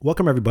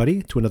Welcome,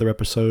 everybody, to another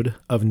episode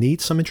of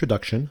Need Some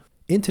Introduction.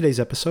 In today's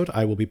episode,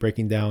 I will be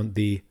breaking down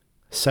the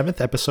 7th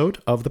episode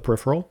of The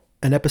Peripheral,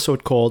 an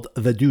episode called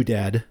The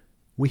Doodad.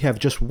 We have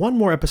just one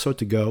more episode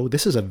to go.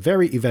 This is a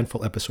very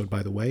eventful episode,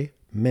 by the way.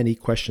 Many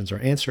questions are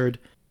answered.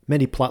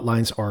 Many plot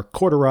lines are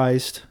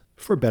cauterized,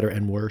 for better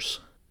and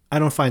worse. I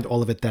don't find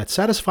all of it that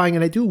satisfying,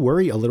 and I do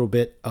worry a little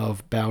bit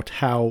about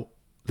how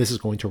this is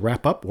going to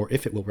wrap up, or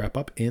if it will wrap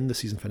up in the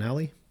season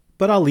finale.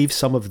 But I'll leave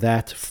some of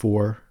that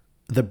for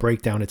the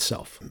breakdown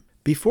itself.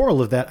 Before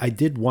all of that, I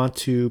did want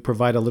to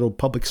provide a little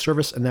public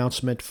service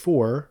announcement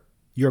for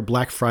your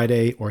Black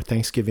Friday or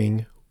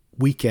Thanksgiving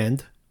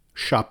weekend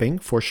shopping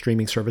for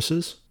streaming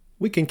services.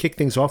 We can kick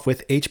things off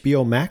with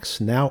HBO Max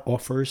now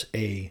offers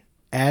a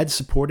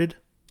ad-supported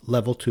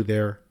level to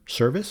their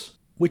service,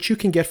 which you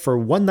can get for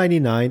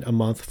 $1.99 a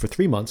month for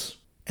 3 months,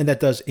 and that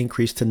does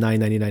increase to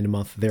 $9.99 a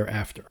month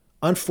thereafter.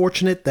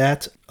 Unfortunate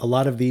that a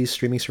lot of these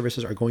streaming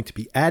services are going to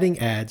be adding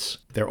ads.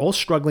 They're all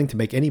struggling to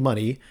make any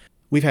money.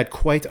 We've had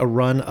quite a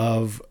run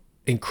of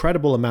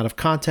incredible amount of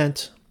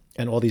content,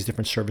 and all these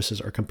different services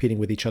are competing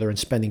with each other and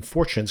spending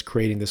fortunes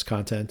creating this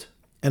content.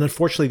 And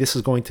unfortunately, this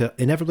is going to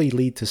inevitably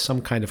lead to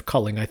some kind of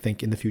culling, I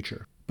think, in the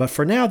future. But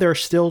for now, they're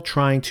still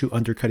trying to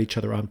undercut each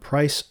other on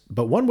price.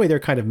 But one way they're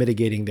kind of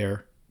mitigating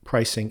their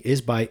pricing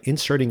is by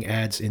inserting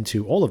ads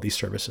into all of these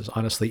services.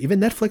 Honestly, even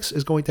Netflix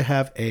is going to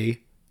have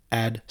a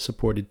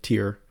ad-supported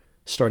tier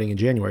starting in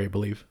January, I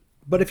believe.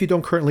 But if you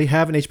don't currently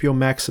have an HBO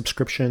Max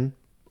subscription,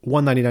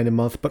 $1.99 a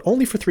month, but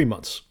only for 3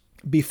 months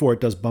before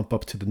it does bump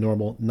up to the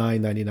normal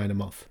 $9.99 a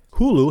month.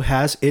 Hulu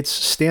has its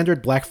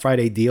standard Black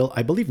Friday deal.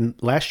 I believe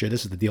last year,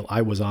 this is the deal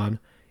I was on.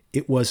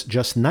 It was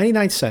just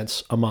 99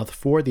 cents a month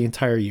for the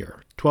entire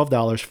year,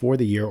 $12 for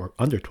the year, or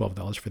under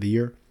 $12 for the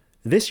year.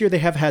 This year, they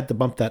have had to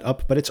bump that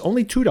up, but it's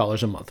only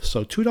 $2 a month.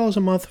 So $2 a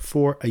month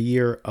for a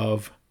year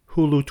of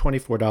Hulu,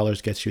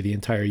 $24 gets you the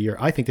entire year.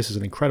 I think this is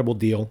an incredible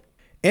deal.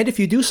 And if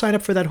you do sign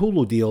up for that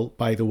Hulu deal,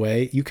 by the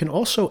way, you can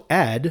also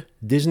add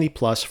Disney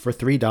Plus for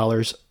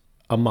 $3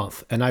 a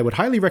month. And I would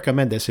highly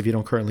recommend this if you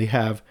don't currently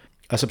have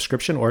a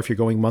subscription, or if you're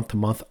going month to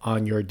month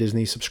on your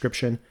Disney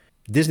subscription.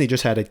 Disney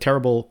just had a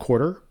terrible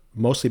quarter,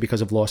 mostly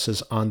because of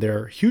losses on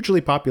their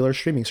hugely popular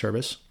streaming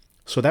service.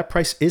 So that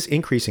price is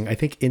increasing, I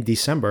think, in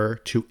December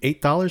to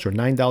 $8 or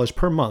 $9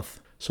 per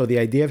month. So the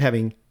idea of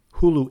having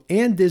Hulu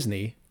and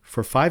Disney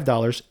for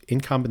 $5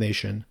 in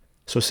combination,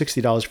 so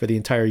 $60 for the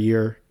entire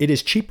year. It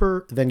is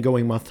cheaper than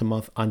going month to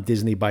month on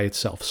Disney by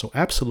itself. So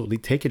absolutely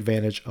take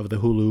advantage of the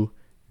Hulu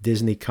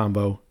Disney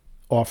combo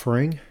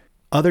offering.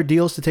 Other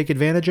deals to take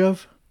advantage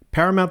of: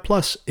 Paramount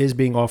Plus is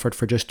being offered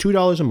for just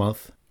 $2 a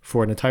month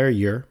for an entire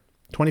year,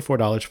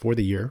 $24 for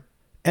the year.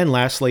 And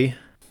lastly,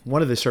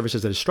 one of the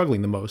services that is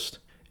struggling the most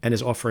and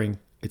is offering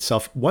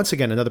itself once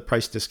again another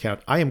price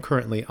discount. I am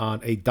currently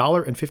on a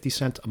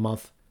 $1.50 a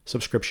month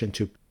subscription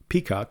to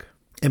Peacock.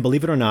 And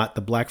believe it or not,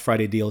 the Black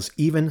Friday deal is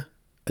even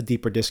a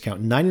deeper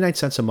discount, 99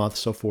 cents a month.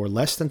 So for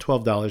less than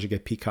 $12, you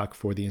get Peacock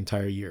for the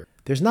entire year.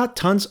 There's not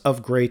tons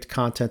of great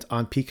content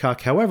on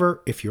Peacock.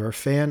 However, if you're a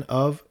fan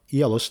of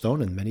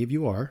Yellowstone, and many of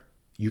you are,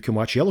 you can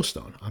watch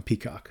Yellowstone on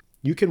Peacock.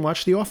 You can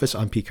watch The Office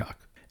on Peacock.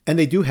 And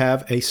they do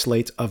have a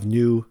slate of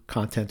new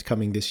content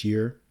coming this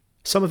year.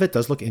 Some of it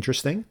does look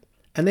interesting.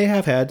 And they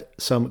have had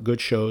some good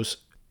shows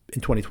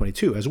in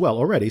 2022 as well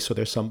already, so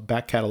there's some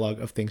back catalog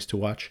of things to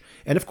watch.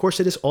 And of course,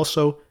 it is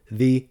also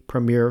the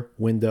premiere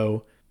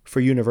window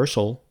for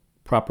Universal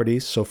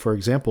properties. So for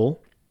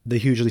example, the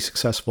hugely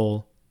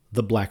successful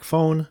The Black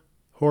Phone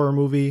horror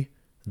movie,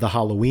 The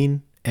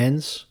Halloween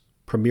Ends,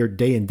 premiered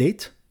day and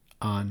date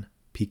on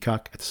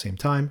Peacock at the same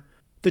time.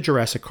 The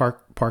Jurassic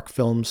Park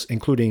films,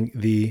 including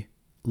the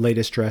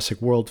latest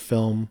Jurassic World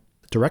film,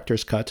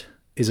 Director's Cut,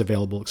 is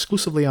available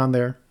exclusively on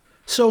there.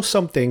 So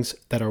some things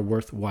that are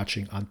worth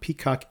watching on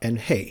Peacock. And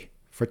hey,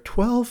 for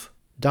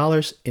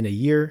 $12 in a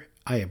year,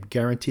 I am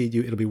guaranteed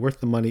you it'll be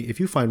worth the money if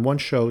you find one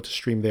show to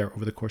stream there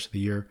over the course of the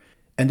year.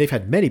 And they've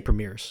had many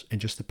premieres in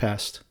just the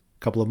past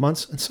couple of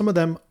months. And some of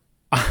them,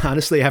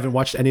 honestly, I haven't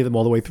watched any of them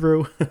all the way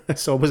through,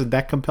 so I wasn't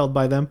that compelled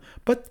by them.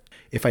 But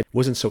if I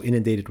wasn't so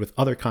inundated with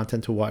other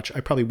content to watch,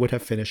 I probably would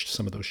have finished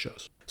some of those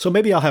shows. So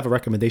maybe I'll have a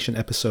recommendation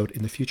episode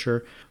in the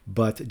future.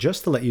 But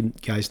just to let you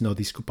guys know,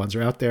 these coupons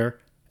are out there.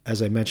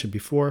 As I mentioned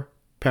before,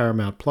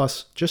 Paramount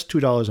Plus, just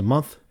 $2 a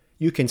month.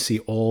 You can see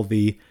all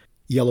the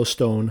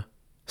Yellowstone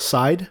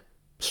side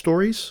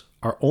stories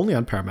are only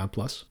on Paramount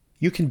Plus.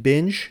 You can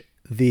binge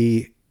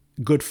The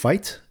Good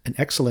Fight, an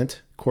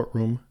excellent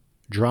courtroom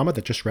drama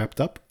that just wrapped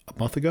up a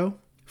month ago.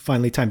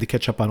 Finally, time to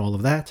catch up on all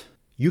of that.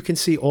 You can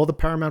see all the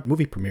Paramount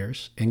movie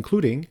premieres,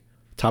 including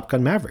Top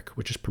Gun Maverick,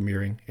 which is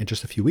premiering in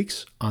just a few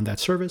weeks on that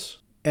service.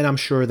 And I'm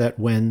sure that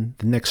when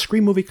the next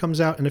Scream movie comes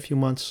out in a few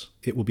months,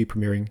 it will be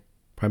premiering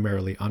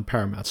primarily on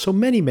Paramount. So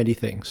many, many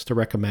things to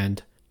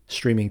recommend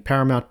streaming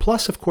Paramount.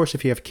 Plus, of course,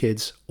 if you have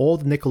kids, all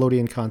the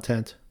Nickelodeon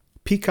content.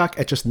 Peacock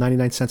at just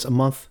 99 cents a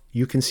month.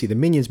 You can see the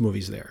Minions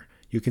movies there.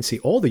 You can see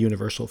all the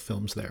Universal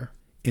films there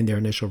in their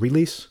initial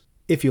release.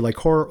 If you like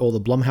horror, all the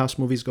Blumhouse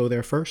movies go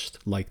there first,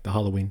 like the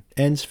Halloween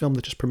Ends film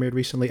that just premiered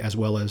recently, as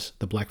well as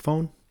The Black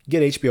Phone.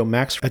 Get HBO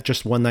Max at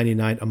just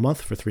 $1.99 a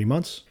month for 3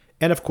 months.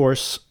 And of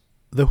course,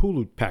 the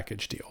Hulu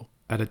package deal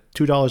at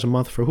 $2 a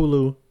month for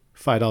Hulu,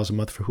 $5 a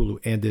month for Hulu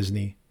and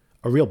Disney.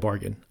 A real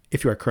bargain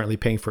if you are currently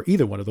paying for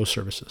either one of those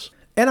services.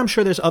 And I'm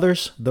sure there's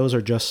others. Those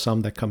are just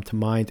some that come to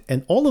mind.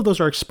 And all of those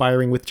are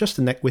expiring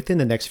within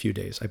the next few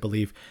days. I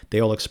believe they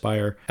all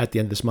expire at the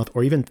end of this month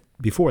or even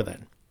before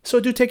then. So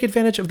do take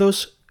advantage of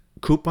those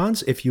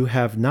coupons if you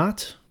have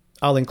not.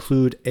 I'll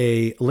include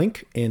a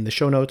link in the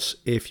show notes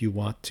if you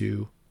want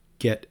to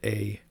get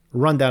a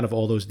rundown of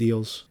all those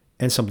deals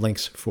and some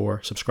links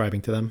for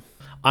subscribing to them.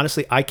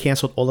 Honestly, I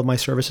canceled all of my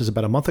services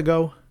about a month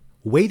ago,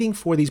 waiting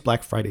for these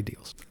Black Friday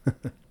deals.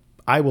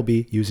 I will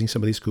be using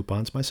some of these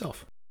coupons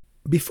myself.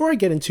 Before I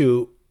get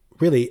into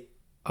really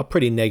a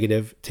pretty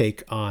negative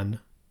take on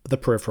the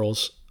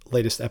Peripheral's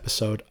latest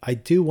episode, I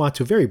do want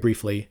to very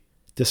briefly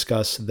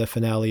discuss the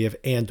finale of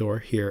Andor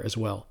here as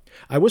well.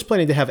 I was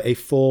planning to have a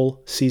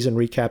full season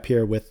recap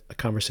here with a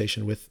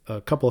conversation with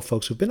a couple of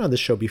folks who've been on this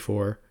show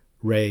before,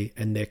 Ray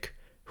and Nick,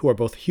 who are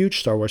both huge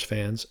Star Wars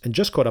fans and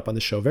just caught up on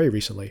the show very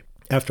recently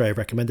after I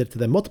recommended it to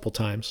them multiple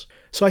times.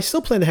 So I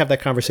still plan to have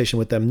that conversation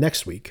with them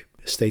next week.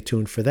 Stay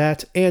tuned for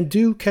that. And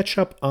do catch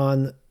up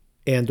on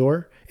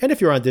Andor. And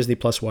if you're on Disney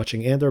Plus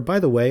watching Andor, by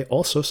the way,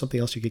 also something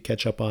else you could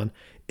catch up on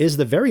is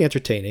the very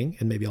entertaining,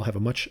 and maybe I'll have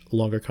a much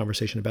longer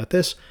conversation about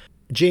this,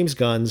 James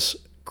Gunn's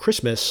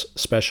Christmas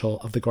special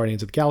of the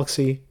Guardians of the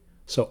Galaxy.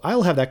 So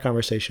I'll have that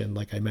conversation,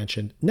 like I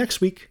mentioned,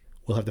 next week.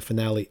 We'll have the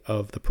finale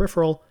of The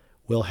Peripheral.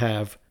 We'll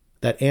have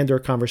that Andor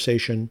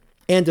conversation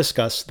and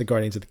discuss the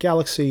Guardians of the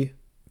Galaxy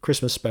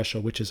Christmas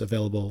special, which is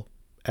available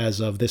as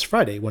of this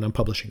Friday when I'm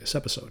publishing this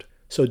episode.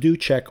 So do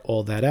check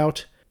all that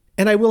out.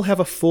 And I will have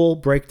a full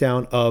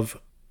breakdown of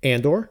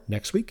Andor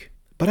next week.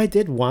 But I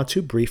did want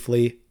to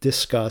briefly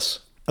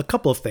discuss a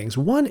couple of things.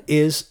 One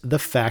is the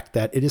fact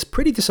that it is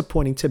pretty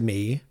disappointing to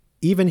me,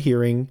 even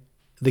hearing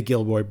the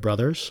Gilroy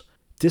brothers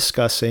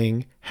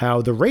discussing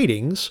how the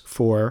ratings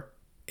for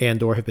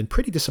Andor have been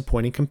pretty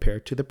disappointing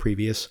compared to the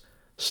previous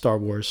Star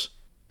Wars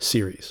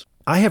series.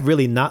 I have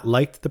really not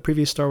liked the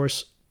previous Star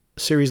Wars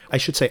series. I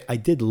should say I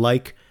did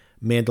like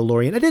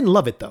Mandalorian. I didn't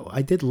love it though.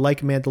 I did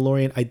like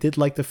Mandalorian. I did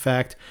like the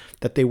fact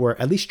that they were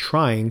at least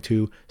trying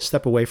to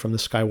step away from the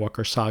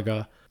Skywalker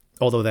saga,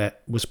 although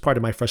that was part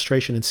of my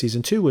frustration in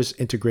season 2 was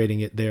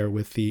integrating it there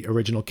with the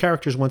original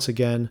characters once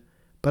again.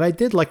 But I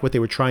did like what they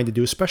were trying to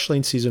do, especially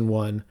in season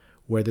 1,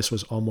 where this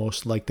was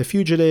almost like The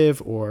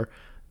Fugitive or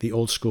the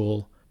old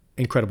school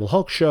Incredible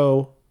Hulk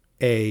show,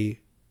 a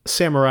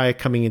samurai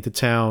coming into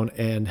town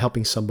and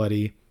helping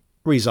somebody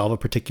resolve a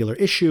particular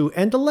issue,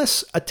 and the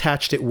less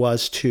attached it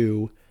was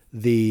to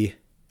the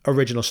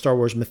original Star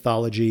Wars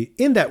mythology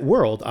in that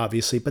world,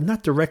 obviously, but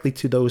not directly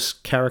to those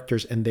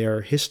characters and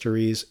their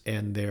histories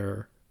and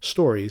their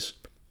stories,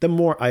 the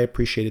more I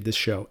appreciated this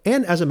show.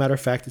 And as a matter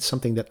of fact, it's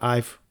something that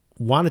I've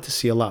wanted to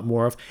see a lot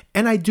more of.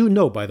 And I do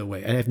know, by the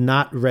way, I have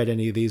not read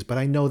any of these, but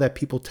I know that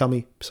people tell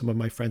me, some of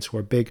my friends who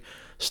are big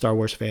Star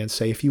Wars fans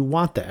say, if you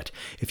want that,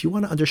 if you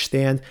want to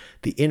understand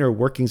the inner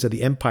workings of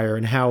the Empire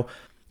and how,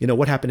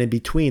 what happened in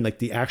between, like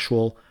the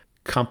actual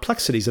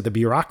complexities of the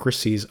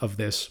bureaucracies of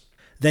this,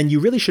 then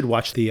you really should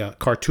watch the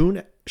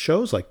cartoon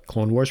shows like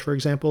Clone Wars, for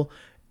example,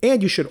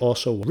 and you should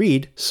also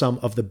read some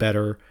of the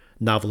better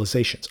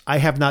novelizations. I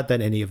have not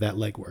done any of that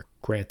legwork,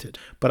 granted,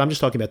 but I'm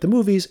just talking about the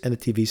movies and the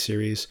TV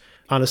series.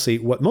 Honestly,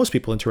 what most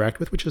people interact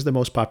with, which is the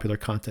most popular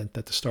content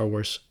that the Star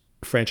Wars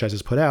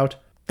franchises put out,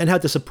 and how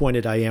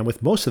disappointed I am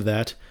with most of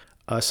that,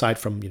 aside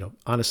from,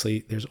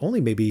 honestly, there's only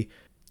maybe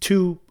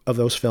 2 of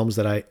those films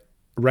that I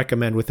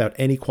recommend without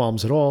any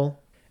qualms at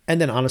all. And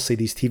then honestly,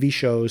 these TV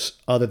shows,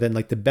 other than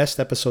like the best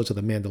episodes of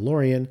The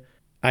Mandalorian,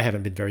 I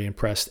haven't been very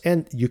impressed.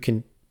 And you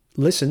can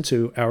listen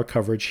to our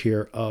coverage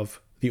here of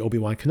the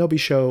Obi-Wan Kenobi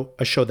show,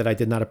 a show that I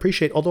did not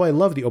appreciate, although I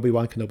love the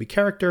Obi-Wan Kenobi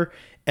character,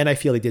 and I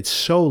feel he did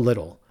so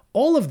little.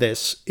 All of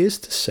this is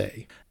to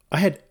say, I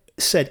had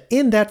said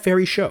in that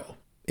very show,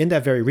 in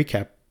that very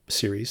recap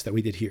series that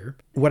we did here,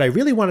 what I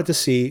really wanted to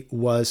see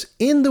was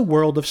in the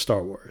world of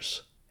Star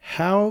Wars,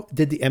 how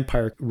did the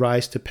Empire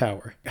rise to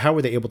power? How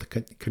were they able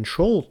to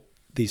control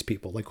these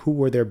people? Like, who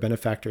were their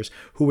benefactors?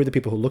 Who were the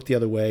people who looked the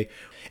other way?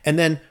 And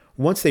then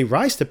once they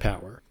rise to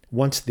power,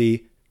 once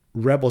the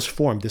rebels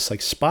formed this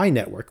like spy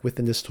network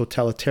within this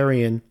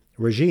totalitarian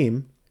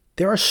regime,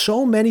 there are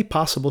so many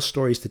possible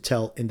stories to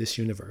tell in this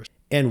universe.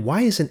 And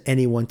why isn't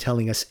anyone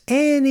telling us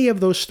any of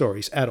those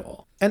stories at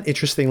all? And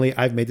interestingly,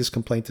 I've made this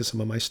complaint to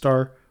some of my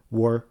Star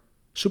Wars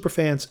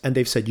superfans, and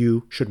they've said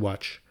you should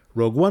watch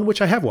Rogue One,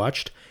 which I have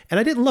watched. And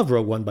I didn't love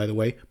Rogue One, by the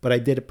way, but I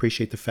did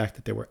appreciate the fact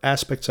that there were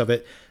aspects of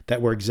it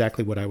that were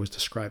exactly what I was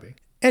describing.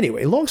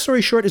 Anyway, long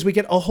story short is we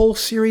get a whole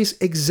series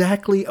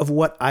exactly of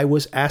what I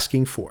was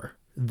asking for.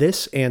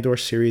 This Andor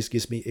series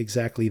gives me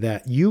exactly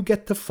that. You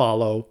get to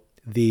follow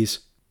these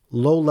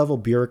low-level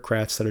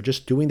bureaucrats that are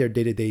just doing their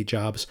day-to-day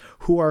jobs,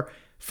 who are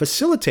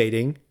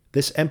facilitating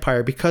this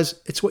empire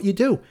because it's what you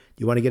do.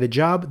 You want to get a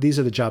job? These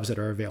are the jobs that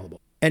are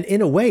available. And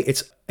in a way,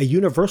 it's a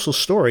universal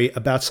story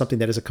about something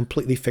that is a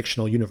completely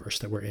fictional universe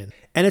that we're in.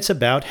 And it's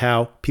about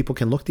how people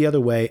can look the other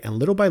way, and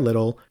little by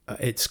little,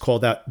 it's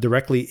called out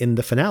directly in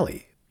the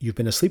finale. You've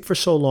been asleep for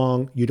so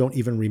long, you don't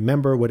even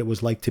remember what it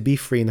was like to be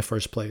free in the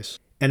first place.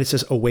 And it's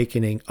this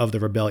awakening of the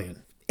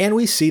rebellion. And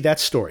we see that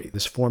story,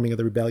 this forming of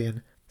the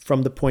rebellion,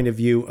 from the point of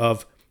view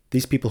of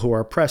these people who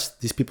are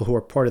oppressed, these people who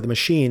are part of the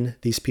machine,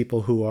 these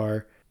people who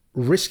are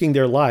risking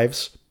their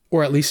lives,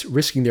 or at least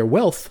risking their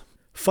wealth,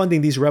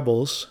 funding these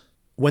rebels,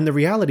 when the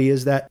reality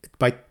is that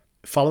by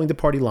following the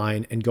party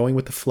line and going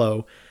with the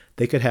flow,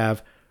 they could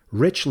have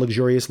rich,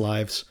 luxurious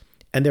lives,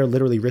 and they're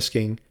literally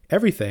risking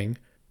everything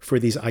for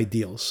these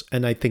ideals.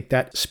 And I think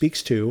that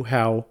speaks to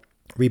how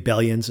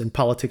rebellions and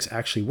politics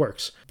actually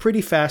works.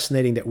 Pretty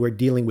fascinating that we're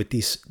dealing with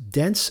these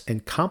dense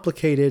and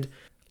complicated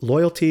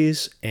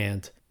loyalties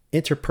and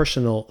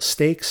interpersonal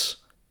stakes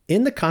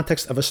in the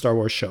context of a Star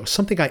Wars show,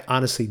 something I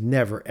honestly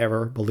never,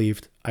 ever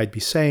believed I'd be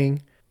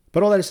saying.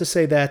 But all that is to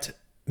say that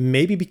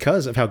maybe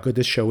because of how good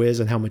this show is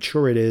and how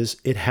mature it is,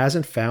 it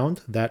hasn't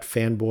found that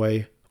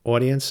fanboy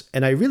audience.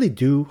 And I really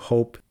do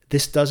hope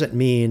this doesn't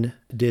mean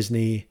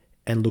Disney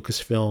and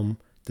Lucasfilm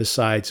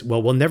decides,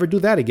 well, we'll never do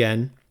that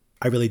again.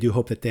 I really do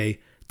hope that they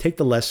take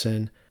the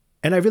lesson.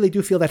 And I really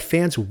do feel that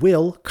fans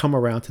will come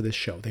around to this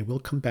show. They will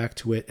come back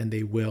to it and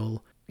they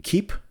will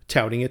keep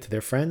touting it to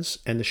their friends.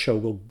 And the show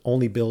will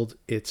only build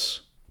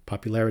its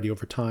popularity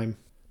over time.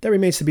 That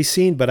remains to be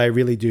seen, but I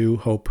really do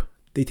hope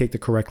they take the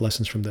correct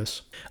lessons from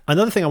this.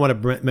 Another thing I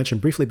want to mention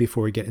briefly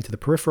before we get into the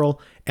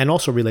Peripheral, and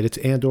also related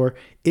to Andor,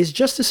 is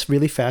just this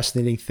really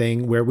fascinating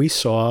thing where we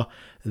saw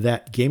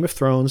that Game of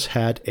Thrones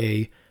had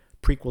a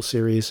prequel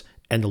series,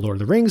 and The Lord of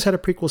the Rings had a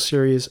prequel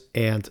series,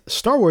 and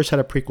Star Wars had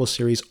a prequel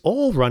series,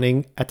 all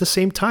running at the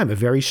same time. A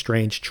very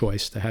strange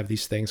choice to have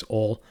these things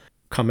all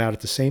come out at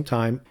the same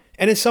time.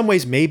 And in some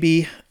ways,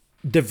 maybe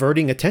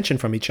diverting attention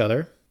from each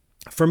other.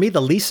 For me,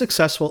 the least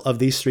successful of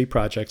these three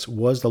projects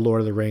was the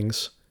Lord of the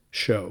Rings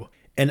show.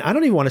 And I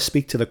don't even want to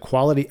speak to the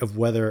quality of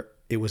whether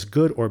it was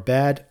good or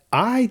bad.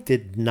 I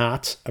did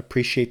not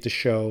appreciate the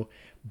show,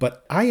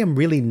 but I am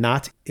really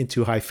not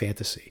into high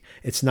fantasy.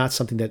 It's not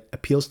something that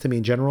appeals to me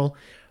in general.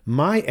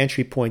 My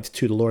entry point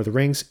to The Lord of the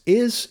Rings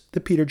is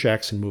the Peter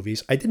Jackson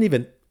movies. I didn't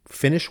even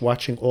finish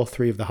watching all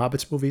three of the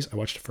Hobbits movies. I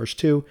watched the first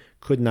two,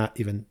 could not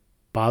even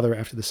bother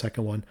after the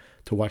second one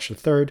to watch the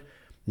third.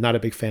 Not a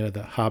big fan of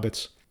the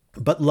Hobbits,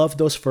 but loved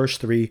those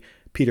first three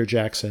Peter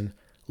Jackson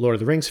Lord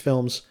of the Rings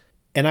films.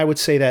 And I would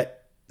say that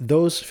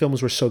those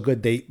films were so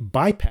good, they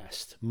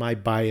bypassed my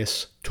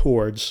bias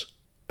towards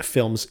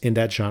films in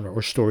that genre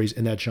or stories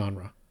in that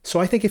genre. So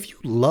I think if you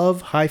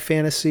love high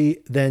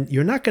fantasy, then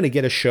you're not going to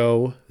get a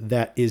show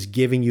that is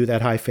giving you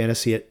that high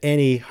fantasy at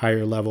any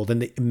higher level than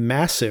the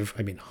massive,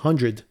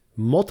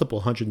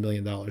 multiple $100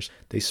 million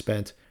they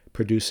spent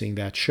producing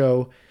that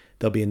show.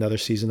 There'll be another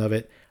season of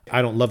it.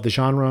 I don't love the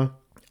genre.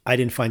 I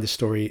didn't find the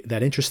story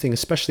that interesting,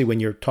 especially when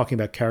you're talking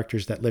about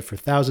characters that live for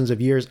thousands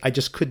of years. I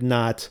just could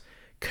not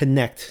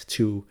connect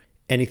to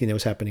anything that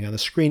was happening on the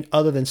screen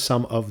other than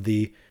some of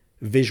the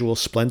visual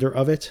splendor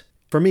of it.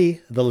 For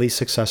me, the least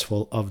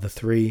successful of the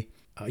three.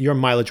 Your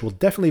mileage will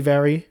definitely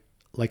vary.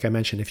 Like I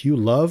mentioned, if you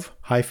love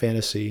high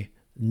fantasy,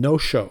 no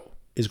show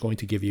is going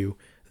to give you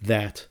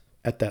that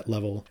at that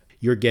level.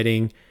 You're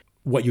getting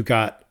what you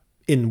got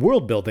in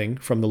world building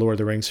from the Lord of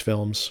the Rings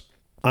films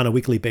on a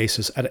weekly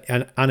basis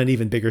on an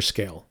even bigger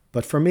scale.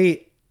 But for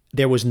me,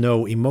 there was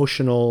no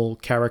emotional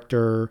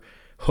character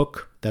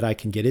hook that I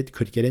could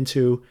get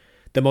into.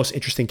 The most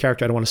interesting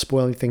character, I don't want to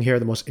spoil anything here,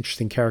 the most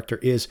interesting character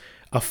is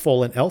a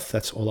fallen elf.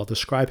 That's all I'll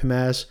describe him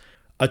as.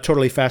 A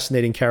totally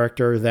fascinating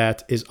character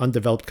that is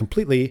undeveloped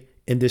completely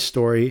in this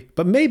story,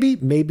 but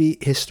maybe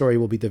his story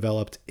will be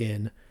developed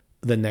in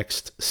the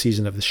next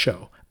season of the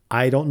show.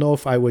 I don't know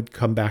if I would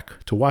come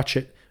back to watch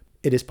it.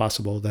 It is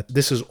possible that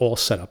this is all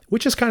set up,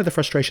 which is kind of the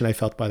frustration I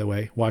felt, by the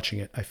way, watching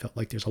it. I felt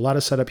like there's a lot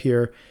of setup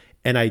here,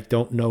 and I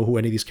don't know who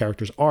any of these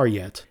characters are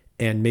yet.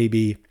 And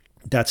maybe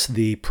that's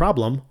the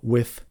problem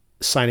with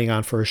signing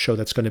on for a show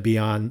that's going to be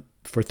on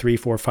for 3,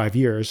 4, 5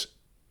 years.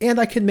 And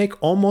I can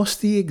make almost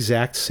the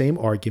exact same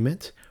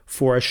argument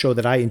for a show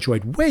that I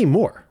enjoyed way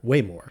more,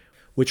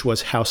 which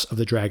was House of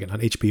the Dragon on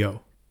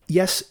HBO.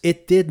 Yes,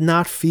 it did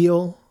not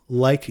feel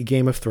like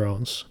Game of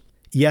Thrones.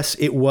 Yes,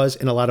 it was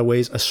in a lot of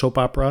ways a soap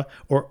opera,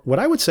 or what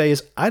I would say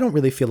is I don't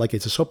really feel like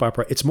it's a soap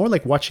opera. It's more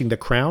like watching The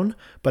Crown,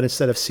 but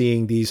instead of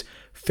seeing these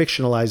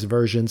fictionalized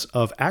versions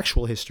of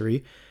actual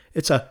history,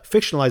 it's a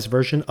fictionalized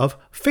version of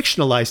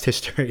fictionalized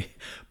history.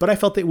 But I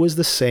felt it was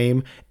the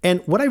same.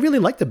 And what I really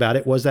liked about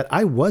it was that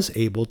I was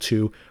able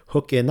to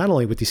hook in not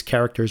only with these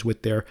characters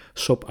with their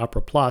soap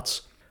opera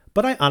plots,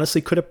 but I honestly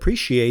could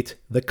appreciate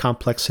the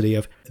complexity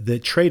of the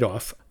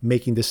trade-off,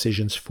 making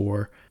decisions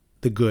for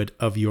the good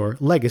of your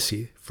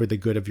legacy, for the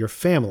good of your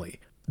family.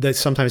 The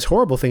sometimes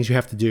horrible things you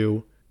have to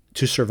do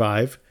to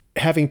survive.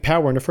 Having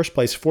power in the first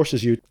place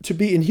forces you to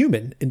be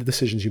inhuman in the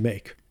decisions you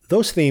make.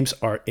 Those themes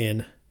are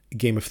in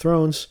Game of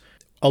Thrones,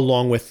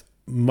 along with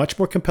much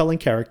more compelling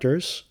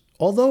characters.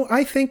 Although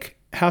I think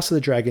House of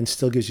the Dragon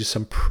still gives you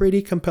some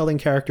pretty compelling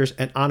characters.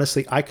 And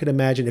honestly, I could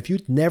imagine if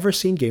you'd never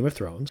seen Game of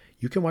Thrones,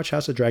 you can watch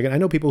House of the Dragon. I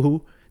know people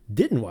who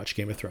didn't watch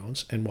Game of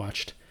Thrones and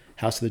watched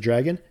House of the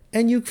Dragon,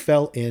 and you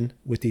fell in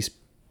with these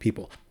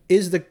people.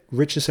 Is the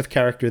richness of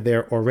character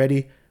there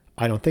already?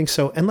 I don't think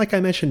so. And like I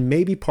mentioned,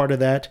 maybe part of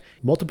that,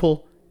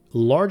 multiple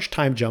large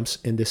time jumps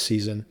in this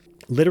season,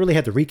 literally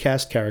had to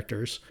recast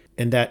characters,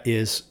 and that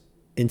is,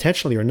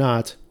 intentionally or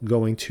not,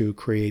 going to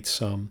create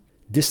some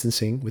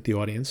distancing with the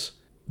audience.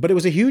 But it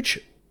was a huge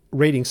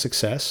rating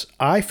success.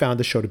 I found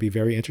the show to be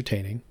very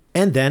entertaining.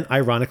 And then,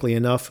 ironically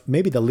enough,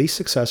 maybe the least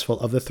successful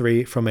of the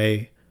three from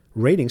a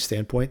rating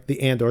standpoint,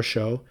 the Andor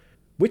show,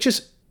 which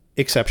is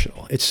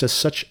exceptional. It's just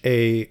such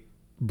a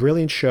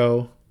brilliant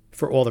show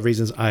for all the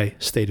reasons I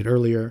stated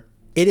earlier.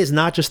 It is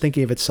not just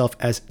thinking of itself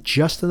as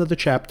just another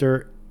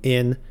chapter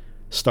in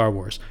Star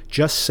Wars,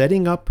 just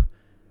setting up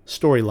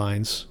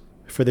storylines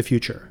for the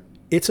future.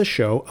 It's a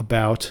show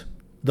about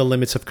the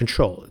limits of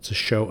control. It's a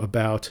show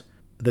about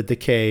the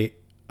decay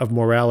of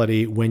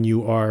morality when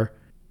you are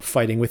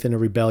fighting within a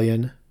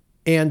rebellion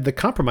and the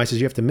compromises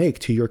you have to make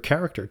to your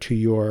character, to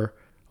your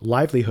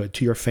livelihood,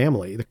 to your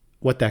family,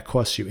 what that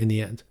costs you in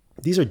the end.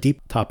 These are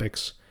deep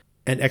topics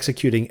and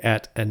executing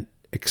at an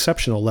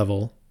exceptional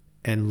level.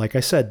 And like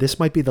I said, this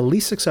might be the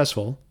least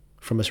successful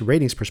from a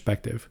ratings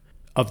perspective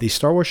of these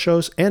Star Wars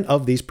shows and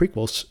of these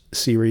prequel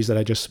series that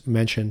I just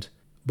mentioned,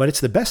 but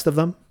it's the best of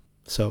them.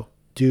 So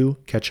do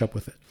catch up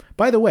with it.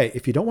 By the way,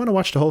 if you don't want to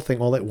watch the whole thing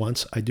all at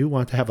once, I do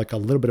want to have like a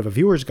little bit of a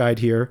viewer's guide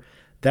here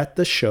that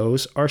the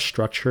shows are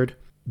structured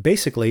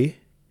basically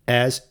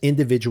as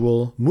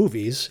individual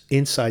movies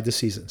inside the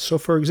season. So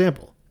for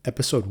example,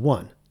 episode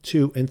 1,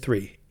 2, and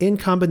 3 in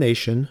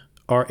combination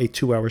are a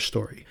 2-hour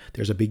story.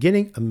 There's a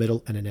beginning, a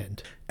middle, and an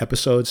end.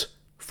 Episodes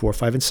 4,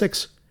 5, and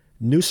 6,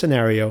 new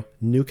scenario,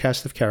 new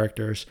cast of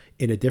characters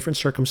in a different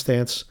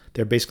circumstance.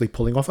 They're basically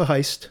pulling off a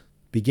heist.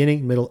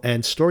 Beginning, middle,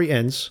 end. Story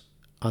ends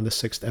on the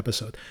 6th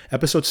episode.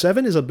 Episode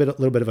 7 is a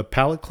little bit of a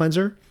palate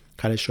cleanser,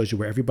 kind of shows you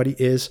where everybody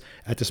is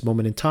at this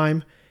moment in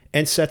time,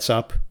 and sets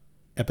up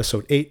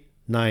episode 8,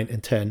 9,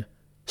 and 10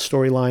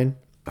 storyline.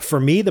 For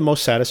me, the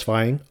most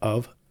satisfying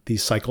of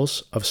these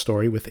cycles of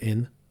story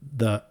within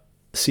the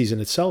season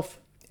itself.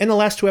 In the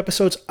last 2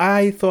 episodes,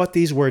 I thought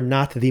these were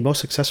not the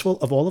most successful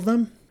of all of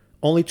them.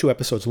 Only 2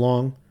 episodes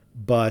long,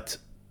 but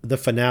the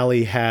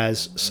finale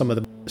has some of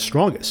the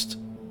strongest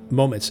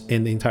moments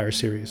in the entire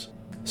series.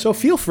 So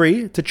feel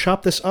free to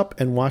chop this up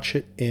and watch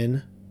it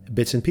in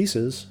bits and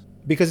pieces,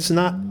 because it's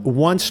not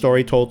one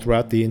story told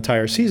throughout the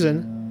entire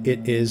season.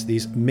 It is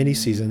these mini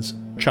seasons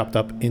chopped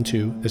up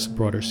into this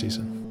broader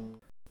season.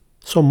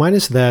 So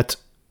minus that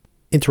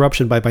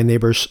interruption by my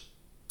neighbor's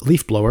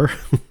leaf blower,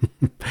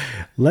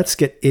 let's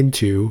get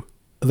into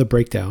the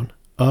breakdown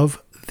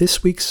of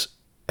this week's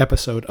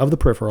episode of The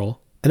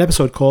Peripheral, an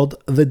episode called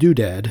The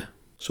Doodad.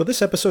 So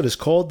this episode is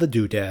called The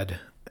Doodad.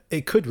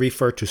 It could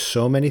refer to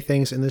so many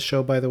things in this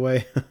show, by the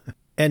way.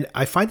 And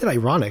I find it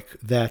ironic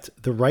that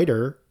the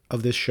writer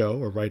of this show,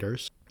 or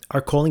writers,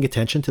 are calling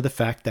attention to the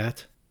fact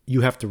that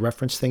you have to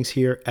reference things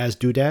here as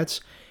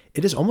doodads.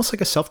 It is almost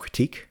like a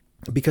self-critique.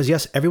 Because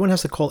yes, everyone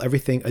has to call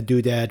everything a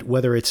doodad,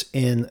 whether it's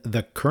in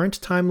the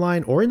current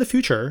timeline or in the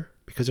future,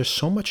 because there's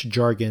so much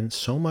jargon,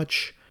 so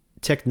much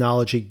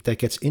technology that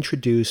gets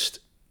introduced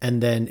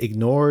and then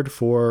ignored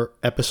for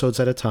episodes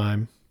at a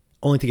time,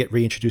 only to get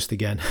reintroduced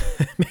again.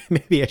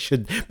 maybe I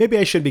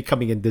should be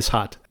coming in this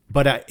hot.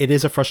 But it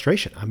is a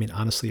frustration. I mean,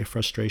 honestly, a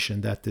frustration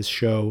that this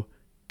show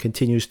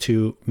continues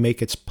to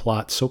make its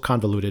plot so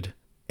convoluted,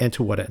 and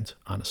to what end,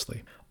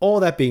 honestly. All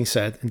that being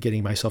said, and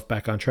getting myself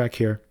back on track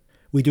here,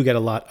 we do get a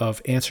lot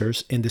of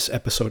answers in this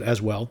episode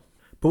as well.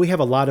 But we have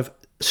a lot of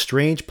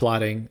strange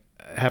plotting.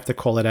 I have to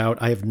call it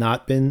out. I have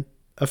not been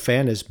a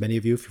fan, as many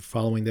of you, if you're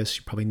following this,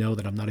 you probably know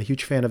that I'm not a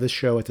huge fan of this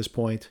show at this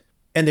point.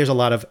 And there's a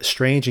lot of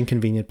strange and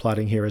convenient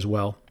plotting here as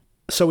well.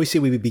 So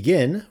we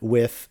begin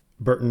with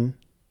Burton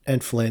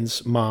and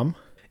Flynn's mom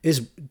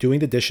is doing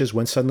the dishes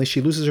when suddenly she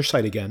loses her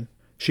sight again.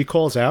 She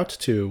calls out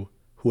to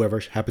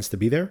whoever happens to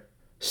be there,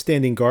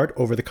 standing guard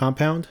over the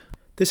compound.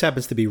 This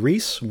happens to be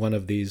Reese, one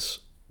of these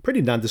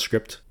pretty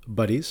nondescript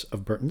buddies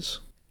of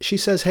Burton's. She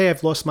says, "Hey,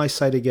 I've lost my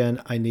sight again.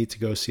 I need to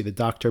go see the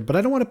doctor, but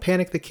I don't want to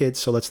panic the kids,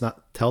 so let's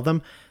not tell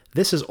them."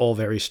 This is all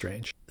very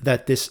strange,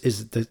 that this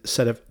is the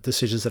set of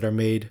decisions that are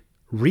made.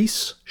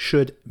 Reese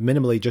should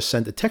minimally just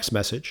send a text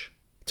message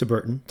to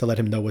Burton to let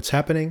him know what's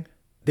happening.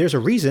 There's a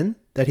reason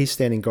that he's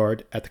standing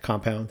guard at the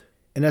compound.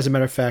 And as a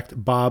matter of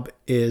fact, Bob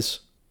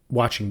is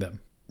watching them.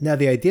 Now,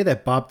 the idea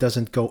that Bob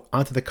doesn't go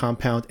onto the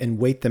compound and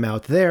wait them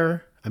out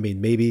there, I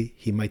mean, maybe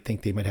he might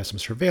think they might have some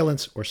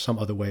surveillance or some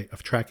other way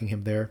of tracking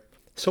him there.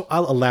 So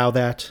I'll allow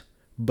that.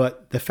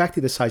 But the fact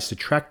he decides to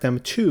track them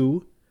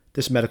to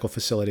this medical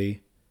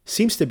facility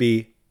seems to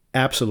be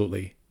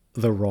absolutely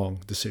the wrong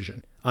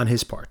decision on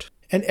his part.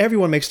 And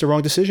everyone makes the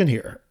wrong decision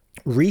here.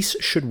 Reese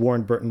should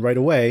warn Burton right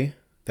away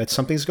that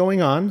something's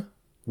going on.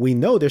 We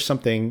know there's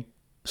something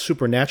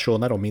supernatural,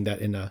 and I don't mean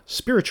that in a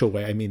spiritual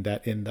way. I mean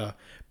that in the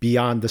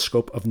beyond the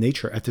scope of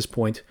nature at this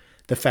point.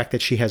 The fact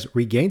that she has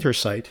regained her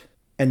sight,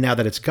 and now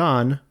that it's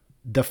gone,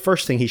 the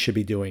first thing he should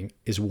be doing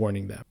is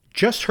warning them.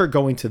 Just her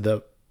going to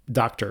the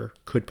doctor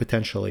could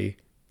potentially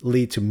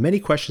lead to many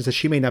questions that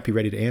she may not be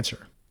ready to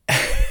answer.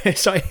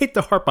 So I hate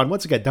to harp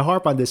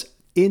on this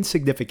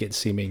insignificant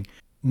seeming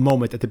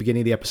moment at the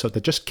beginning of the episode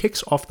that just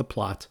kicks off the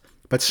plot.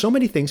 But so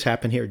many things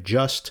happen here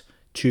just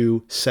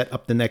to set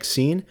up the next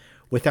scene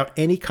without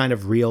any kind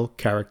of real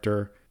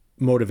character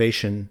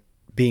motivation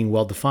being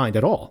well defined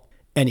at all.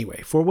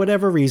 Anyway, for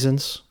whatever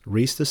reasons,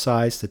 Reese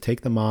decides to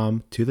take the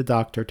mom to the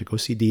doctor to go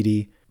see Dee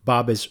Dee.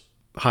 Bob is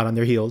hot on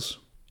their heels.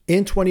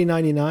 In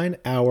 2099,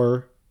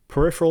 our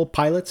Peripheral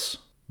pilots,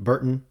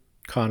 Burton,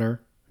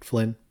 Connor,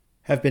 Flynn,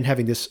 have been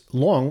having this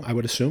long, I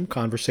would assume,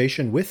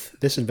 conversation with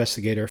this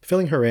investigator,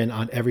 filling her in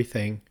on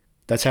everything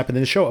that's happened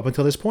in the show up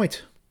until this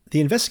point.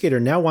 The investigator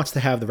now wants to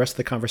have the rest of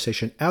the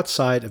conversation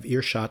outside of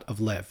earshot of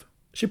Lev.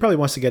 She probably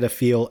wants to get a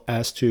feel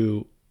as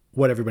to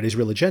what everybody's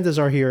real agendas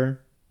are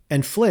here.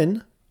 And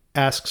Flynn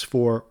asks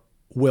for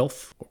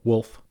Wolf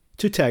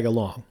to tag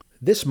along.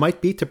 This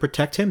might be to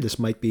protect him. This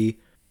might be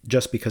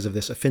just because of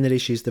this affinity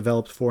she's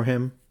developed for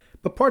him.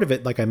 But part of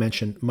it, like I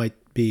mentioned,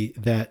 might be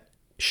that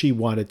she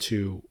wanted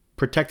to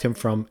protect him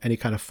from any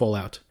kind of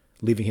fallout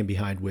leaving him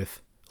behind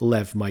with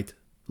Lev might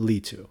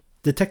lead to.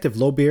 Detective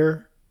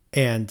Lobeer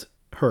and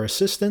her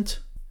assistant,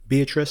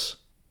 Beatrice,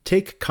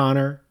 take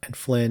Connor and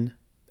Flynn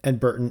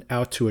and Burton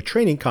out to a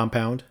training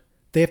compound.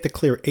 They have to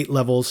clear 8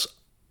 levels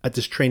at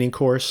this training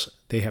course.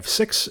 They have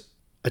 6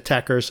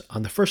 attackers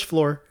on the first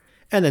floor,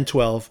 and then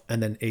 12,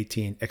 and then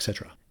 18,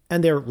 etc.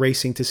 And they're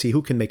racing to see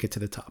who can make it to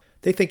the top.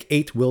 They think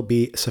 8 will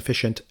be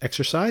sufficient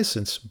exercise,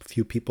 since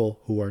few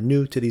people who are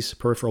new to these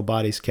peripheral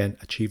bodies can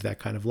achieve that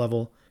kind of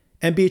level.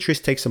 And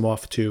Beatrice takes them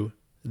off to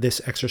this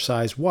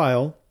exercise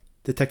while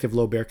Detective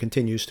Lobeer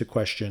continues to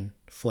question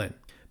Flynn.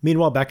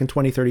 Meanwhile, back in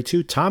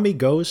 2032, Tommy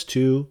goes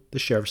to the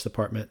sheriff's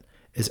department,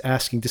 is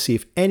asking to see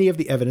if any of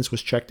the evidence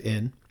was checked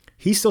in.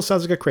 He still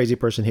sounds like a crazy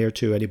person here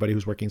to anybody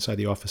who's working inside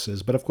the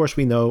offices. But of course,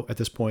 we know at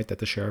this point that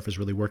the sheriff is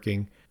really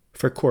working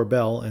for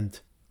Corbell and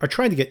are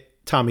trying to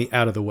get Tommy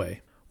out of the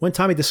way. When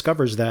Tommy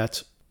discovers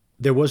that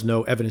there was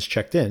no evidence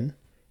checked in,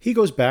 he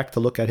goes back to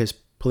look at his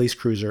police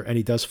cruiser, and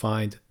he does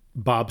find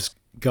Bob's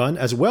gun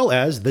as well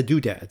as the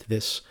Doodad,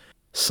 this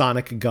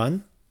sonic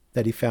gun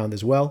that he found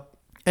as well,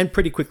 and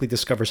pretty quickly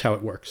discovers how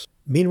it works.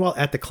 Meanwhile,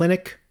 at the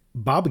clinic,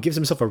 Bob gives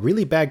himself a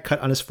really bad cut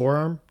on his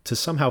forearm to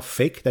somehow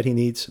fake that he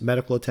needs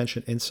medical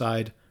attention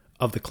inside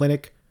of the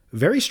clinic.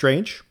 Very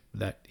strange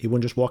that he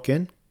wouldn't just walk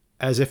in,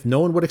 as if no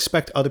one would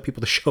expect other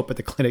people to show up at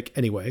the clinic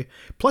anyway.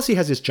 Plus, he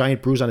has this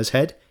giant bruise on his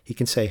head. He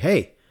can say,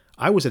 hey,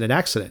 I was in an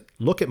accident.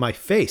 Look at my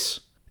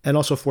face. And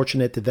also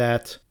fortunate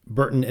that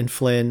Burton and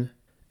Flynn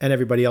and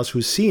everybody else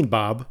who's seen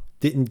Bob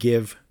didn't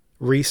give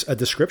Reese a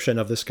description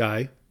of this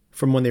guy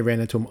from when they ran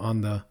into him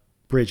on the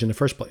bridge in the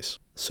first place.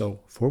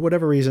 So for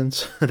whatever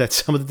reasons, that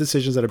some of the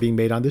decisions that are being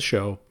made on this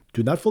show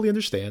do not fully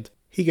understand,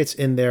 he gets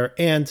in there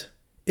and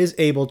is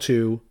able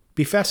to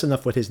be fast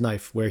enough with his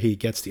knife where he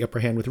gets the upper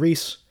hand with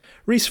Reese.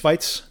 Reese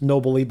fights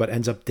nobly but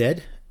ends up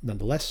dead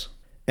nonetheless.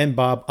 And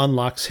Bob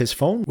unlocks his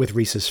phone with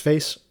Reese's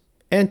face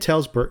and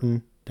tells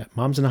Burton that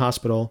Mom's in the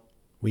hospital.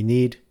 We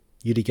need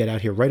you to get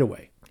out here right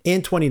away.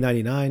 In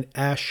 2099,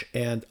 Ash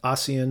and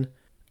Ossian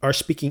are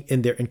speaking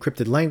in their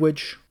encrypted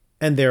language,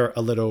 and they're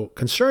a little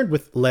concerned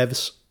with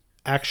Lev's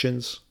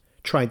actions,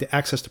 trying to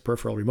access the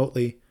peripheral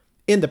remotely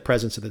in the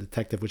presence of the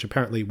detective, which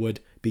apparently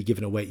would be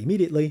given away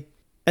immediately.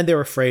 And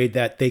they're afraid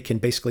that they can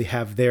basically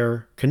have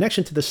their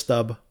connection to the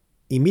stub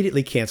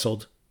immediately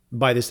canceled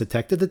by this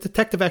detective. The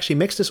detective actually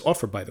makes this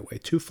offer, by the way,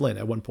 to Flynn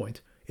at one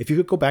point. If you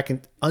could go back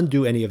and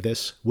undo any of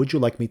this, would you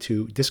like me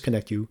to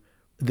disconnect you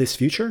this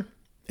future?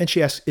 And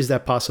she asks, is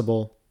that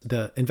possible?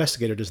 The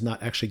investigator does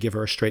not actually give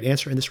her a straight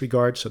answer in this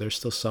regard, so there's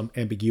still some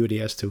ambiguity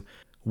as to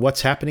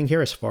what's happening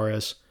here as far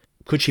as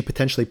could she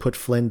potentially put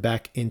Flynn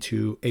back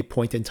into a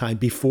point in time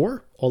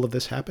before all of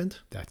this happened?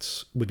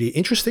 That would be an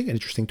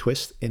interesting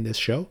twist in this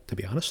show, to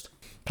be honest.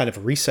 Kind of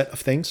a reset of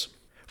things.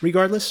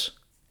 Regardless,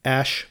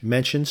 Ash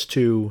mentions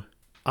to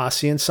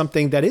Ossian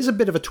something that is a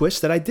bit of a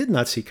twist that I did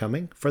not see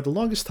coming. For the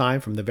longest time,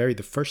 from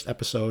the first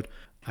episode,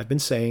 I've been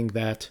saying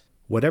that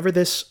whatever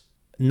this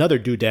another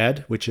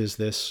Doodad, which is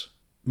this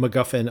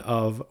MacGuffin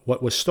of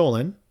what was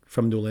stolen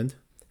from Newland,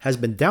 has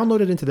been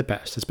downloaded into the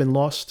past. It's been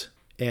lost,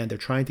 and they're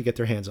trying to get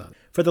their hands on it.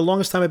 For the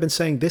longest time, I've been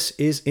saying this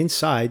is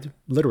inside,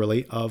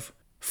 literally, of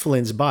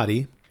Flynn's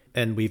body,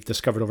 and we've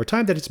discovered over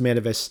time that it's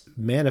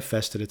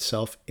manifested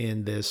itself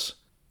in this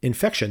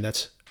infection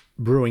that's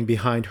brewing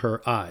behind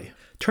her eye.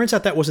 Turns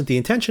out that wasn't the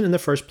intention in the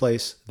first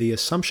place. The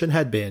assumption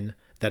had been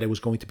that it was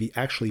going to be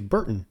actually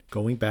Burton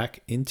going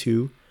back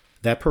into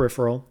that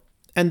peripheral,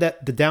 and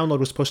that the download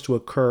was supposed to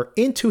occur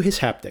into his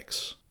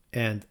haptics.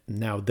 And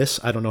now this,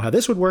 I don't know how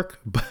this would work,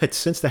 but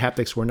since the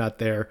haptics were not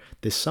there,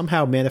 this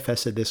somehow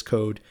manifested this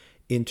code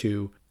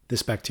into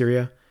this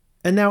bacteria.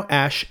 And now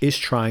Ash is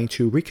trying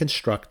to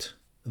reconstruct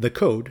the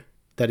code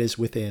that is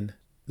within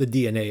the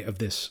DNA of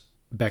this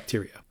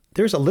bacteria.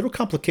 There's a little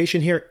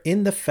complication here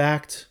in the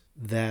fact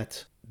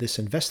that this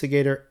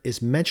investigator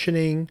is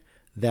mentioning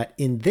that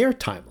in their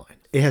timeline,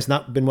 it has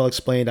not been well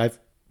explained. I've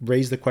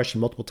raised the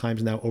question multiple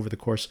times now over the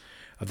course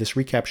of this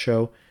recap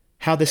show,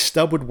 how this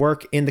stub would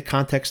work in the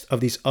context of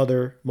these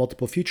other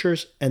multiple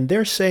futures. And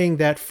they're saying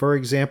that, for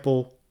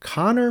example,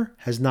 Connor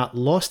has not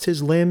lost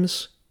his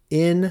limbs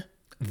in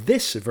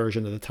this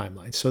version of the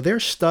timeline. So their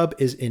stub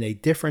is in a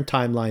different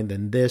timeline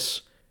than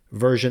this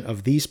version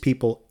of these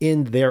people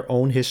in their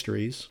own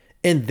histories.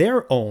 In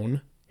their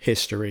own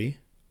history,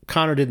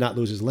 Connor did not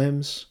lose his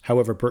limbs.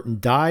 However, Burton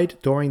died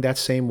during that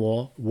same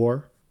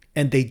war.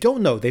 And they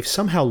don't know. They've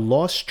somehow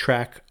lost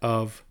track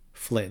of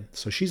Flynn.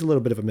 So she's a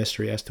little bit of a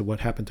mystery as to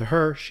what happened to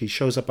her. She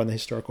shows up on the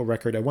historical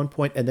record at one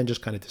point and then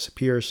just kind of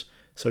disappears.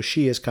 So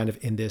she is kind of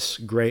in this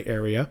gray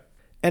area.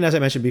 And as I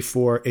mentioned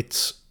before,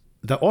 it's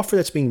the offer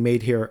that's being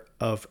made here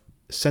of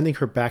sending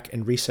her back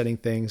and resetting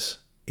things.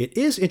 It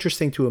is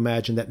interesting to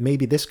imagine that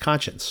maybe this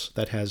conscience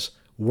that has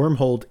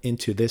wormholed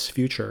into this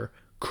future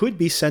could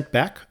be sent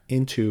back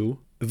into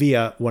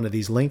via one of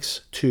these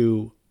links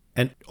to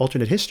an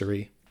alternate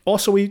history.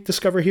 Also, we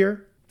discover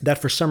here that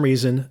for some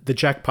reason, the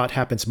jackpot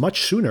happens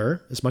much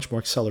sooner, is much more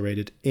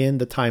accelerated in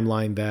the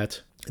timeline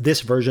that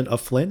this version of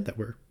Flynn that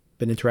we've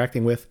been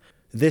interacting with,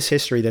 this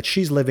history that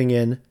she's living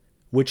in,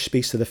 which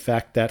speaks to the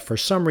fact that for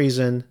some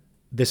reason,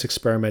 this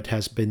experiment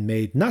has been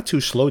made not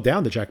to slow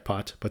down the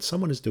jackpot, but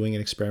someone is doing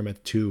an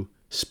experiment to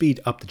speed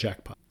up the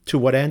jackpot. To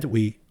what end,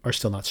 we are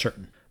still not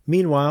certain.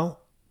 Meanwhile,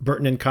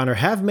 Burton and Connor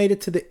have made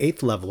it to the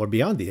 8th level, or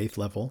beyond the 8th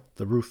level,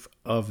 the roof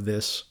of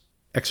this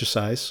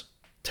exercise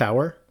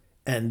tower,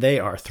 and they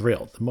are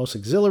thrilled. The most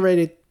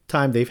exhilarated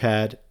time they've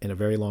had in a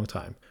very long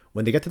time.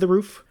 When they get to the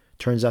roof,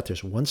 turns out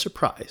there's one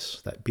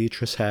surprise that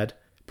Beatrice had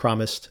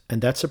promised,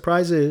 and that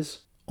surprise is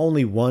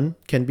only one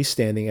can be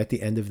standing at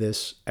the end of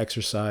this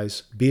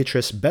exercise.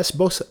 Beatrice bests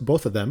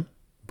both of them,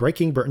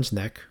 breaking Burton's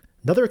neck.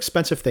 Another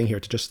expensive thing here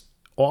to just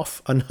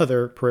off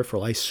another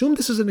peripheral. I assume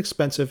this is an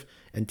expensive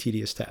and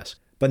tedious task.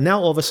 But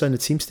now all of a sudden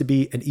it seems to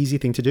be an easy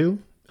thing to do.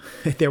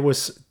 There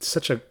was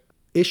such an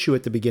issue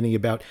at the beginning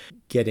about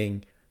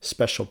getting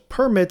special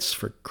permits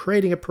for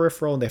creating a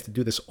peripheral, and they have to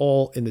do this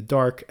all in the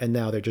dark, and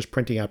now they're just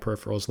printing out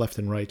peripherals left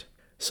and right.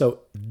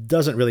 So it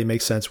doesn't really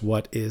make sense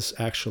what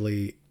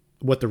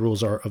the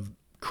rules are of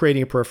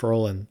creating a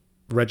peripheral and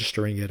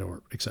registering it,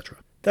 or etc.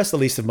 That's the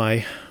least of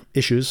my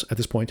issues at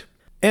this point.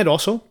 And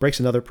also breaks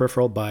another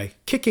peripheral by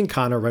kicking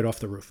Connor right off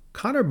the roof.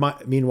 Connor,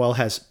 meanwhile,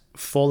 has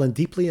fallen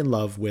deeply in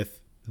love with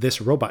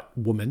this robot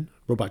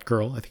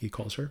girl, I think he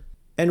calls her.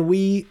 And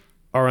we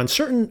are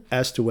uncertain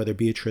as to whether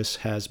Beatrice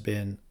has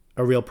been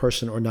a real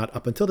person or not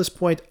up until this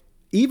point.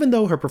 Even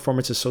though her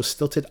performance is so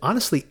stilted,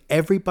 honestly,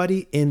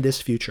 everybody in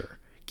this future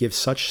gives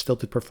such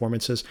stilted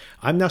performances.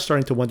 I'm now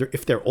starting to wonder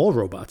if they're all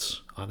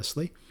robots,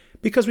 honestly,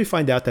 because we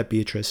find out that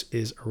Beatrice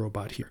is a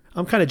robot here.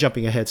 I'm kind of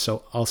jumping ahead,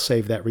 so I'll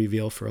save that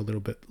reveal for a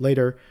little bit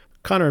later.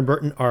 Connor and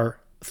Burton are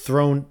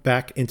thrown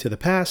back into the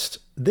past.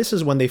 This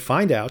is when they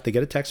find out, they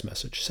get a text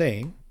message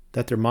saying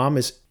that their mom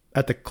is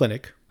at the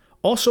clinic.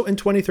 Also in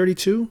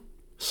 2032,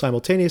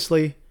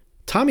 simultaneously,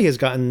 Tommy has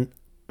gotten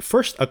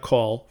first a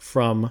call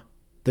from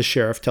the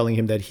sheriff telling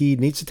him that he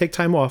needs to take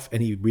time off,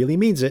 and he really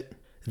means it.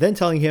 Then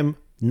telling him,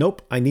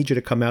 nope, I need you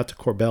to come out to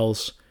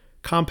Corbell's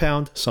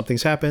compound.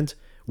 Something's happened.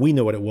 We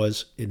know what it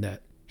was, in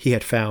that he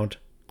had found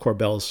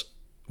Corbell's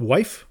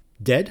wife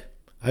dead.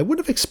 I would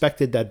have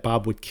expected that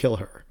Bob would kill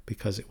her,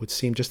 because it would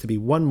seem just to be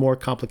one more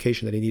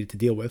complication that he needed to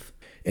deal with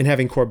in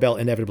having Corbell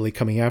inevitably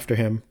coming after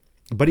him.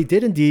 But he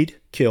did indeed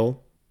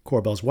kill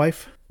Corbell's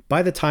wife.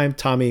 By the time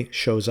Tommy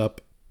shows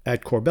up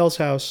at Corbell's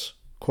house,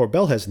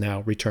 Corbell has now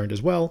returned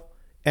as well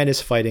and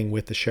is fighting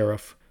with the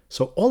sheriff.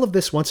 So all of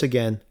this, once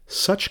again,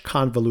 such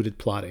convoluted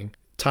plotting.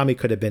 Tommy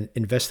could have been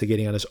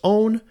investigating on his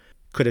own,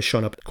 could have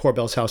shown up at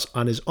Corbell's house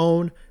on his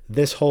own.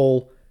 This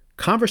whole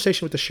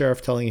conversation with the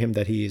sheriff telling him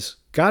that he's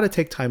got to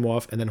take time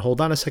off, and then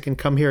hold on a second,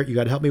 come here, you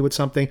got to help me with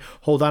something.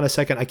 Hold on a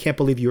second, I can't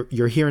believe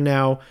you're here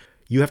now.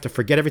 You have to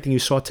forget everything you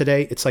saw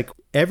today. It's like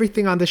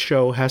everything on this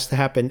show has to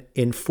happen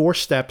in 4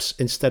 steps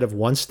instead of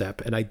 1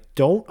 step, and I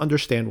don't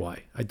understand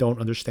why. I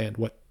don't understand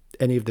what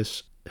any of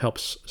this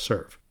helps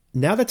serve.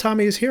 Now that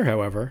Tommy is here,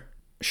 however,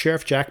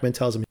 Sheriff Jackman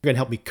tells him, you're going to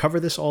help me cover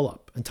this all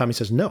up. And Tommy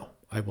says, no,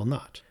 I will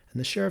not. And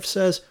the sheriff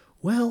says,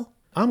 well,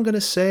 I'm going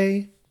to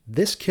say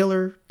this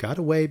killer got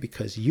away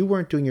because you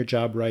weren't doing your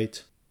job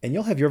right, and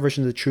you'll have your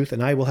version of the truth,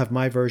 and I will have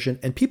my version,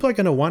 and people are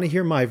going to want to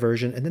hear my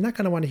version, and they're not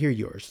going to want to hear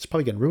yours. It's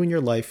probably going to ruin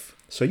your life,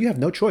 so you have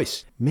no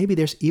choice. Maybe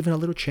there's even a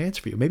little chance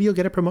for you. Maybe you'll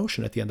get a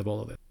promotion at the end of all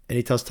of it. And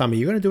he tells Tommy,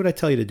 you're going to do what I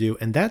tell you to do,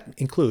 and that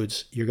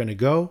includes you're going to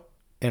go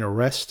and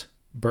arrest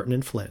Burton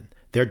and Flynn.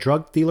 They're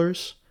drug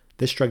dealers.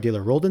 This drug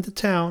dealer rolled into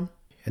town,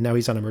 and now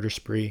he's on a murder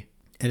spree,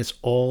 and it's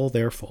all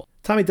their fault.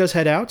 Tommy does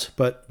head out,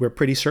 but we're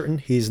pretty certain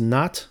he's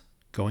not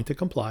going to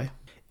comply.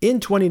 In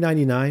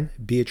 2099,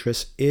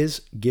 Beatrice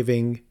is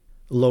giving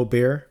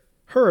Lobert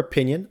her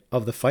opinion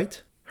of the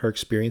fight, her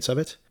experience of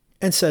it,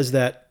 and says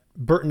that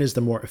Burton is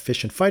the more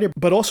efficient fighter,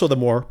 but also the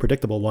more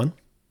predictable one,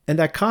 and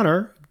that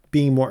Connor,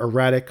 being more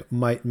erratic,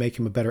 might make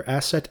him a better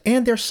asset,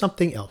 and there's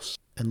something else.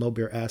 And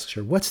Lobert asks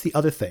her, what's the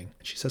other thing?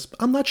 And she says,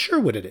 I'm not sure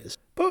what it is.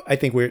 But I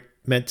think we're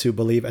meant to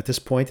believe at this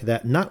point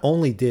that not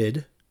only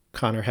did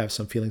Connor have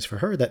some feelings for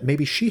her, that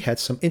maybe she had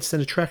some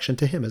instant attraction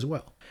to him as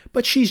well.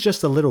 But she's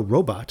just a little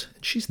robot,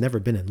 and she's never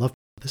been in love.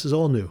 This is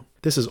all new.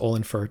 This is all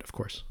inferred, of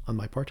course, on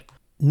my part.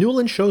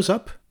 Newland shows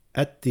up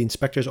at the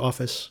inspector's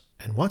office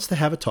and wants to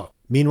have a talk.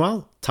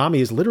 Meanwhile,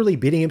 Tommy is literally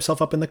beating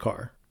himself up in the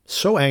car,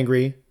 so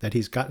angry that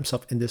he's got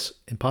himself in this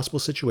impossible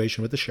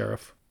situation with the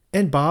sheriff.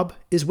 And Bob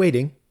is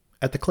waiting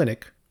at the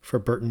clinic for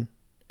Burton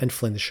and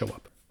Flynn to show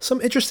up.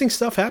 Some interesting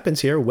stuff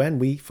happens here when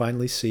we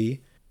finally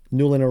see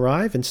Newland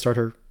arrive and start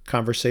her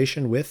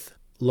conversation with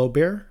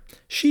Lowbear.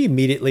 She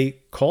immediately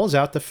calls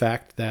out the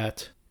fact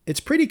that it's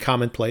pretty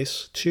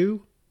commonplace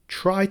to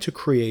try to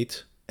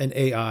create an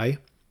AI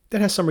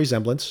that has some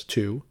resemblance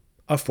to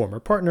a former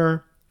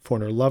partner,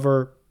 former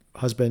lover,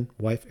 husband,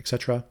 wife,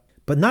 etc.,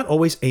 but not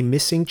always a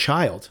missing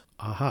child.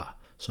 Aha.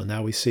 So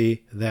now we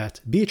see that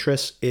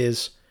Beatrice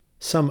is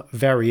some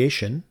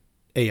variation,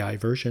 AI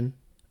version,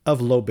 of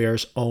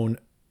Lowbear's own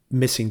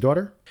missing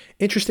daughter.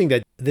 Interesting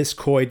that this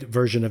coed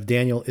version of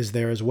Daniel is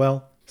there as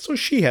well. So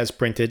she has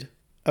printed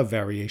a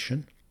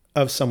variation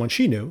of someone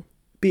she knew.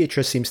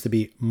 Beatrice seems to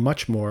be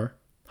much more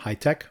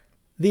high-tech.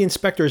 The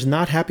inspector is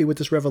not happy with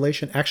this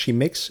revelation, actually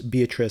makes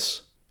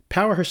Beatrice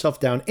power herself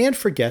down and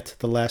forget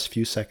the last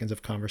few seconds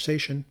of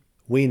conversation.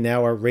 We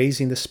now are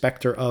raising the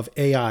specter of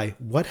AI.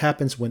 What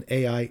happens when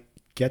AI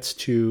gets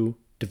to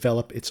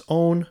develop its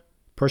own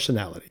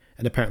personality?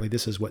 And apparently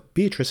this is what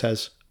Beatrice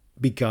has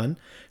begun.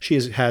 She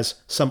has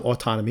some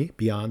autonomy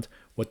beyond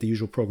what the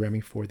usual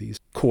programming for these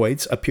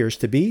coids appears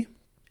to be.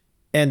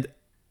 And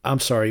I'm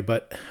sorry,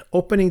 but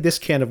opening this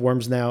can of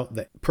worms now,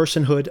 the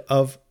personhood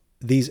of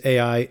these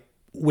AI,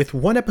 with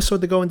one episode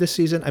to go in this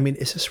season, I mean,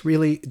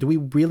 do we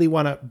really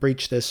want to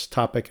breach this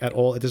topic at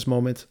all at this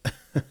moment?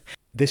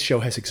 This show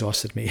has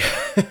exhausted me.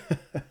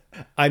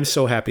 I'm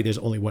so happy there's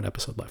only one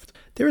episode left.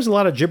 There is a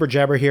lot of jibber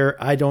jabber here.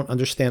 I don't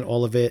understand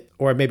all of it,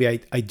 or maybe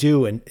I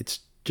do, and it's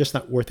just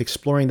not worth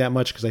exploring that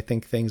much because I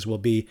think things will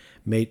be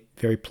made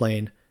very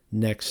plain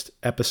next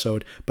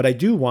episode. But I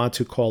do want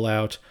to call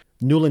out,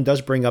 Newland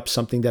does bring up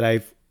something that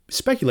I've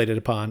speculated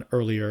upon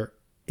earlier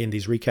in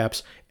these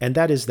recaps, and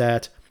that is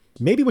that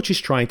maybe what she's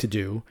trying to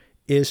do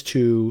is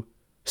to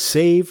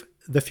save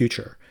the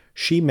future.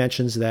 She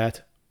mentions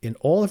that in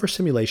all of her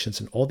simulations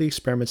and all the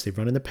experiments they've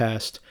run in the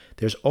past,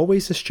 there's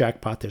always this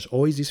jackpot, there's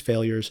always these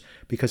failures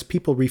because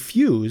people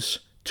refuse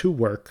to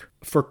work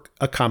for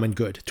a common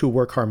good, to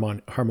work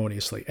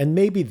harmoniously. And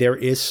maybe there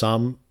is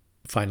some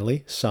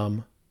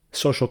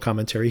social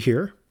commentary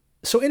here.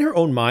 So in her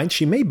own mind,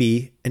 she may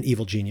be an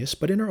evil genius,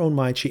 but in her own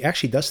mind, she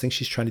actually does think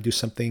she's trying to do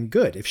something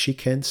good if she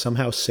can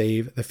somehow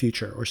save the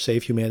future or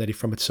save humanity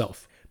from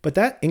itself. But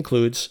that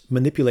includes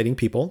manipulating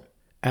people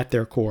at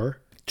their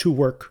core to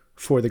work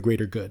for the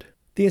greater good.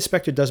 The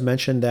inspector does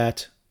mention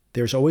that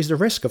there's always the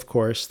risk, of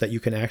course, that you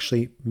can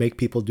actually make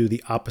people do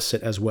the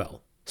opposite as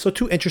well. So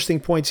two interesting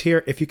points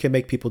here. If you can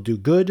make people do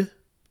good,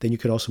 then you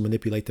can also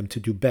manipulate them to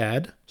do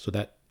bad. So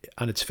that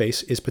on its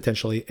face is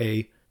potentially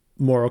a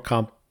moral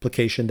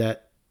complication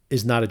that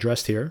is not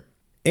addressed here.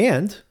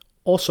 And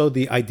also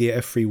the idea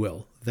of free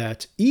will,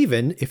 that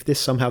even if this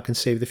somehow can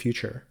save the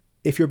future,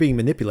 if you're being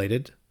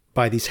manipulated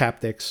by these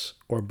haptics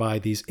or by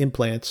these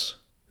implants,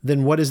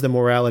 then what is the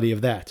morality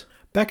of that?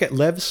 Back at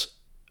Lev's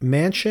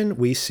mansion,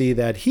 we see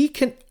that he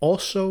can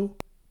also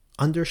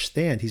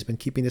understand. He's been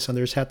keeping this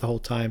under his hat the whole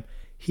time.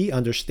 He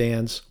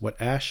understands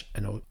what Ash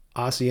and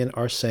Ossian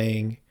are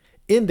saying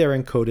in their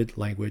encoded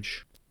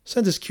language.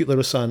 Sends his cute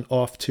little son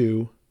off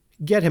to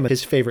get him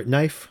his favorite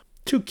knife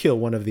to kill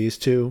one of these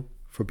two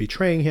for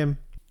betraying him.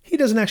 He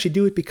doesn't actually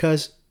do it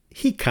because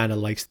he kind of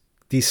likes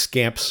these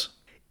scamps,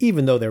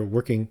 even though they're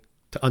working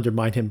to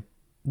undermine him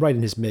right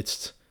in his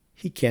midst.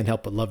 He can't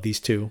help but love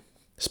these two,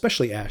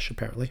 especially Ash,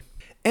 apparently.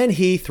 And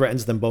he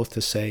threatens them both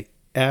to say,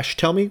 Ash,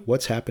 tell me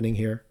what's happening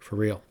here for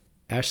real.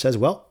 Ash says,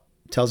 well,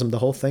 tells him the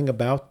whole thing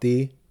about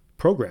the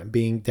program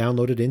being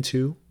downloaded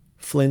into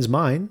Flynn's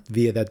mind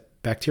via that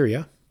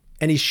bacteria.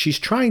 And she's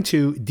trying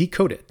to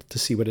decode it to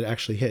see what it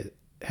actually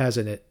has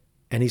in it.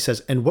 And he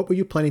says, and what were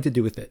you planning to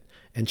do with it?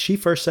 And she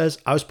first says,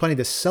 I was planning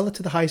to sell it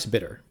to the highest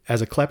bidder.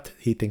 As a klept,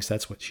 he thinks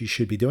that's what she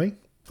should be doing,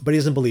 but he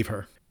doesn't believe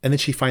her. And then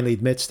she finally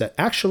admits that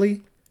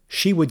actually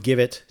she would give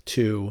it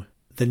to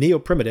the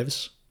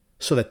neo-primitives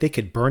so that they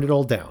could burn it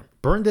all down,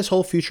 burn this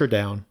whole future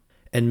down,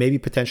 and maybe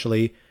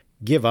potentially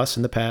give us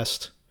in the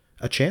past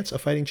a chance, a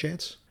fighting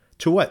chance.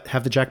 To what?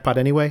 Have the jackpot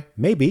anyway?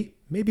 Maybe,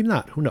 maybe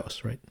not. Who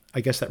knows, right?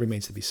 I guess that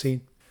remains to be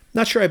seen.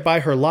 Not sure I buy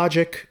her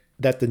logic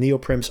that the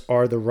neo-prims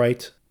are the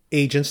right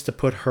agents to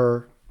put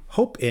her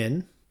hope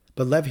in,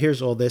 but Lev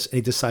hears all this and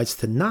he decides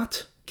to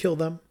not kill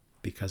them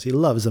because he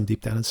loves them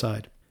deep down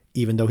inside.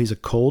 Even though he's a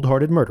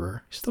cold-hearted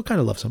murderer, he still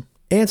kind of loves them.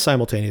 And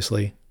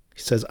simultaneously,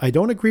 he says, I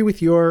don't agree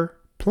with your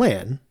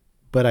plan,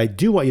 but I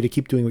do want you to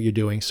keep doing what you're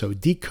doing, so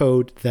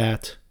decode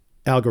that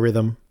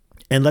algorithm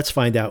and let's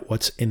find out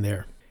what's in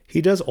there.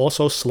 He does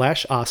also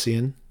slash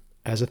Ossian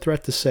as a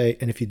threat to say,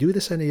 and if you do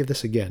any of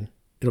this again,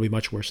 it'll be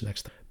much worse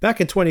next time.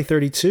 Back in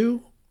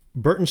 2032,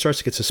 Burton starts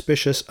to get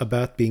suspicious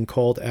about being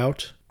called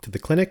out to the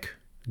clinic.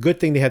 Good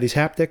thing they have these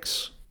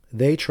haptics.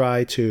 They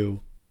try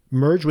to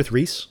merge with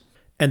Reese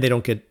and they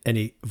don't get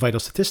any vital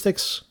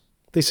statistics.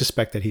 They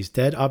suspect that he's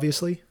dead,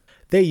 obviously.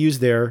 They use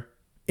their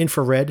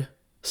infrared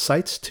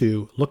sights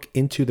to look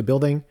into the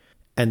building,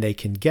 and they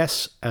can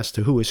guess as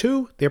to who is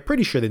who. They're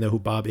pretty sure they know who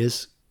Bob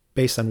is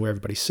based on where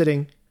everybody's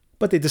sitting,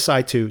 but they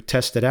decide to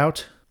test it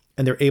out,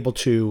 and they're able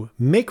to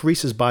make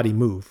Reese's body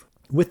move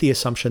with the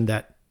assumption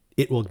that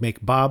it will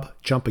make Bob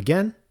jump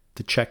again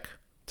to check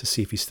to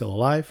see if he's still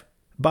alive.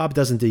 Bob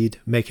does indeed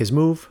make his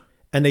move,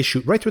 and they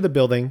shoot right through the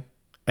building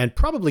and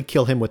probably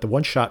kill him with the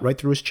one shot right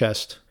through his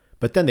chest,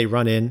 but then they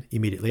run in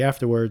immediately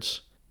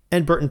afterwards,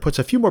 and Burton puts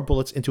a few more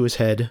bullets into his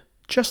head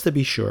just to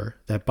be sure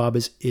that Bob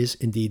is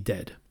indeed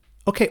dead.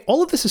 Okay,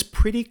 all of this is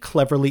pretty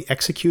cleverly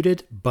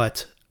executed,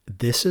 but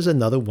this is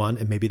another one,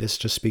 and maybe this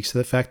just speaks to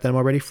the fact that I'm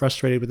already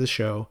frustrated with the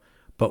show,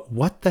 but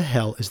what the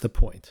hell is the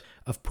point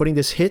of putting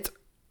this hit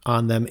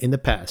on them in the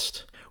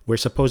past, where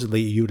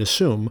supposedly you'd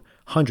assume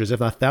hundreds, if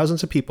not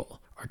thousands of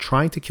people are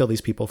trying to kill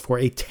these people for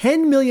a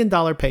 $10 million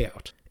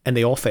payout, and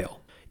they all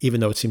fail, even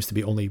though it seems to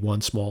be only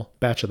one small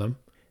batch of them.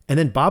 And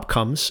then Bob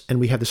comes, and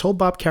we have this whole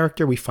Bob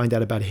character. We find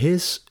out about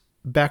his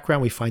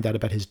background. We find out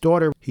about his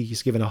daughter.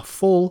 He's given a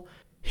full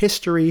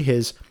history,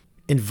 his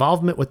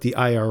involvement with the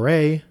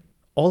IRA,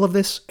 all of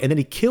this. And then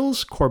he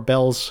kills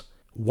Corbell's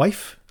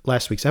wife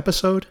last week's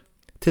episode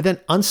to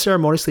then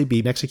unceremoniously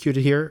be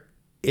executed here.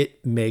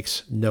 It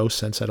makes no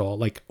sense at all.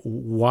 Like,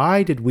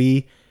 why did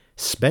we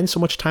spend so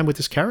much time with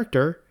this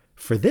character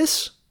for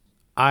this?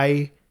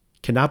 I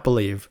cannot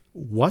believe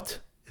what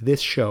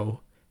this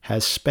show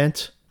has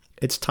spent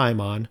its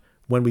time on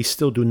when we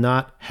still do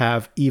not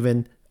have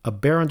even a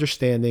bare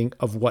understanding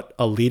of what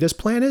Alita's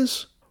plan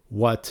is,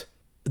 what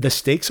the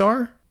stakes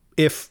are.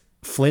 If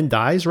Flynn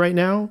dies right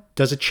now,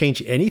 does it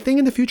change anything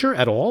in the future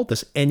at all?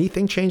 Does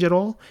anything change at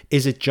all?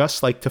 Is it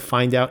just like to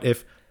find out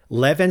if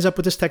Lev ends up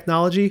with this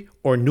technology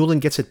or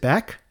Newland gets it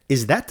back?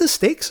 Is that the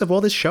stakes of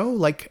all this show?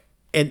 Like,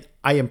 and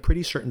I am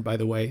pretty certain, by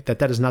the way, that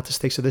that is not the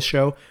stakes of this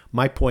show.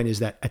 My point is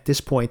that at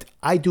this point,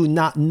 I do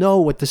not know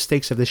what the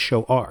stakes of this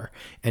show are.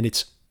 And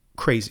it's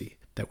crazy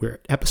that we're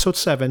at episode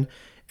 7,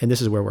 and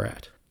this is where we're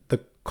at.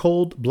 The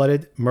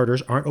cold-blooded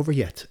murders aren't over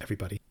yet,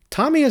 everybody.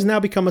 Tommy has now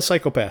become a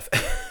psychopath.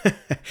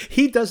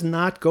 He does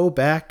not go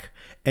back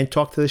and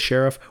talk to the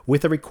sheriff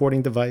with a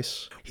recording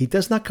device. He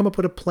does not come up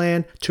with a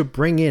plan to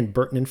bring in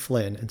Burton and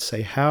Flynn and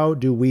say, how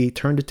do we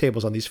turn the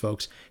tables on these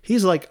folks?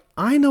 He's like,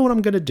 I know what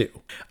I'm going to do.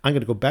 I'm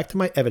going to go back to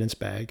my evidence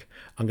bag.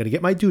 I'm going to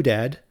get my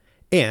doodad,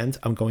 and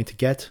I'm going to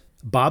get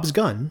Bob's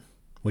gun,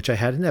 which I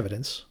had in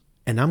evidence,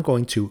 and I'm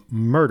going to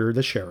murder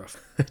the sheriff.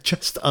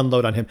 Just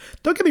unload on him.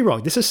 Don't get me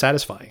wrong. This is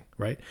satisfying,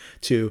 right?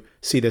 To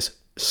see this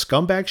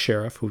scumbag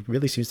sheriff, who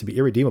really seems to be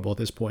irredeemable at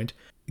this point,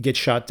 get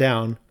shot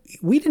down.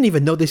 We didn't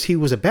even know he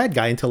was a bad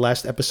guy until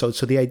last episode.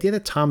 So the idea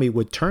that Tommy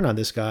would turn on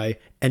this guy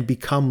and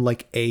become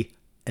like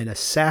an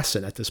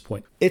assassin at this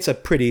point, it's a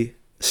pretty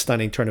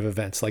stunning turn of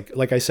events.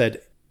 Like I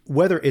said,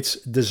 whether it's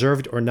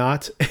deserved or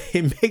not,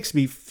 it makes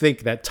me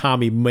think that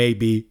Tommy may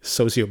be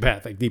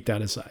sociopathic deep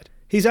down inside.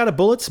 He's out of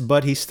bullets,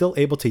 but he's still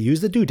able to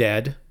use the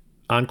doodad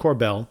on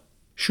Corbell,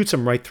 shoots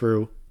him right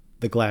through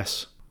the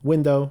glass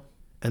window,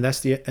 and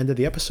that's the end of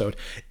the episode.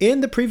 In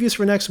the previews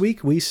for next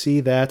week, we see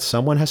that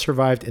someone has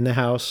survived in the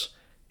house.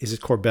 Is it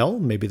Corbell?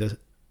 Maybe the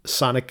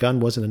sonic gun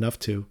wasn't enough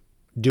to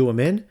do him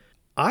in.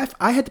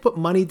 I had to put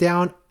money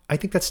down. I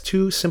think that's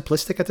too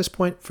simplistic at this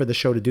point for the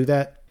show to do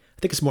that.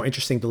 I think it's more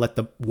interesting to let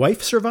the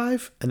wife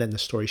survive, and then the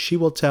story she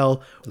will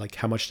tell, like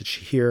how much did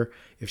she hear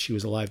if she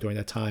was alive during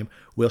that time?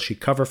 Will she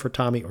cover for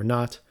Tommy or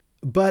not?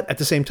 But at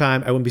the same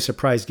time, I wouldn't be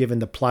surprised, given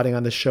the plotting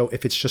on this show,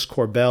 if it's just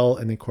Corbell,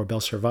 and then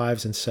Corbell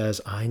survives and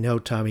says, I know,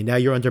 Tommy, now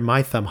you're under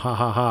my thumb, ha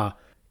ha ha.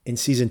 In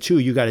season 2,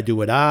 you got to do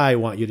what I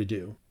want you to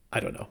do.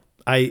 I don't know.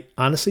 I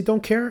honestly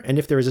don't care, and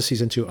if there is a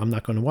season 2, I'm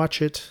not going to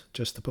watch it,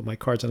 just to put my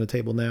cards on the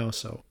table now.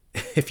 So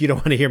if you don't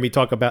want to hear me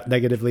talk about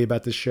negatively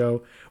about this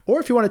show, or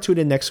if you want to tune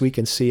in next week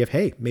and see if,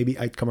 hey, maybe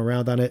I'd come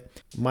around on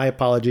it, my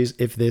apologies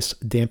if this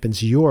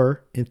dampens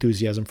your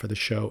enthusiasm for the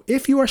show.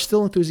 If you are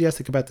still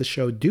enthusiastic about the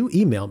show, do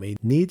email me,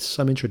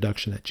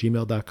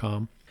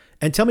 needsomeintroduction@gmail.com,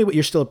 and tell me what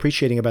you're still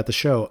appreciating about the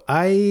show.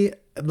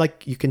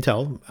 Like you can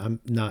tell, I'm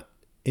not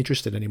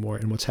interested anymore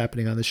in what's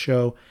happening on the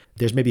show.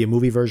 There's maybe a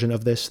movie version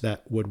of this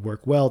that would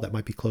work well, that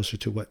might be closer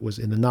to what was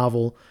in the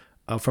novel.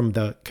 From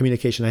the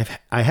communication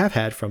I have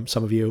had from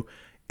some of you,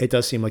 it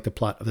does seem like the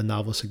plot of the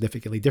novel is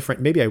significantly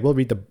different. Maybe I will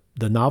read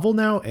the novel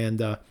now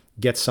and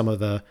get some of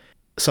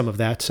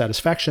that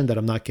satisfaction that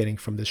I'm not getting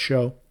from this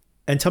show.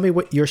 And tell me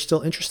what you're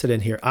still interested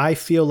in here. I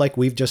feel like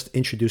we've just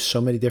introduced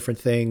so many different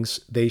things.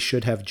 They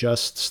should have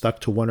just stuck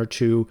to one or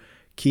two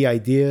key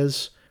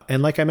ideas.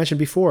 And like I mentioned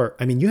before,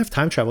 I mean, you have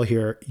time travel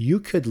here. You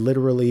could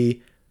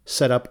literally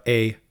set up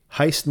a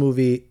heist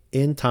movie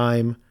in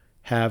time,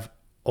 have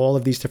all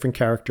of these different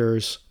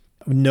characters,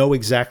 know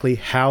exactly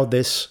how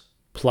this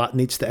plot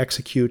needs to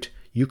execute.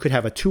 You could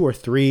have a 2 or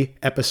 3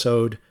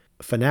 episode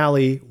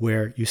finale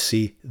where you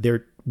see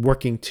they're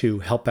working to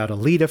help out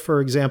Alita,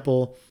 for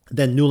example.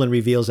 Then Newland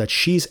reveals that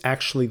she's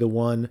actually the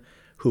one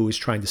who is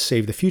trying to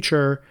save the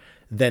future.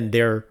 Then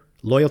their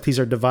loyalties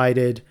are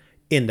divided.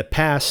 In the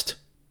past,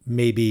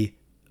 maybe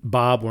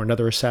Bob or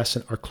another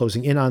assassin are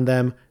closing in on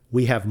them.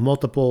 We have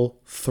multiple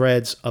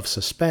threads of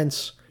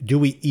suspense. Do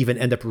we even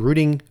end up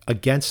rooting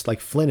against like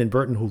Flynn and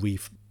Burton, who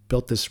we've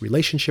built this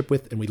relationship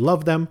with and we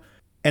love them?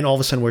 And all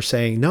of a sudden we're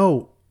saying,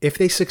 no, if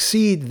they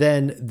succeed,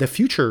 then the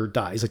future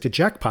dies, like the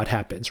jackpot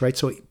happens, right?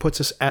 So it puts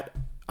us at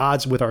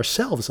odds with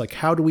ourselves. Like,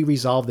 how do we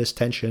resolve this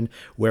tension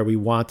where we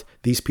want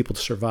these people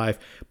to survive,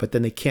 but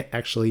then they can't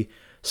actually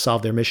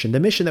solve their mission, the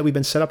mission that we've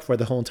been set up for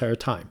the whole entire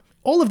time?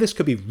 All of this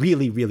could be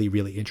really, really,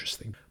 really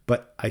interesting.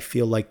 But I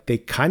feel like they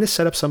kind of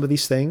set up some of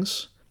these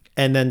things,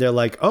 and then they're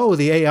like, oh,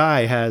 the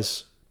AI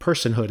has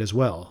personhood as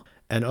well.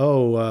 And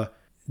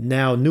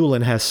now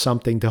Newland has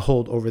something to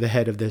hold over the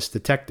head of this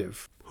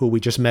detective who we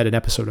just met an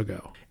episode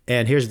ago.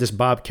 And here's this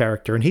Bob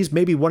character, and he's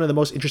maybe one of the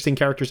most interesting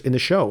characters in the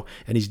show.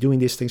 And he's doing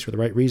these things for the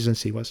right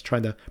reasons. He was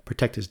trying to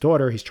protect his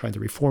daughter. He's trying to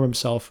reform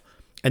himself.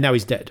 And now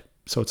he's dead.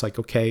 So it's like,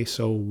 okay,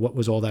 so what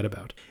was all that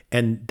about?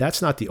 And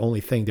that's not the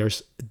only thing.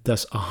 There's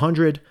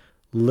 100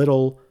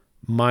 little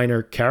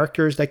minor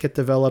characters that get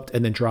developed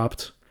and then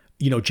dropped.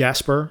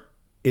 Jasper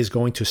is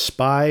going to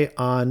spy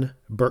on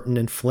Burton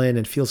and Flynn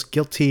and feels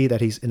guilty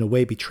that he's in a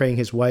way betraying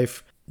his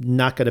wife.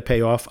 Not going to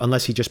pay off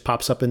unless he just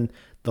pops up in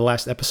the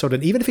last episode.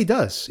 And even if he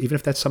does, even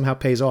if that somehow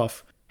pays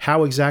off,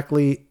 how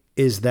exactly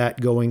is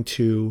that going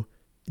to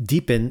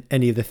deepen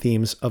any of the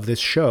themes of this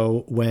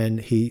show when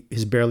he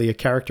is barely a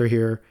character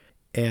here?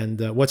 And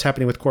what's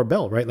happening with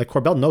Corbell, right? Like,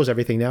 Corbell knows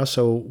everything now.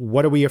 So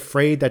what are we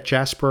afraid that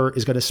Jasper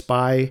is going to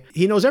spy?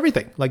 He knows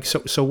everything. Like,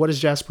 so what is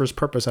Jasper's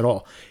purpose at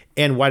all?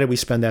 And why did we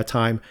spend that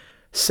time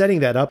setting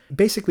that up?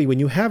 Basically, when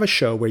you have a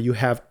show where you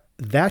have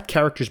that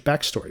character's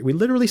backstory, we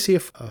literally see a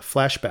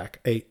flashback,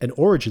 an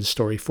origin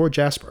story for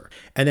Jasper.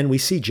 And then we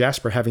see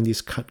Jasper having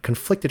these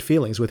conflicted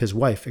feelings with his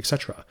wife,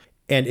 etc.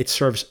 And it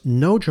serves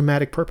no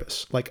dramatic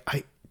purpose. Like,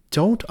 I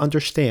don't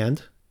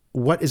understand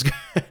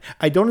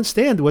I don't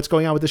understand what's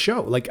going on with the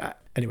show.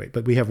 Anyway,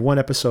 but we have one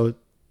episode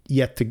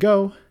yet to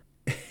go.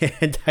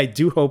 And I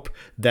do hope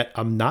that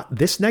I'm not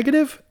this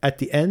negative at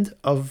the end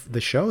of the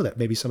show, that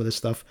maybe some of this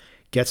stuff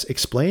gets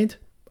explained.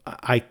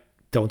 I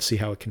don't see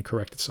how it can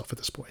correct itself at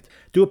this point.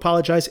 Do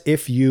apologize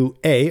if you,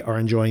 A, are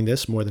enjoying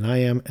this more than I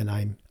am, and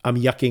I'm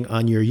yucking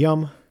on your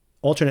yum.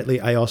 Alternately,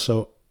 I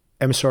also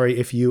am sorry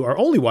if you are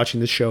only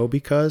watching this show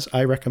because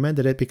I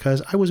recommended it,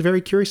 because I was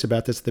very curious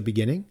about this at the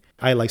beginning.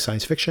 I like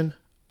science fiction.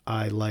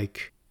 I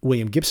like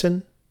William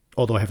Gibson,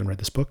 although I haven't read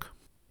this book.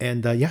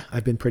 And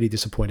I've been pretty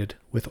disappointed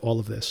with all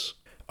of this.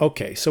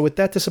 Okay, so with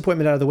that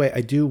disappointment out of the way,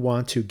 I do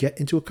want to get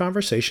into a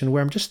conversation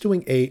where I'm just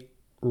doing a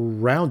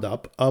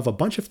roundup of a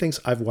bunch of things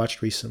I've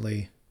watched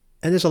recently.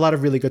 And there's a lot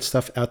of really good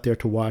stuff out there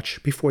to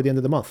watch before the end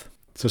of the month.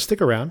 So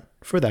stick around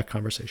for that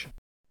conversation.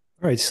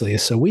 All right, Celia.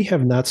 So we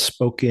have not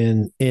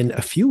spoken in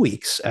a few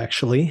weeks,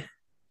 actually.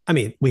 I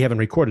mean, we haven't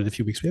recorded a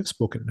few weeks. We have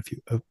spoken in a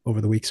few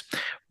over the weeks.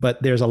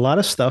 But there's a lot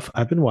of stuff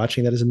I've been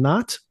watching that is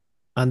not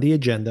on the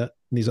agenda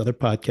in these other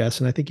podcasts.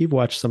 And I think you've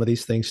watched some of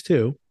these things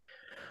too.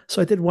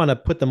 So I did want to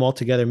put them all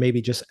together,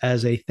 maybe just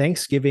as a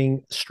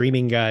Thanksgiving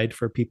streaming guide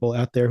for people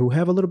out there who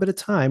have a little bit of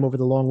time over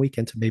the long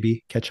weekend to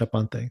maybe catch up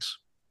on things.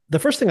 The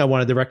first thing I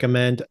wanted to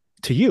recommend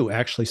to you,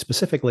 actually,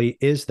 specifically,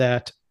 is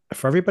that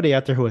for everybody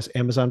out there who has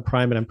Amazon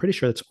Prime, and I'm pretty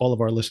sure that's all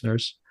of our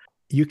listeners,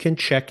 you can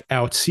check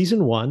out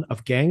season 1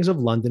 of Gangs of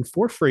London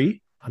for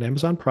free on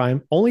Amazon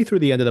Prime, only through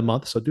the end of the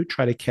month. So do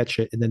try to catch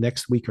it in the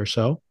next week or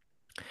so.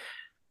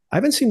 I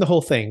haven't seen the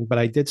whole thing, but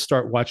I did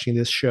start watching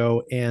this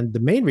show. And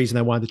the main reason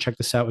I wanted to check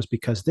this out was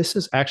because this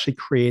is actually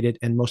created,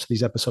 and most of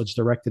these episodes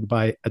directed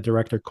by a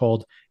director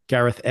called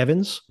Gareth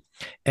Evans.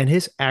 And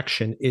his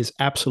action is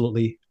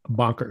absolutely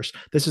bonkers.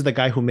 This is the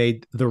guy who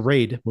made the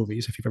Raid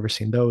movies, if you've ever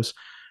seen those,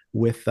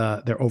 with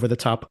their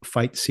over-the-top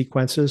fight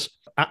sequences.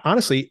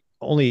 Honestly,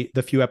 only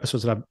the few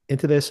episodes that I'm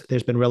into this,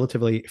 there's been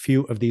relatively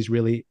few of these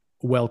really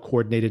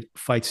well-coordinated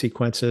fight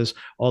sequences,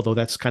 although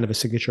that's kind of a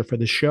signature for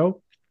this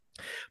show.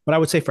 But I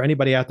would say for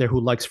anybody out there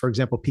who likes, for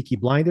example, Peaky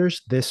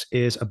Blinders, this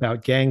is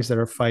about gangs that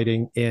are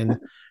fighting in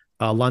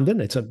London.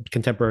 It's a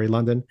contemporary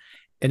London,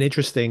 an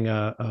interesting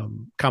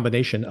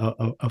combination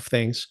of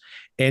things.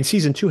 And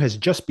season 2 has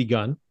just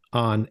begun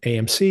on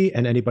AMC,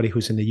 and anybody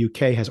who's in the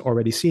UK has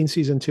already seen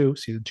season 2.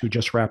 Season 2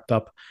 just wrapped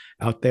up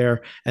out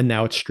there, and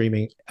now it's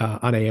streaming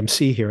on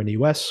AMC here in the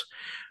US.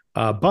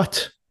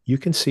 But you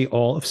can see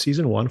all of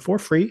season 1 for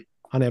free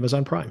on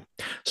Amazon Prime.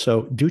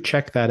 So do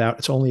check that out.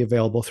 It's only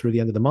available through the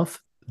end of the month.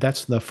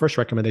 That's the first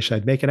recommendation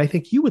I'd make. And I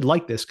think you would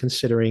like this,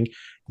 considering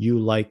you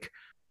like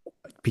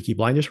Peaky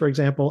Blinders, for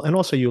example, and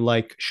also you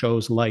like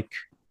shows like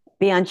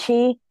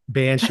Banshee.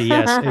 Banshee,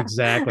 yes,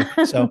 exactly.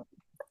 So,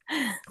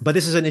 but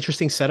this is an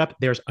interesting setup.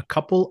 There's a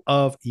couple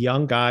of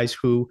young guys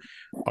who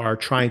are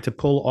trying to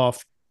pull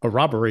off a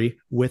robbery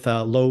with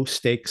a low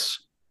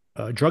stakes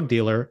drug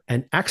dealer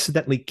and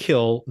accidentally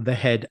kill the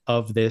head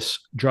of this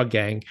drug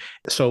gang.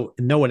 So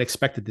no one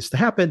expected this to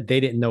happen. They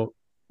didn't know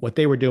what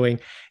they were doing.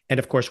 And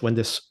of course, when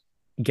this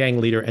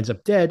gang leader ends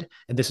up dead,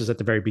 and this is at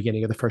the very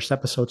beginning of the first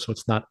episode, so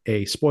it's not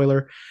a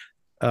spoiler,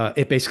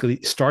 it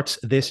basically starts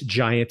this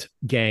giant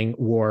gang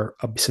war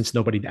since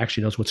nobody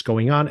actually knows what's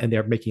going on, and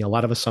they're making a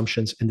lot of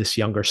assumptions. And this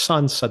younger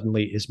son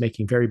suddenly is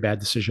making very bad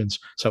decisions.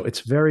 So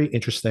it's very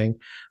interesting.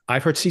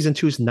 I've heard season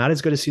two is not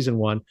as good as season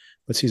one,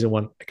 but season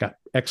one got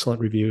excellent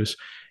reviews.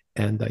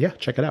 And yeah,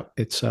 check it out.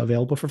 It's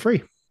available for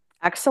free.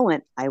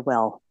 Excellent. I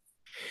will.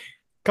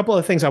 A couple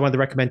of things I wanted to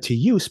recommend to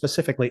you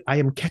specifically. I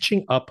am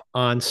catching up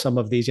on some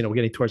of these. We're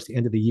getting towards the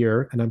end of the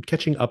year, and I'm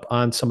catching up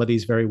on some of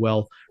these very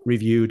well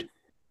reviewed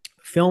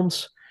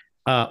films.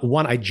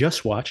 One I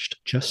just watched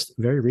just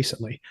very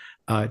recently,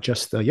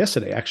 just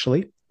yesterday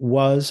actually,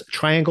 was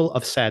Triangle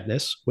of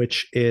Sadness,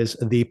 which is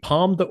the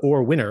Palme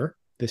d'Or winner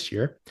this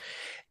year.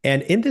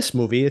 And in this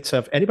movie, it's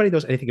if anybody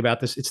knows anything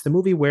about this, it's the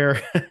movie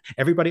where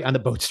everybody on the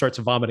boat starts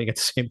vomiting at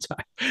the same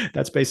time.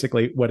 That's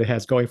basically what it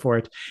has going for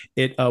it.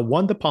 It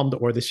won the Palme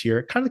d'Or this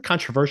year. Kind of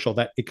controversial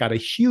that it got a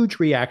huge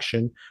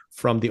reaction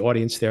from the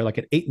audience there, like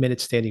an 8-minute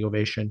standing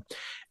ovation.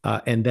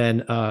 And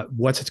then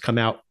once it's come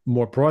out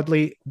more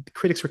broadly, the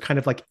critics were kind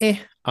of like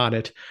on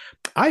it.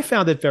 I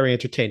found it very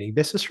entertaining.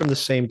 This is from the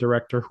same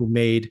director who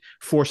made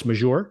Force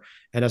Majeure.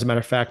 And as a matter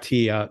of fact,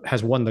 he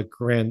has won the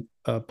Grand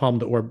Palme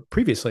d'Or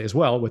previously as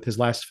well with his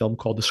last film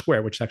called The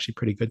Square, which is actually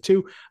pretty good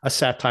too, a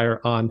satire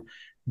on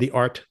the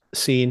art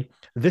scene.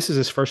 This is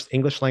his first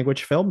English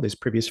language film. His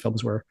previous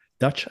films were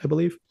Dutch, I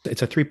believe.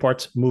 It's a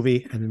 3-part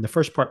movie. And in the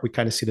first part, we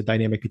kind of see the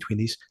dynamic between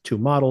these two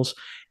models.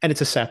 And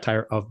it's a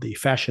satire of the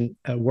fashion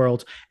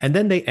world. And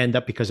then they end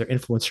up, because they're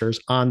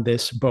influencers, on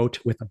this boat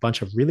with a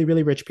bunch of really,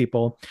 really rich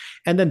people.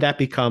 And then that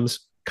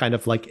becomes kind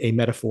of like a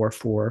metaphor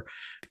for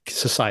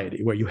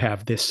society, where you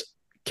have this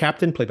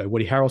captain played by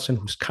Woody Harrelson,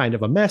 who's kind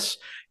of a mess.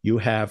 You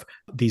have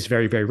these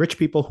very, very rich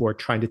people who are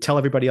trying to tell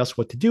everybody else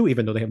what to do,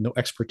 even though they have no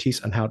expertise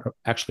on how to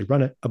actually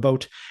run a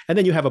boat. And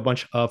then you have a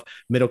bunch of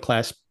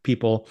middle-class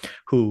people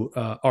who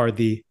are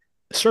the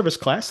service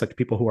class, like the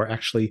people who are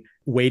actually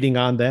waiting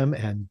on them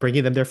and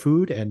bringing them their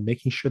food and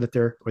making sure that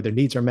their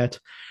needs are met.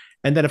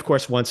 And then, of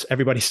course, once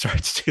everybody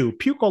starts to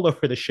puke all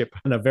over the ship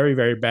on a very,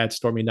 very bad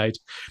stormy night,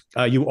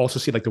 you also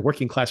see like the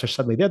working class are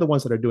suddenly, they're the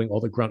ones that are doing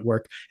all the grunt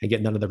work and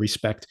get none of the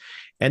respect.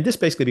 And this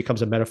basically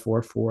becomes a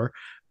metaphor for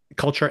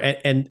culture.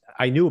 And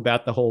I knew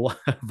about the whole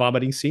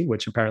vomiting scene,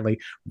 which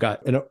apparently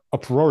got an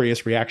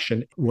uproarious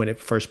reaction when it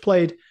first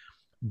played.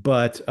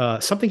 But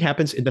something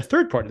happens in the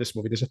third part of this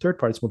movie. There's a third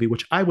part of this movie,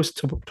 which I was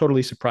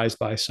totally surprised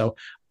by. So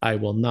I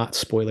will not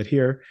spoil it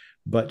here.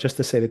 But just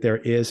to say that there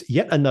is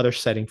yet another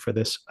setting for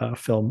this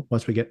film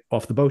once we get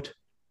off the boat.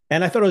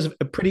 And I thought it was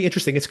pretty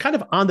interesting. It's kind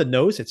of on the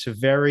nose. It's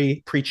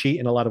very preachy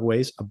in a lot of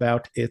ways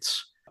about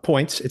its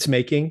points it's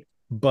making,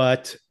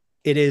 but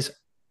it is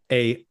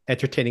a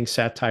entertaining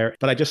satire.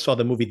 But I just saw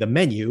the movie The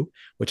Menu,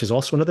 which is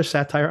also another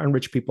satire on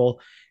rich people.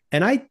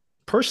 And I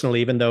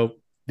personally, even though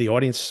the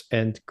audience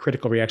and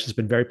critical reaction has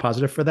been very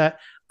positive for that,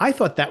 I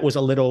thought that was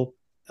a little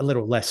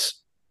less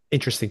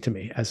interesting to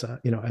me as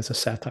a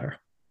satire.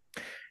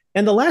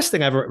 And the last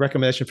thing I have a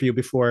recommendation for you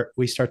before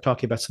we start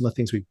talking about some of the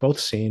things we've both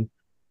seen.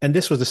 And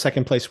this was the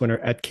second place winner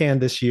at Cannes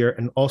this year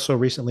and also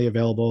recently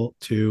available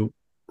to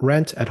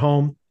rent at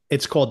home.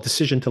 It's called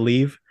Decision to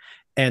Leave.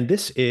 And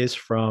this is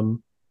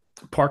from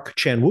Park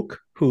Chan-wook,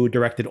 who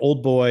directed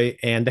Old Boy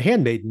and The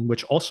Handmaiden,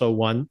 which also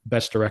won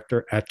Best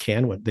Director at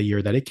Cannes the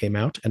year that it came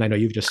out. And I know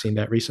you've just seen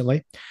that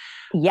recently.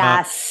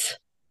 Yes.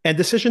 And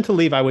Decision to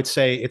Leave, I would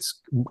say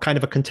it's kind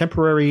of a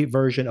contemporary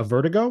version of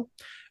Vertigo.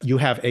 You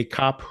have a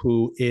cop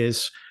who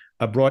is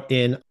brought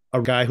in,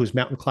 a guy who's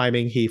mountain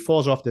climbing. He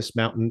falls off this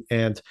mountain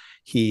and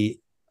he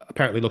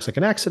apparently looks like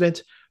an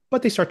accident,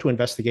 but they start to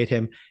investigate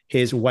him.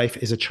 His wife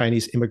is a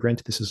Chinese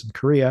immigrant. This is in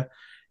Korea.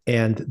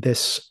 And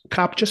this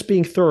cop, just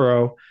being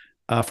thorough,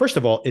 first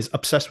of all, is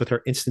obsessed with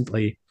her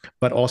instantly,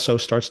 but also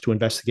starts to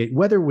investigate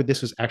whether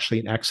this was actually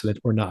an accident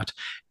or not.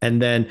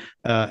 And then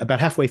about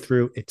halfway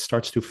through, it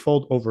starts to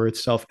fold over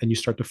itself, and you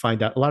start to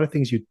find out a lot of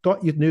things you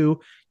thought you knew,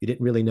 you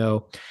didn't really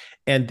know.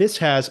 And this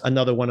has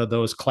another one of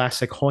those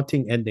classic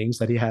haunting endings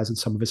that he has in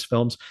some of his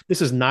films.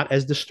 This is not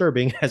as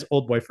disturbing as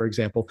Old Boy, for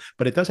example,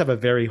 but it does have a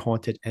very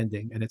haunted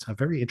ending. And it's a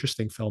very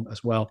interesting film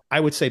as well. I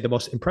would say the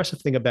most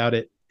impressive thing about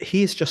it,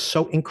 he is just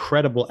so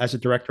incredible as a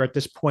director at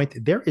this point.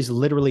 There is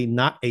literally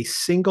not a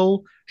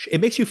single,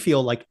 it makes you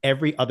feel like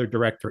every other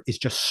director is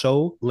just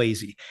so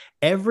lazy.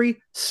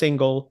 Every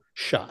single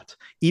shot,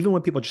 even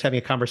when people are just having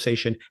a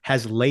conversation,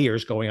 has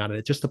layers going on in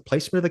it. Just the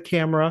placement of the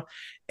camera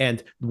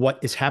and what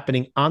is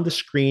happening on the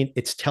screen.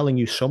 It's telling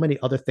you so many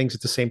other things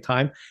at the same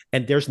time.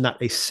 And there's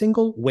not a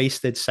single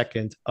wasted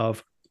second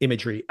of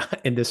imagery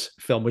in this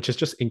film, which is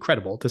just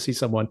incredible to see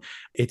someone.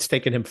 It's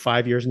taken him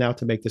 5 years now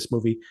to make this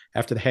movie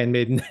after The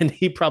Handmaiden, and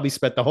he probably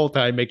spent the whole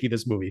time making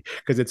this movie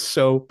because it's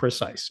so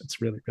precise. It's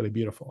really, really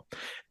beautiful.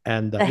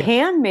 And The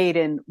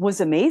Handmaiden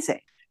was amazing.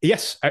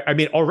 Yes, I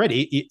mean,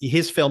 already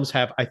his films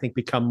have, I think,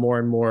 become more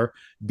and more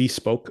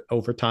bespoke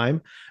over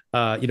time.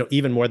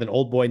 Even more than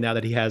Old Boy now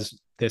that he has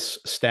this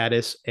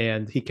status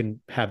and he can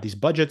have these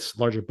budgets,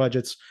 larger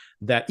budgets.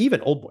 that even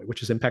Oldboy,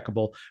 which is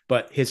impeccable,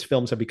 but his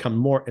films have become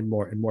more and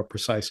more and more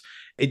precise.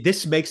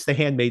 This makes The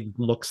Handmaid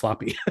look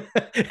sloppy,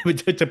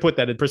 to put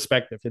that in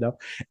perspective,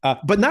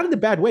 but not in a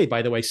bad way,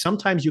 by the way.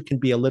 Sometimes you can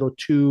be a little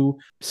too,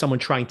 someone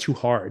trying too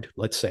hard,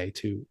 let's say,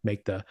 to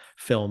make the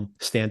film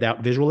stand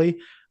out visually.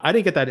 I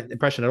didn't get that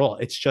impression at all.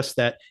 It's just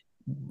that,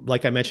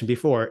 like I mentioned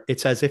before,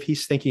 it's as if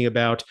he's thinking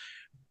about,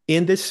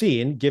 in this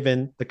scene,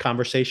 given the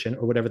conversation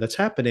or whatever that's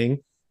happening,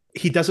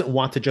 he doesn't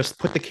want to just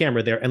put the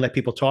camera there and let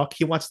people talk.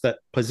 He wants the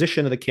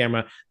position of the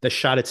camera, the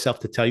shot itself,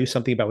 to tell you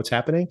something about what's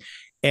happening.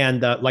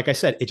 And like I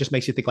said, it just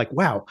makes you think like,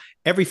 wow,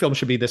 every film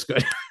should be this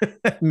good,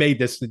 made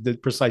this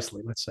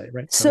precisely, let's say,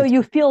 right? So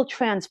you feel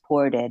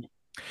transported.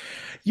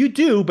 You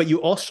do, but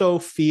you also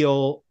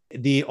feel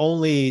the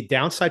only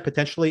downside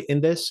potentially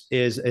in this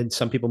is, and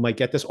some people might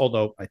get this,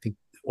 although I think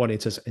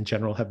audiences in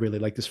general have really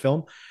liked this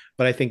film,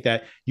 but I think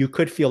that you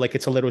could feel like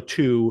it's a little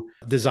too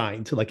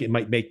designed. Like it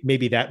might make,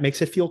 maybe that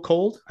makes it feel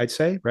cold, I'd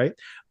say, right?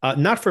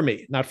 Not for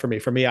me.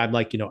 For me, I'm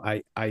like,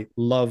 I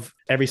love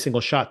every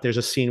single shot. There's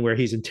a scene where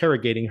he's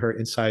interrogating her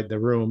inside the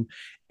room,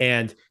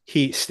 and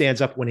he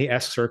stands up when he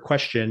asks her a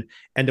question,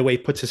 and the way he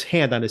puts his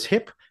hand on his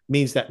hip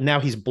means that now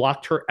he's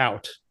blocked her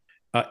out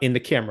in the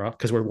camera,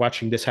 because we're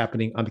watching this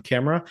happening on the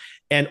camera,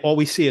 and all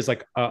we see is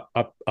like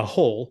a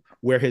hole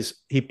where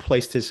he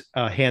placed his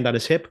hand on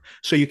his hip,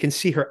 so you can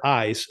see her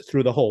eyes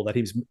through the hole that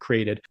he's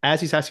created as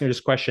he's asking her this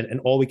question,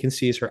 and all we can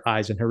see is her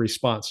eyes and her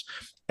response.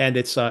 And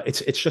it's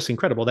just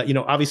incredible that,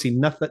 obviously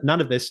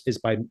none of this is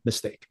by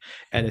mistake,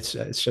 and it's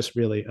just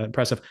really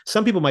impressive.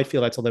 Some people might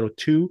feel that's a little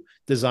too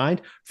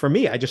designed. For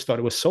me, I just thought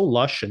it was so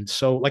lush, and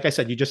so, like I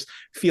said, you just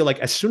feel like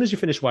as soon as you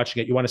finish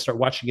watching it, you want to start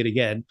watching it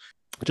again,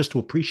 just to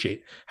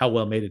appreciate how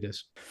well made it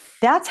is.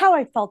 That's how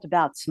I felt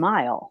about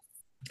Smile.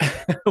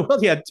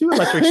 Well, yeah, to a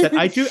lesser extent,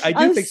 I do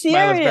think serious.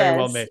 Smile is very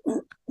well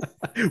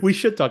made. We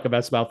should talk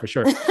about Smile for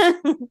sure.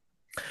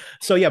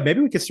 So yeah,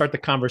 maybe we could start the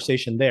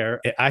conversation there.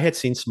 I had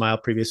seen Smile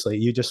previously.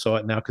 You just saw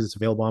it now because it's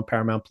available on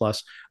Paramount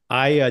Plus.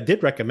 I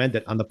did recommend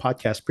it on the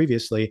podcast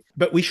previously,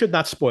 but we should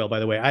not spoil, by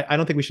the way. I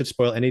don't think we should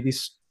spoil any of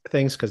these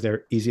things because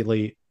they're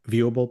easily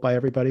viewable by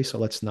everybody. So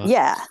let's not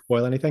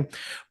spoil anything.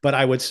 But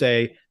I would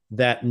say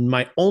that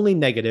my only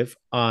negative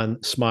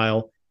on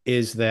Smile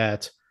is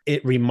that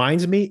it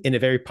reminds me in a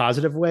very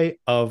positive way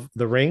of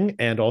The Ring,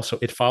 and also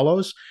It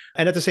Follows.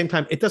 And at the same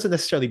time, it doesn't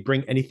necessarily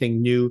bring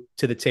anything new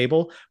to the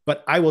table.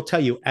 But I will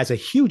tell you, as a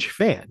huge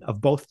fan of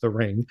both The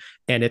Ring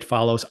and It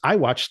Follows, I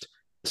watched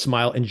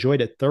Smile,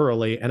 enjoyed it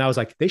thoroughly. And I was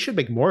like, they should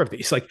make more of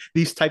these, like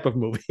these type of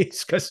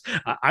movies, because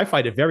I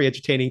find it very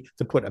entertaining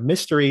to put a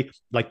mystery,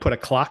 like put a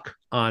clock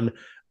on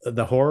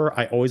the horror.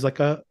 I always like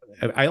a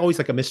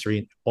mystery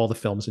in all the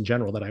films in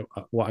general that I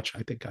watch.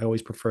 I think I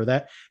always prefer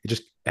that. It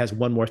just has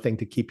one more thing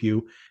to keep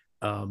you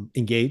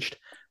engaged.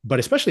 But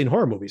especially in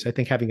horror movies, I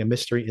think having a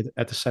mystery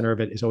at the center of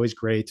it is always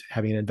great.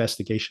 Having an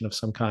investigation of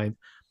some kind,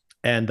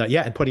 and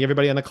and putting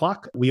everybody on the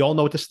clock. We all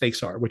know what the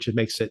stakes are, which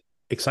makes it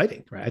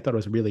exciting, right? I thought it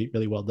was really,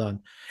 really well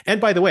done.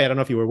 And by the way, I don't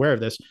know if you were aware of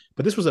this,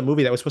 but this was a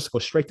movie that was supposed to go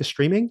straight to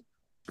streaming.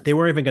 They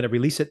weren't even going to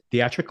release it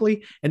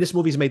theatrically. And this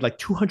movie's made like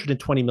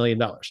 $220 million.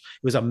 It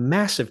was a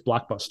massive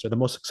blockbuster, the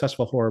most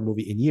successful horror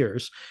movie in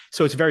years.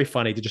 So it's very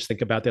funny to just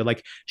think about, they're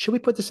like, should we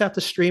put this out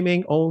to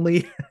streaming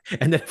only?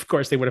 And then, of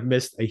course, they would have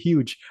missed a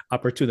huge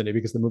opportunity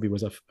because the movie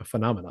was a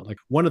phenomenon, like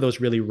one of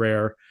those really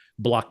rare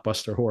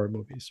blockbuster horror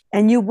movies.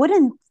 And you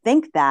wouldn't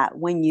think that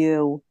when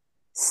you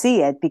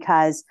see it,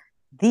 because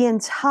the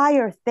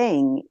entire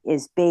thing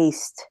is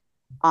based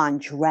on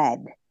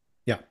dread.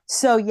 Yeah.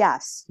 So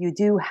yes, you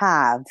do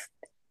have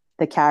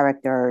the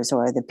characters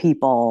or the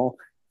people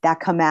that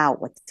come out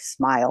with a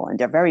smile, and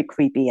they're very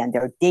creepy and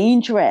they're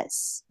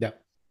dangerous. Yeah.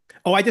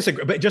 Oh, I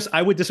disagree. But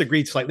I would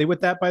disagree slightly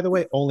with that, by the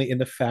way, only in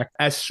the fact,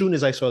 as soon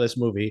as I saw this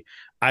movie,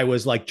 I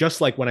was like, just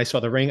like when I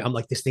saw The Ring, I'm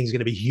like, this thing's going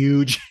to be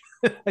huge.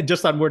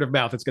 Just on word of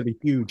mouth, it's going to be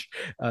huge.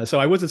 So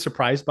I wasn't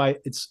surprised by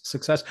its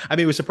success. I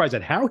mean, I was surprised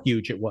at how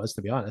huge it was,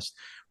 to be honest.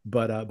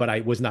 But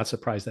I was not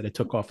surprised that it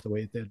took off the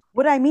way it did.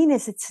 What I mean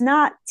is, it's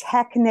not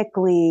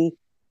technically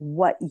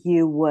what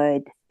you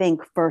would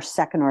think first,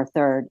 second, or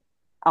third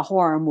a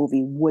horror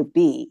movie would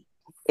be.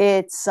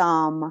 It's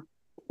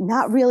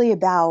not really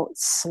about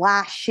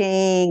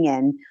slashing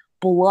and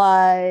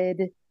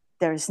blood.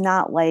 There's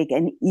not like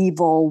an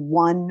evil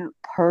one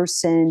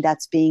person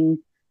that's being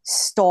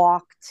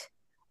stalked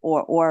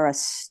or a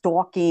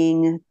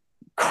stalking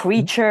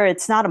creature.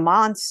 It's not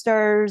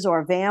monsters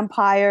or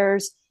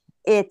vampires.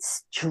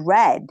 It's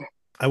dread.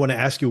 I want to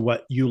ask you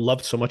what you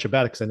loved so much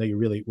about it, because I know you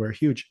really were a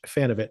huge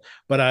fan of it.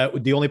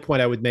 But the only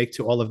point I would make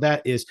to all of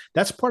that is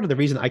that's part of the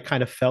reason I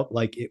kind of felt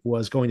like it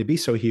was going to be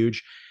so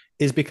huge,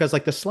 is because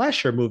like the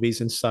slasher movies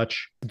and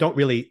such don't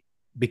really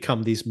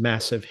become these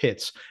massive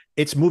hits.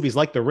 It's movies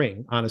like The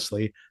Ring,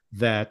 honestly,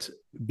 that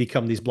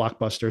become these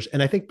blockbusters.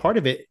 And I think part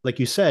of it, like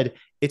you said,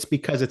 it's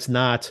because it's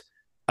not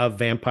a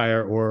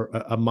vampire or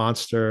a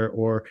monster,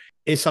 or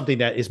is something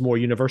that is more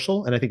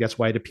universal. And I think that's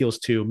why it appeals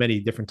to many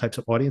different types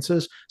of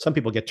audiences. Some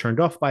people get turned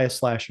off by a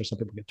slasher. Some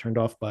people get turned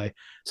off by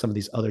some of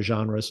these other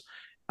genres.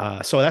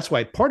 So that's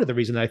why part of the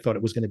reason I thought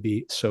it was going to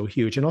be so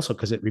huge, and also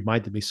because it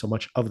reminded me so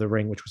much of The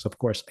Ring, which was, of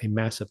course, a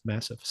massive,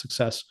 massive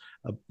success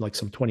like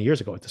some 20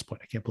 years ago at this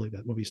point. I can't believe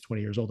that movie's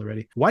 20 years old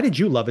already. Why did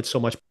you love it so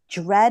much?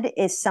 Dread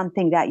is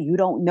something that you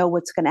don't know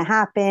what's going to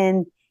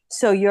happen.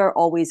 So you're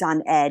always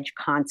on edge,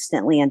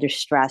 constantly under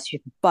stress.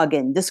 You're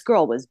bugging. This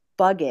girl was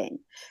bugging.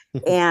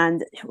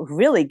 And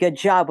really good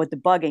job with the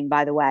bugging,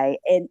 by the way.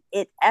 And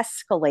it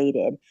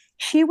escalated.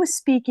 She was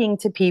speaking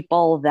to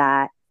people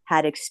that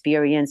had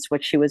experienced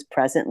what she was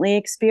presently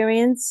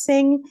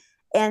experiencing.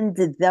 And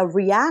the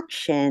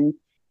reaction,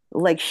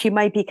 like she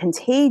might be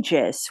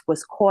contagious,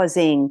 was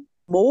causing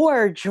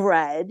more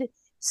dread.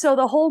 So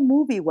the whole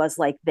movie was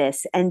like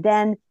this. And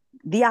then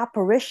the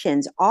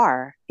apparitions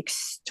are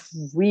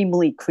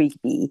extremely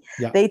creepy.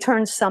 Yeah. They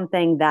turn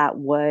something that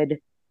would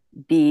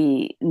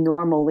be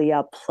normally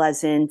a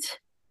pleasant,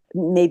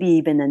 maybe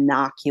even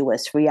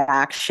innocuous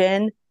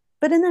reaction,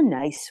 but in a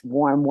nice,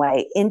 warm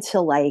way, into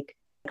like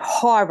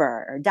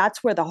horror.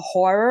 That's where the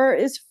horror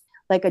is,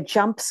 like a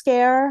jump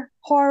scare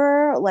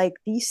horror. Like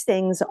these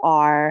things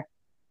are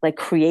like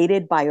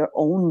created by your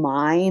own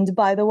mind,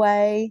 by the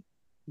way.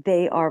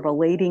 They are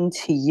relating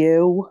to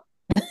you.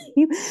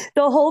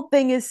 The whole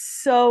thing is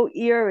so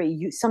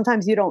eerie.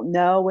 Sometimes you don't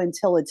know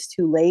until it's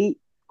too late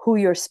who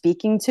you're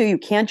speaking to. You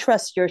can't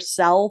trust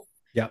yourself.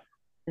 Yeah.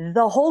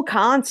 The whole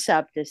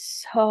concept is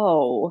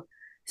so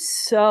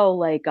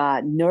like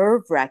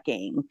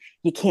nerve-wracking.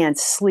 You can't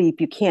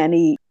sleep, you can't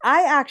eat.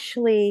 I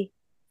actually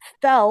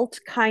felt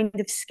kind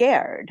of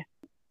scared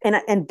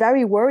and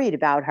very worried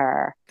about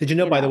her. Did you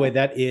know, by the way,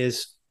 that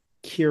is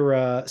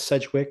Kira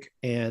Sedgwick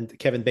and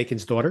Kevin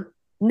Bacon's daughter?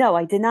 No,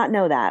 I did not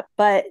know that,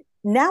 but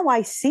now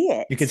I see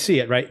it. You can see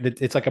it, right?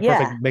 It's like a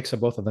perfect mix of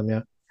both of them,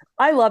 yeah.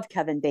 I love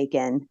Kevin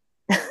Bacon.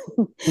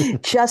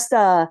 Just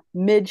a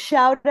mid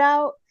shout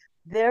out.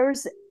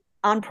 There's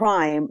on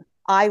Prime,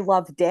 I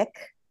Love Dick.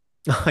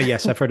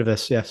 Yes, I've heard of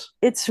this, yes.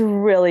 It's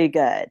really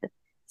good.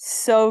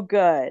 So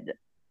good,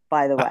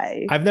 by the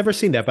way. I've never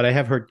seen that, but I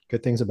have heard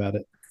good things about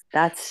it.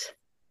 That's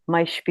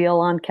my spiel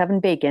on Kevin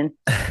Bacon.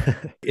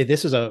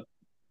 This is a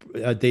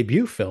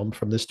debut film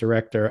from this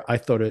director. I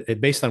thought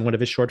it based on one of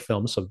his short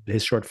films. So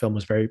his short film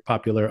was very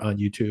popular on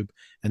YouTube,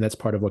 and that's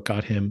part of what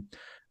got him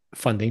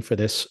funding for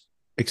this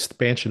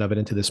expansion of it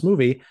into this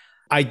movie.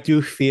 I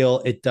do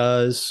feel it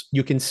does.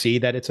 You can see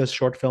that it's a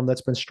short film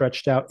that's been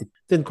stretched out. It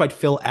didn't quite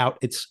fill out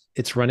its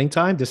running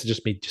time. This is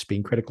just me just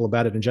being critical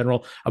about it in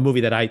general. A movie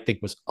that I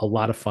think was a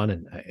lot of fun,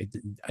 and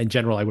in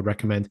general, I would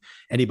recommend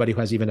anybody who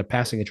has even a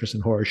passing interest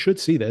in horror should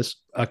see this.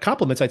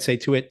 Compliments I'd say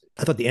to it.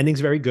 I thought the ending's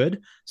very good.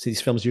 So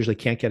these films usually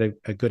can't get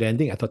a good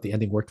ending. I thought the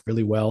ending worked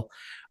really well.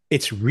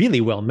 It's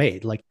really well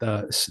made. Like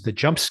the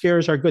jump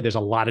scares are good. There's a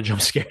lot of jump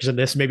scares in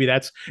this. Maybe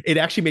it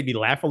actually made me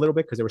laugh a little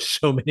bit because there were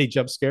so many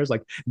jump scares,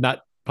 like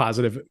not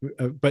positive,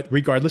 but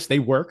regardless, they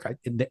work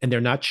and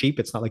they're not cheap.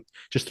 It's not like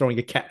just throwing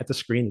a cat at the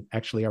screen.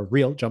 Actually are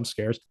real jump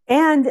scares.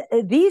 And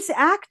these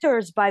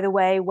actors, by the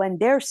way, when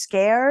they're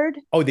scared.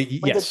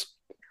 Yes.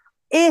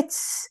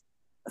 It's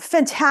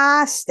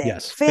fantastic.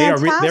 Yes.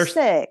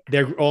 Fantastic.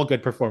 They're all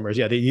good performers.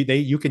 Yeah.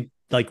 You can,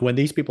 like, when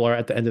these people are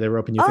at the end of their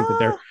rope and you think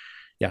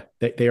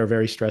that they are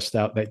very stressed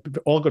out.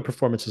 All good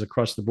performances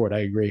across the board.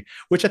 I agree,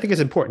 which I think is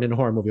important in a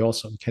horror movie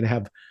also. You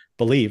can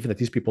believe that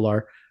these people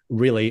are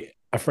really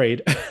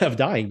afraid of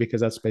dying,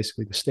 because that's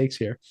basically the stakes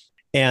here.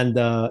 And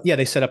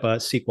they set up a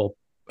sequel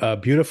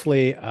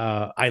beautifully.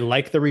 I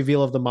like the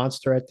reveal of the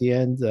monster at the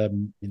end.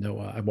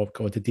 I won't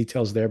go into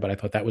details there, but I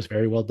thought that was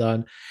very well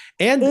done.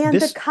 And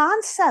the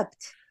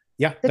concept.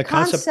 Yeah. The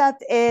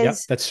concept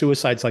is that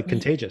suicide's like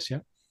contagious.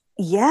 Yeah.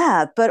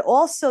 Yeah. But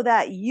also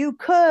that you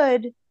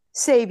could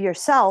save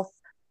yourself,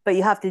 but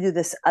you have to do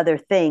this other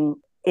thing.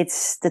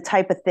 It's the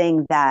type of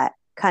thing that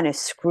kind of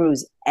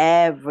screws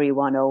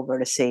everyone over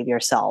to save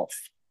yourself.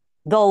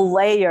 The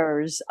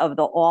layers of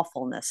the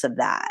awfulness of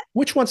that.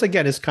 Which once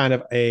again is kind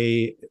of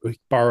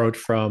borrowed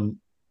from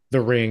The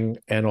Ring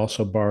and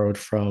also borrowed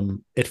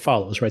from It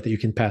Follows, right? That you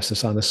can pass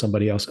this on to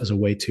somebody else as a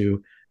way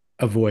to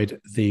avoid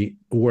the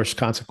worst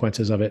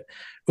consequences of it.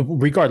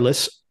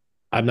 Regardless,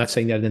 I'm not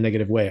saying that in a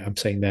negative way. I'm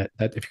saying that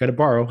if you're going to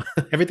borrow,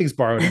 everything's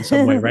borrowed in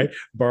some way, right?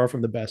 Borrow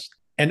from the best.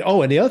 And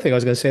the other thing I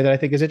was going to say that I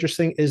think is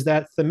interesting is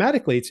that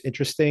thematically it's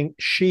interesting.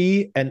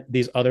 She and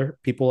these other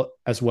people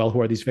as well,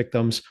 who are these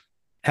victims,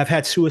 have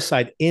had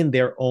suicide in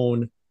their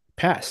own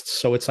pasts.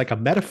 So it's like a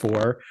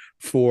metaphor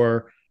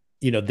for,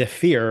 the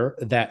fear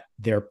that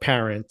their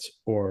parent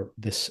or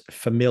this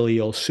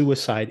familial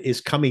suicide is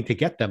coming to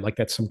get them. Like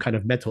that some kind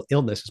of mental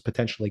illness is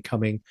potentially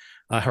coming.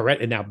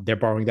 And now they're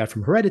borrowing that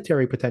from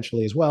Hereditary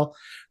potentially as well.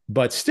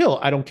 But still,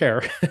 I don't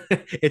care.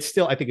 It's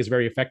still, I think, is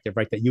very effective,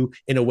 right? That you,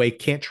 in a way,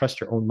 can't trust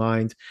your own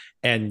mind.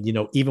 And,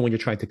 even when you're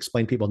trying to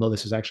explain people, no,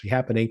 this is actually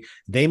happening,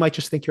 they might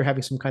just think you're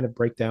having some kind of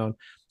breakdown.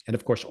 And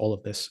of course, all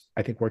of this,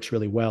 I think, works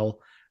really well.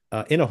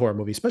 in a horror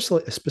movie,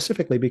 especially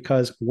specifically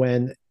because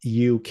when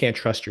you can't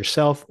trust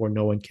yourself or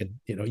no one can,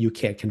 you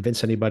can't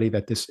convince anybody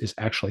that this is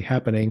actually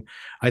happening.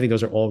 I think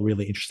those are all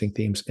really interesting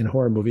themes in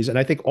horror movies. And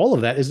I think all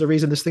of that is the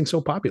reason this thing's so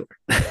popular.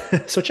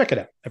 So check it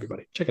out,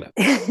 everybody. Check it out.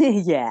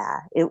 Yeah,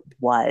 it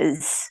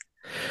was.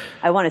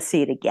 I want to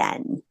see it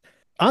again.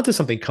 On to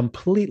something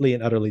completely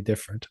and utterly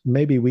different.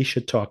 Maybe we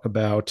should talk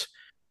about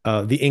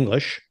the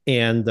English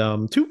and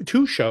two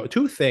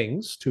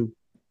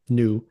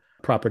new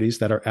properties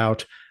that are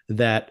out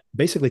that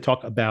basically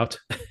talk about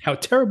how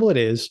terrible it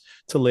is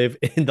to live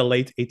in the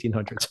late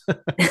 1800s.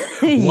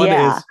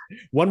 Yeah.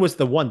 One was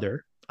The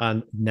Wonder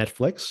on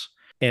Netflix,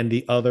 and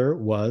the other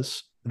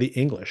was The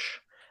English.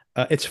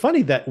 It's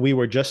funny that we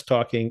were just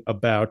talking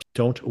about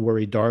Don't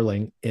Worry,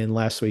 Darling in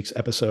last week's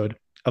episode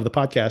of the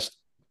podcast.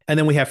 And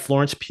then we have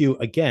Florence Pugh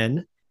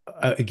again,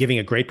 giving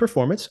a great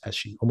performance, as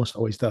she almost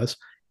always does,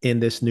 in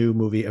this new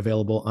movie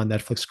available on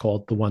Netflix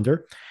called The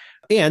Wonder.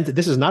 And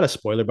this is not a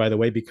spoiler, by the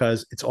way,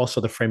 because it's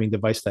also the framing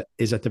device that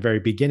is at the very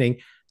beginning.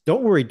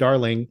 Don't Worry,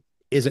 Darling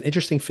is an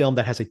interesting film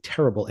that has a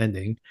terrible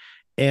ending.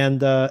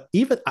 And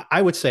even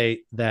I would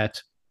say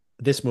that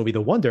this movie,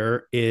 The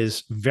Wonder,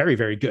 is very,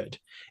 very good.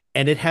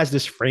 And it has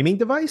this framing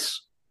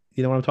device.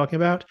 You know what I'm talking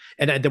about?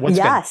 And once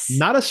again,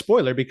 not a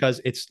spoiler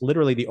because it's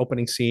literally the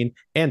opening scene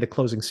and the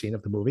closing scene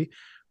of the movie.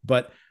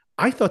 But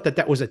I thought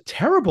that was a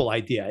terrible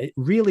idea. It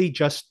really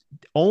just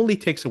only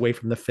takes away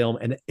from the film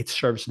and it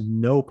serves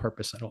no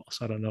purpose at all.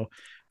 So I don't know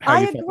how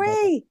I you felt about that.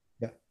 agree.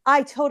 Yeah.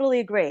 I totally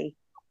agree.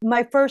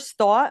 My first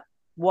thought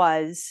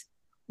was,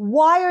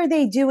 why are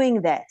they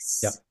doing this?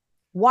 Yeah.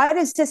 Why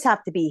does this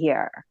have to be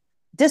here?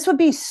 This would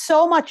be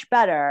so much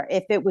better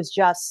if it was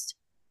just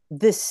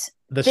this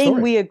thing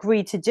story we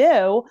agreed to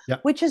do, yeah.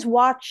 which is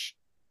watch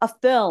a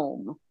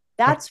film.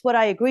 That's right. What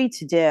I agreed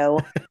to do.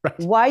 Right.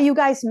 Why are you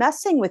guys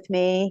messing with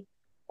me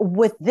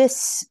with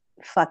this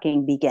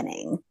fucking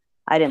beginning?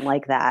 I didn't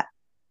like that.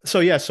 So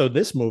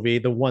this movie,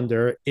 The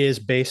Wonder, is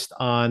based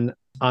on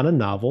a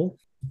novel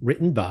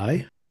written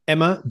by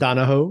Emma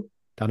Donohoe,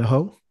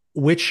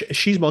 which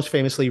she most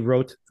famously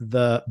wrote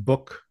the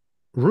book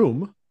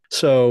Room.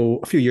 So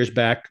a few years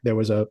back, there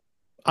was a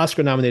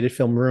Oscar-nominated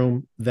film,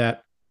 Room,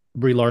 that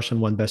Brie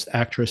Larson won Best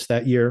Actress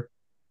that year,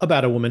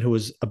 about a woman who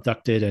was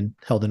abducted and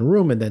held in a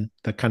room, and then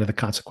the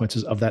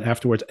consequences of that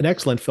afterwards. An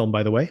excellent film,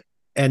 by the way.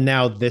 And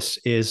now this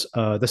is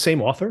the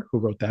same author who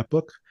wrote that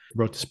book,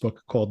 wrote this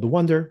book called The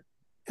Wonder,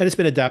 and it's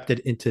been adapted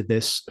into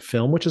this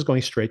film, which is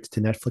going straight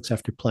to Netflix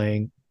after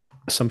playing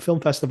some film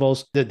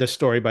festivals. The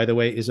story, by the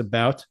way, is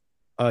about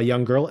a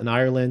young girl in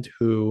Ireland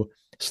who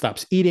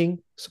stops eating,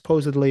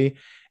 supposedly,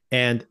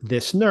 and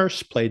this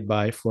nurse, played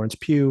by Florence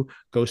Pugh,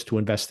 goes to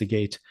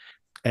investigate.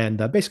 And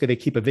basically, they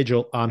keep a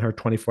vigil on her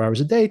 24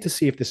 hours a day to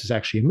see if this is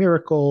actually a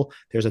miracle.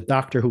 There's a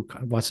doctor who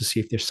wants to see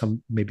if there's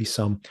maybe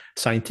some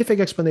scientific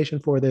explanation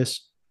for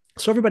this.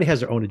 So everybody has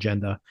their own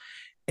agenda.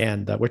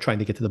 And we're trying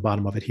to get to the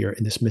bottom of it here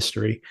in this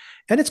mystery.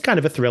 And it's kind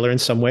of a thriller in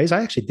some ways.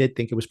 I actually did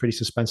think it was pretty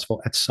suspenseful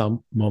at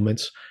some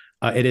moments.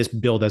 It is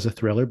billed as a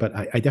thriller, but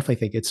I definitely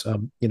think it's,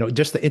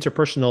 just the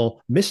interpersonal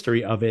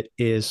mystery of it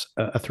is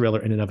a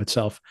thriller in and of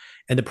itself.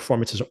 And the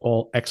performances are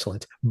all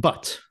excellent.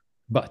 But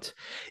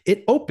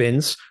it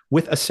opens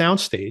with a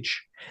soundstage,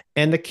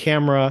 and the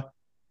camera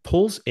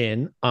pulls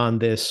in on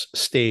this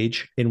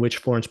stage in which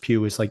Florence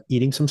Pugh is like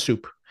eating some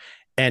soup,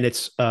 and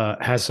it's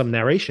has some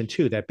narration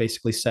too that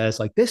basically says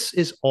like this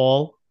is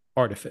all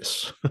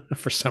artifice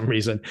for some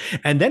reason.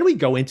 And then we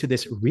go into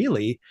this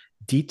really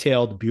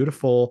detailed,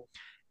 beautiful,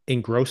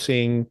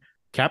 engrossing,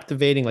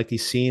 captivating, like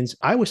these scenes.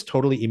 I was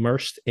totally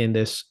immersed in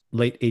this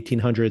late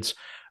 1800s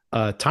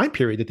time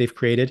period that they've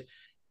created.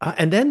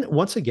 And then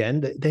once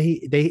again,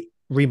 they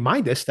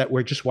remind us that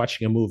we're just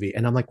watching a movie.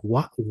 And I'm like,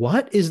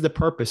 what is the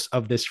purpose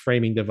of this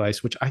framing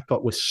device, which I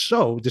thought was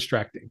so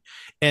distracting?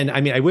 And I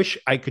mean, I wish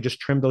I could just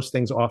trim those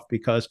things off,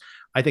 because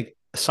I think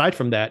aside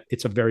from that,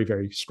 it's a very,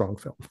 very strong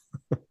film.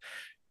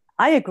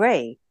 I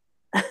agree.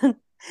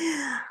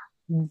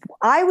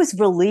 I was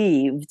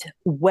relieved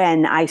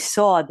when I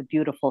saw the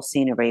beautiful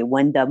scenery,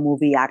 when the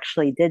movie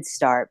actually did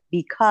start,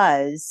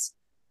 because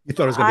you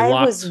thought it was going to be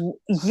locked.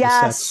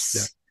 Yes.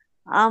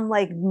 Yeah. I'm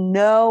like,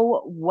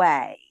 no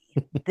way.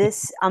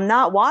 I'm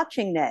not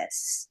watching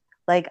this.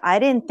 Like, I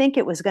didn't think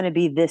it was going to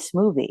be this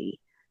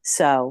movie.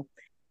 So,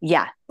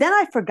 yeah. Then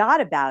I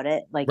forgot about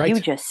it, like you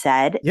just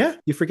said. Yeah,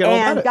 you forget all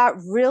about it. And got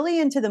really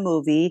into the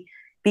movie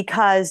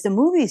because the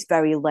movie's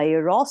very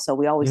layered also.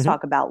 We always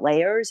talk about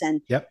layers, and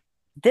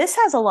this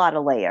has a lot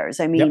of layers.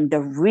 I mean,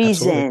 the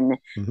reason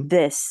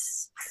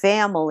this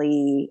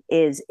family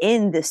is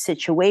in this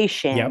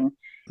situation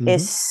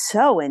is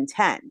so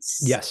intense.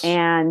 Yes.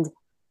 And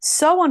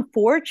so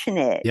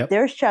unfortunate.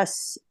 There's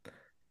just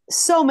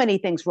so many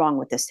things wrong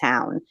with this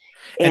town.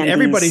 And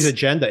everybody's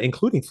agenda,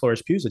 including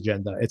Florence Pugh's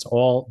agenda, it's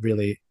all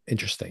really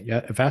interesting.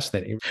 Yeah,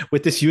 fascinating.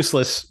 With this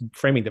useless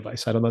framing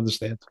device, I don't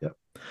understand.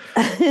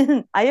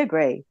 Yeah. I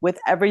agree with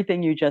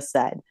everything you just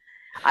said.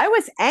 I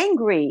was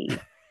angry.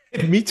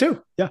 Me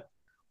too. Yeah.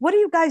 What are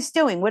you guys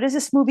doing? What is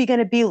this movie going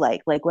to be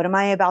like? Like, what am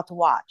I about to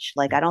watch?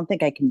 Like, I don't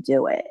think I can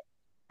do it.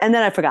 And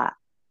then I forgot.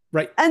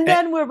 Right. And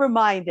then we're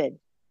reminded.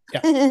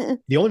 Yeah.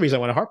 The only reason I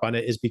want to harp on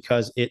it is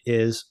because it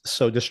is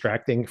so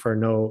distracting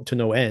to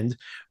no end.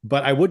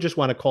 But I would just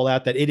want to call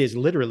out that it is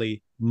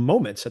literally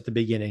moments at the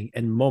beginning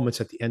and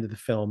moments at the end of the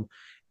film.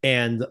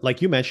 And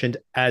like you mentioned,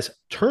 as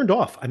turned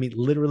off, I mean,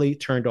 literally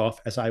turned off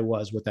as I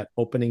was with that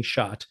opening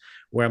shot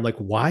where I'm like,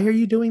 why are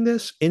you doing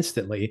this?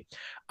 Instantly,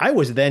 I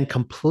was then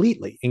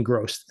completely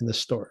engrossed in the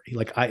story.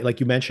 Like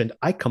you mentioned,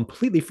 I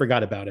completely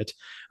forgot about it.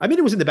 I mean,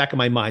 it was in the back of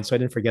my mind, so I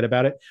didn't forget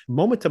about it.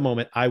 Moment to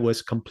moment, I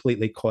was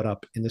completely caught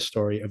up in the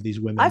story of these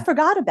I women.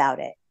 forgot about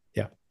it.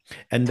 Yeah.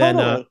 And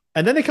Totally.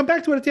 then they come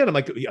back to it at the end. I'm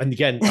like, and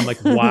again, I'm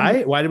like,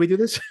 why? Why did we do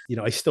this?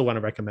 I still want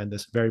to recommend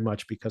this very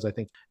much because I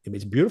think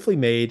it's beautifully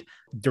made.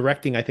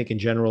 Directing, I think in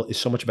general, is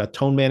so much about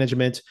tone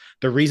management.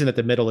 The reason that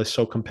the middle is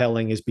so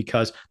compelling is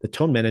because the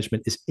tone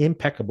management is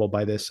impeccable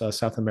by this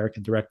South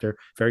American director,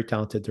 very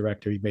talented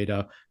director. He made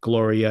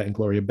Gloria and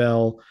Gloria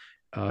Bell,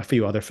 a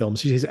few other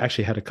films. He's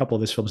actually had a couple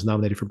of his films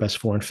nominated for Best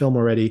Foreign Film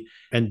already,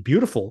 and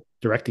beautiful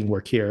directing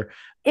work here.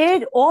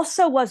 It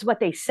also was what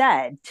they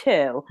said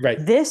too.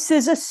 Right. This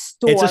is a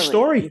story. It's a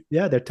story.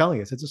 Yeah, they're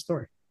telling us it's a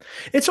story.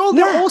 They're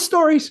all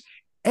stories.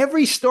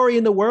 Every story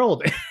in the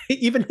world,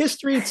 even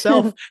history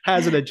itself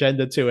has an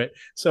agenda to it.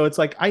 So it's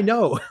like, I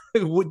know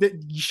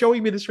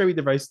showing me this framing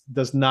device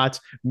does not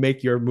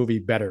make your movie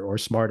better or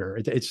smarter.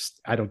 It's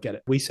just, I don't get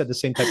it. We said the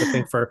same type of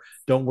thing for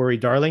Don't Worry,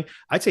 Darling.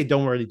 I'd say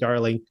Don't Worry,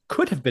 Darling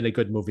could have been a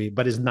good movie,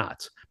 but is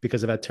not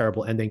because of that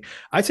terrible ending.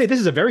 I'd say this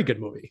is a very good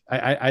movie.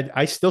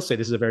 I still say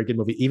this is a very good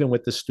movie, even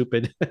with the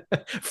stupid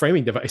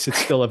framing device. It's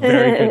still a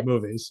very good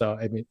movie. So,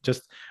 I mean,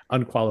 just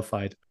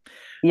unqualified.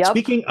 Yep.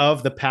 Speaking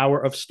of the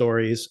power of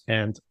stories,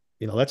 and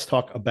let's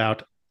talk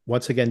about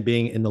once again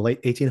being in the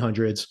late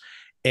 1800s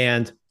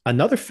and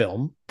another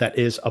film that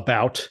is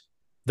about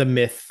the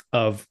myth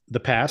of the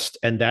past,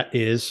 and that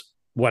is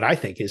what I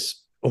think is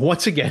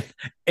once again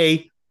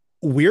a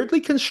weirdly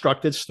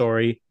constructed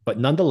story, but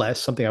nonetheless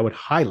something I would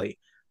highly,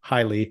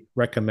 highly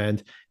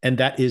recommend, and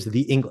that is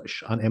The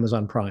English on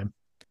Amazon Prime.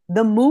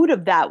 The mood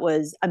of that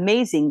was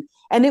amazing,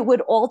 and it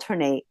would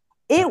alternate.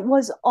 It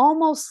was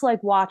almost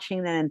like watching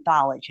an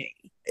anthology.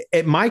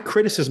 My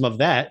criticism of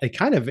that,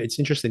 it's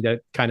interesting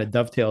that kind of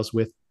dovetails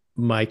with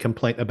my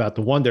complaint about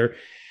The Wonder.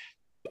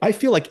 I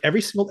feel like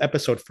every single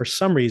episode, for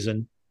some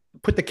reason,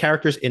 put the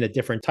characters in a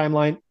different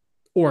timeline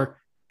or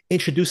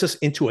introduce us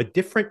into a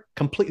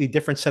completely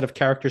different set of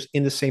characters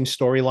in the same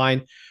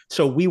storyline.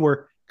 So we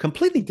were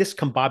completely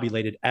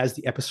discombobulated as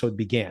the episode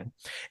began.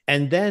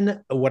 And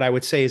then what I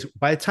would say is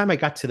by the time I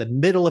got to the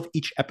middle of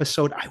each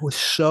episode, I was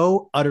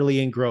so utterly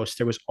engrossed.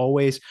 There was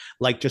always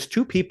like just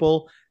two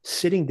people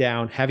sitting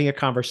down, having a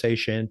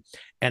conversation.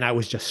 And I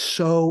was just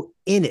so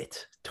in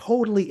it,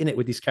 totally in it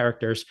with these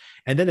characters.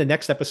 And then the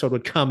next episode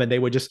would come and they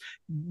would just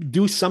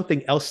do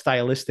something else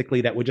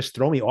stylistically that would just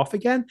throw me off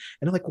again.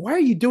 And I'm like, why are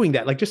you doing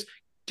that? Like, just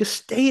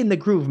stay in the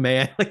groove,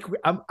 man. Like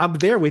I'm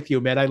there with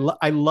you, man.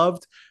 I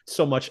loved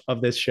so much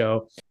of this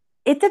show.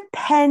 It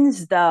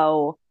depends,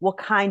 though, what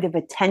kind of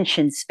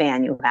attention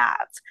span you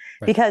have.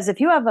 Right. Because if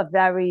you have a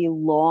very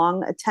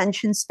long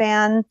attention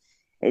span,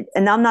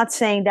 and I'm not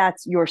saying that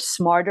you're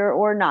smarter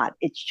or not,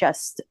 it's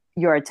just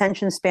your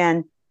attention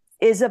span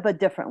is of a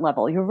different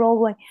level. You're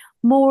rolling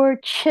more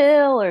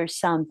chill or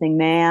something,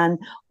 man,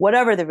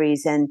 whatever the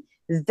reason.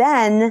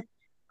 Then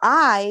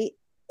I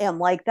am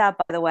like that,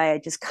 by the way. I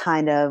just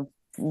kind of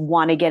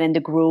want to get into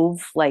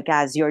groove, like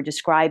as you're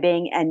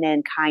describing, and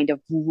then kind of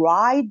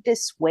ride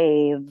this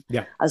wave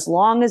as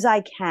long as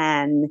I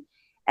can.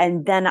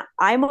 And then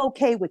I'm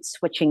okay with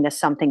switching to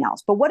something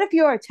else. But what if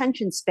your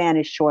attention span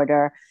is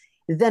shorter?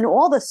 Then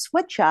all the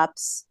switch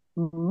ups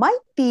might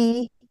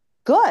be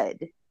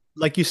good.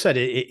 Like you said,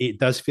 it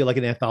does feel like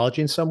an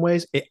anthology in some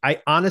ways.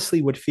 I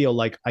honestly would feel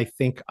like I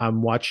think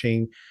I'm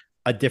watching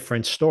a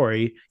different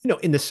story,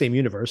 in the same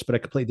universe, but a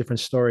completely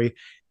different story.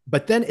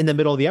 But then in the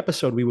middle of the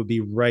episode, we would be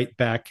right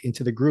back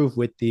into the groove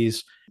with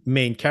these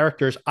main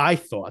characters. I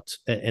thought,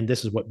 and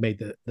this is what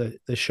made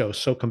the show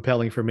so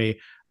compelling for me,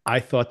 I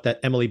thought that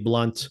Emily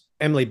Blunt,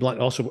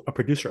 also a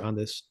producer on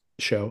this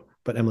show,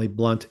 but Emily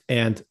Blunt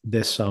and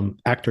this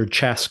actor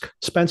Chask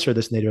Spencer,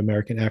 this Native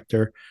American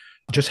actor,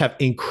 just have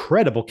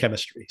incredible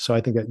chemistry. So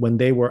I think that when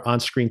they were on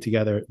screen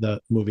together,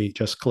 the movie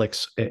just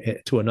clicks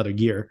to another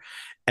gear,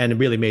 and it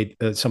really made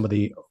some of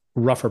the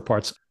rougher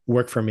parts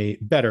work for me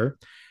better.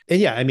 And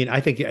yeah, I mean, I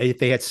think if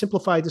they had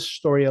simplified the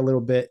story a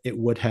little bit, it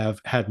would have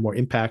had more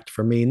impact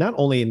for me, not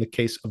only in the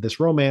case of this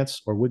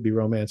romance or would-be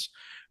romance,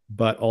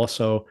 but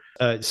also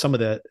some of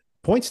the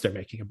points they're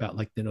making about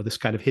this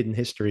kind of hidden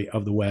history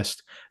of the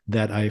West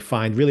that I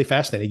find really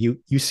fascinating.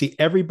 You see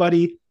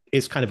everybody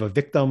is kind of a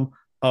victim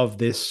of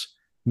this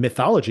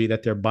mythology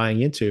that they're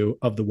buying into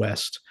of the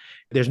West.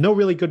 There's no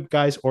really good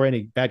guys or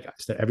any bad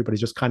guys. That everybody's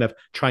just kind of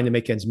trying to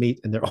make ends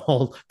meet, and they're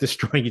all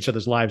destroying each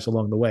other's lives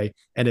along the way.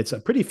 And it's a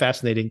pretty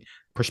fascinating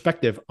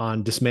perspective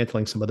on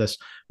dismantling some of this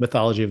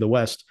mythology of the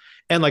West.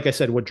 And like I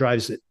said, what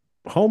drives it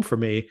home for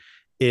me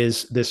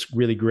is this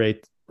really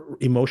great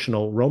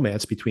emotional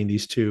romance between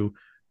these two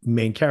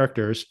main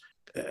characters.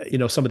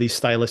 some of these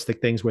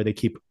stylistic things where they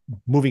keep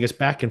moving us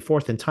back and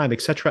forth in time,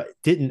 etc.,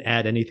 didn't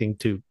add anything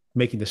to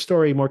making the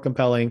story more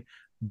compelling.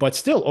 But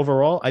still,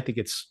 overall, I think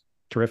it's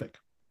terrific.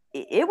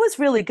 It was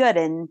really good.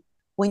 And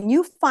when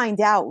you find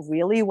out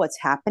really what's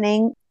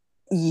happening,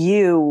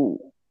 you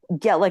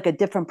get like a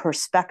different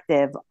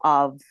perspective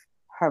of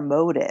her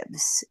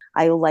motives.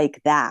 I like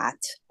that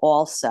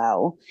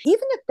also.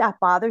 Even if that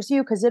bothers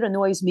you, because it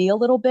annoys me a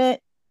little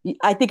bit,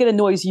 I think it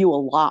annoys you a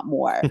lot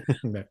more.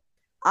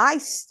 I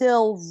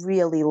still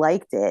really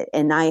liked it,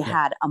 and I Yeah.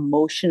 had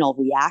emotional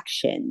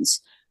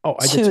reactions Oh,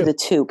 I did to too. the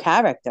two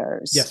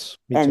characters. Yes,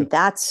 me And too.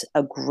 that's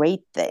a great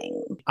thing.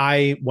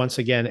 I, once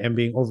again, am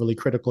being overly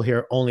critical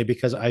here only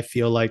because I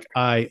feel like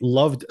I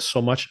loved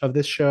so much of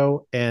this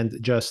show and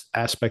just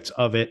aspects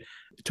of it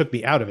took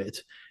me out of it.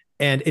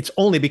 And it's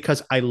only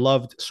because I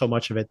loved so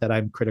much of it that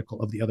I'm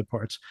critical of the other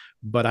parts.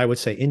 But I would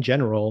say, in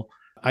general,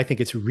 I think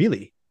it's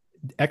really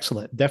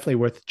excellent. Definitely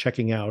worth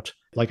checking out.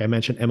 Like I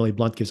mentioned, Emily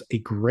Blunt gives a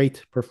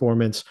great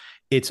performance.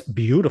 It's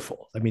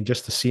beautiful. I mean,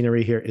 just the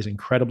scenery here is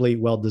incredibly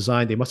well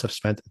designed. They must have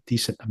spent a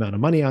decent amount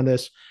of money on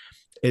this.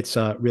 It's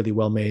really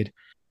well made.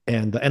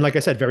 And like I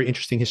said, very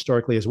interesting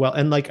historically as well.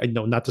 And like, I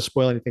know not to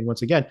spoil anything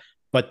once again,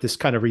 but this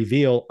kind of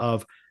reveal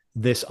of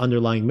this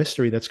underlying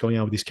mystery that's going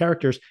on with these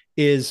characters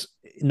is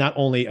not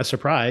only a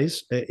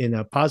surprise in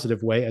a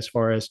positive way as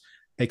far as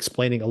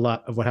explaining a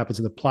lot of what happens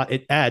in the plot,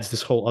 it adds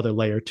this whole other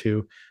layer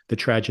to the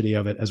tragedy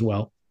of it as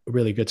well.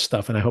 Really good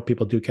stuff. And I hope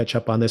people do catch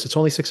up on this. It's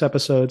only 6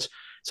 episodes.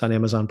 It's on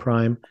Amazon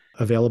Prime,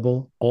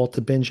 available all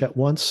to binge at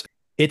once.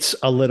 It's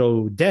a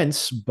little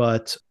dense,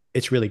 but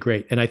it's really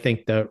great. And I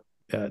think the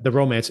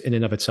romance in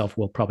and of itself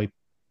will probably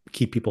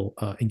keep people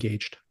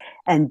engaged.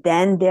 And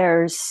then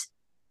there's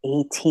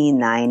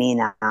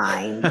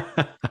 1899.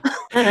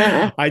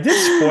 I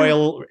did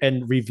spoil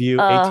and review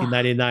uh,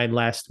 1899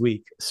 last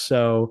week.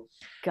 So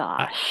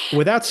gosh.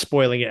 without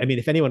spoiling it, I mean,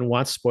 if anyone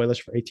wants spoilers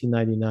for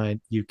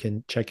 1899, you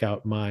can check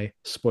out my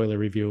spoiler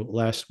review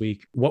last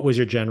week. What was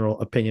your general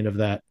opinion of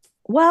that?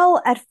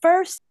 Well, at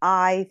first,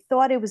 I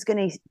thought it was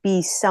going to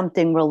be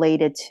something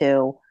related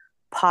to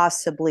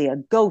possibly a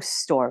ghost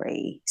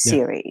story Yeah,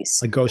 series.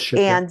 a ghost ship.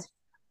 Yeah. And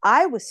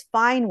I was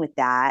fine with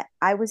that.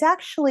 I was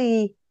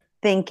actually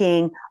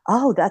thinking,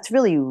 oh, that's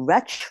really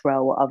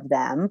retro of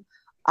them.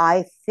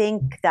 I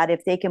think that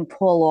if they can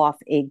pull off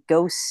a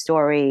ghost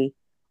story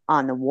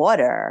on the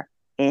water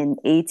in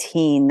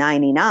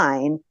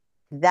 1899,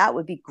 that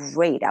would be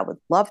great. I would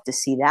love to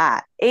see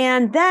that.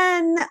 And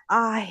then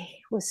I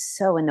was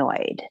so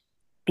annoyed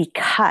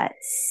because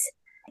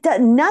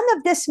none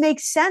of this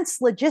makes sense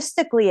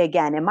logistically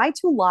again. Am I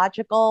too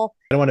logical?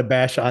 I don't want to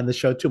bash on the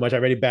show too much. I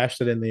already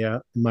bashed it in the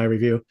in my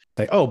review.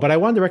 Like, oh, but I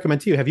wanted to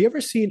recommend to you. Have you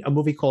ever seen a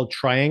movie called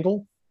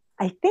Triangle?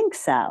 I think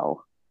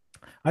so.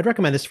 I'd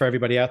recommend this for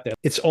everybody out there.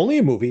 It's only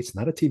a movie. It's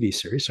not a TV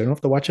series, so you don't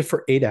have to watch it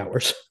for 8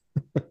 hours.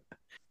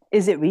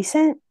 Is it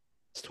recent?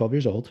 It's 12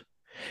 years old.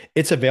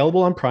 It's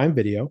available on Prime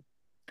Video.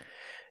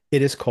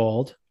 It is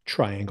called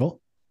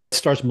Triangle. It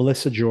stars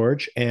Melissa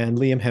George and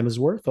Liam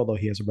Hemsworth, although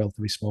he has a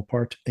relatively small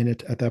part in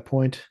it at that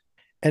point.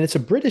 And it's a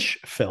British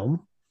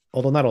film,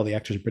 although not all the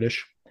actors are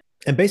British.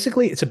 And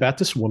basically, it's about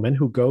this woman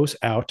who goes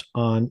out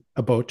on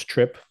a boat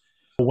trip.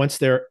 Once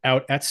they're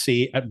out at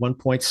sea, at one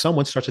point,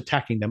 someone starts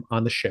attacking them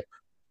on the ship.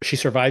 She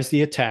survives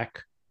the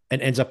attack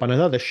and ends up on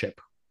another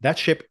ship. That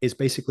ship is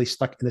basically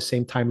stuck in the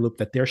same time loop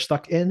that they're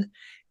stuck in,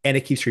 and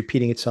it keeps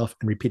repeating itself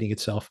and repeating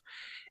itself.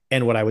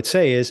 And what I would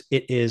say is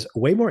it is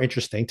way more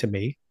interesting to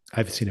me.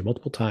 I've seen it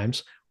multiple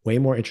times, way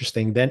more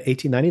interesting than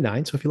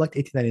 1899. So if you liked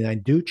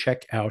 1899, do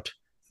check out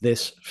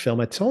this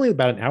film. It's only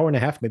about an hour and a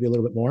half, maybe a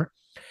little bit more.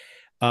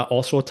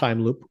 Also a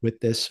time loop with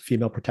this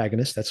female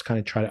protagonist that's kind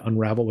of trying to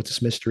unravel what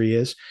this mystery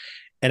is.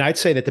 And I'd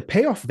say that the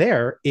payoff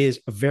there is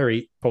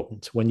very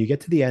potent. When you get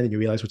to the end and you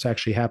realize what's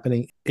actually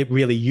happening, it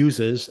really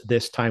uses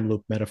this time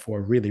loop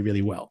metaphor really,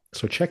 really well.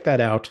 So check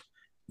that out.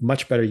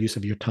 Much better use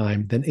of your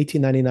time than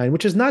 1899,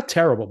 which is not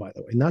terrible, by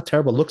the way. Not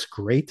terrible. It looks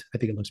great. I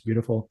think it looks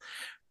beautiful.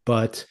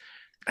 But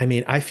I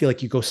mean, I feel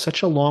like you go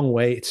such a long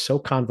way. It's so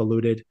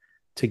convoluted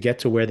to get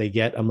to where they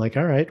get. I'm like,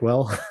 all right,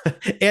 well.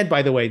 And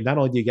by the way, not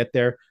only do you get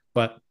there,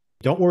 but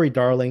Don't Worry,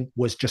 Darling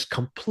was just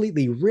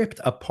completely ripped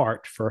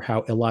apart for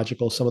how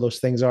illogical some of those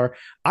things are.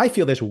 I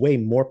feel there's way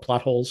more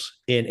plot holes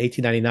in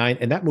 1899,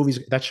 and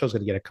that show's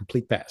going to get a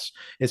complete pass.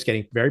 It's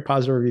getting very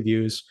positive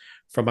reviews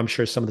from, I'm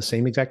sure, some of the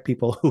same exact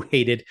people who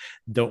hated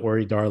Don't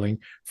Worry, Darling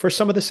for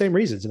some of the same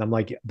reasons. And I'm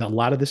like, a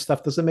lot of this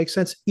stuff doesn't make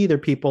sense either,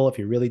 people, if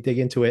you really dig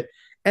into it.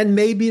 And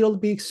maybe it'll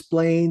be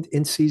explained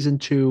in season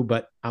 2,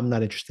 but I'm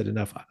not interested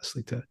enough,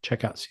 honestly, to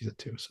check out season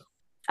 2. So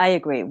I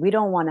agree. We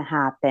don't want to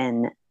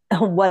happen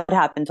what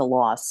happened to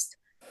Lost.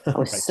 I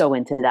was right. so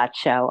into that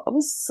show. I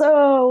was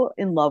so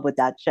in love with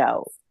that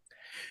show.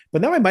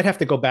 But now I might have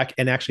to go back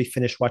and actually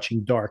finish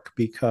watching Dark,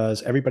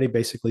 because everybody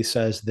basically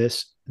says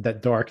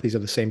that Dark, these are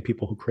the same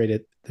people who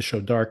created the show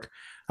Dark.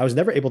 I was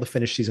never able to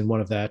finish season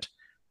 1 of that,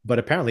 but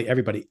apparently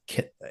everybody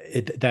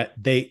that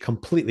they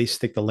completely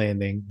stick the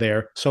landing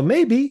there. So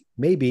maybe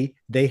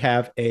they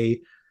have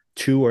a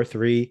 2 or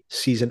 3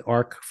 season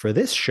arc for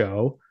this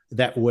show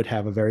that would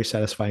have a very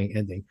satisfying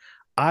ending.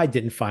 I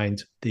didn't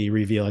find the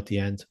reveal at the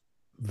end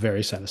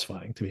very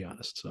satisfying, to be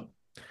honest. So,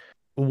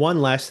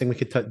 one last thing we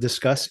could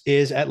discuss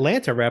is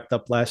Atlanta wrapped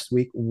up last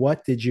week.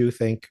 What did you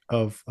think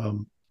of I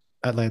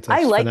Atlanta's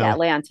like finale?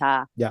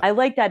 Atlanta. Yeah, I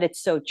like that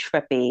it's so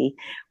trippy.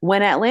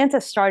 When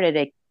Atlanta started,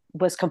 it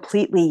was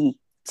completely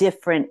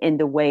different in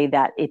the way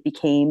that it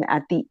became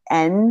at the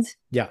end.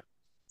 yeah.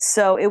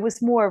 So it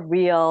was more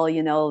real.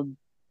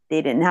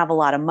 They didn't have a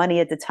lot of money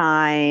at the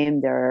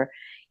time. They're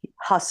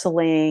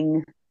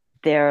hustling,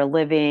 they're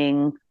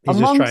living He's just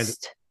trying to.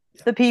 amongst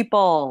the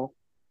people.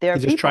 They're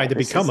He's just trying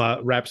people. to This become is,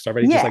 a rap star,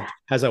 but he just yeah, like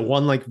has a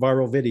one like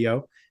viral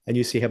video, and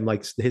you see him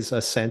like his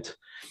ascent.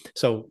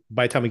 So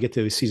by the time we get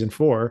to season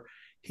 4,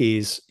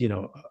 he's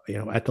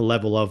at the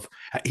level of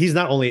he's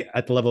not only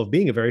at the level of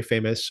being a very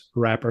famous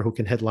rapper who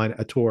can headline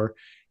a tour.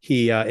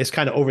 He is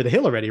kind of over the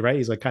hill already, right?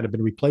 He's like kind of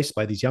been replaced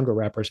by these younger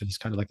rappers, and he's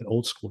kind of like an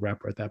old school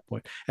rapper at that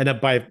point. And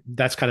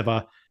that's kind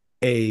of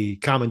a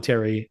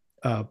commentary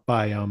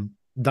by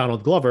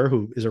Donald Glover,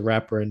 who is a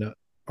rapper and a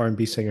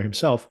R&B singer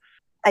himself.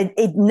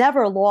 it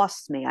never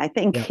lost me. I Yeah,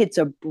 think it's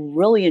a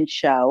brilliant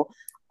show.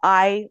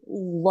 I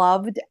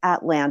loved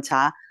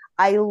Atlanta.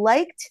 I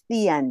liked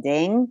the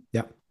ending.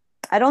 yeah.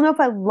 I don't know if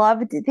I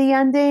loved the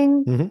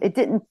ending. Mm-hmm. It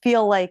didn't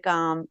feel like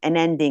an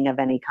ending of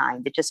any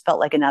kind. It just felt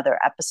like another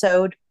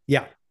episode.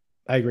 Yeah,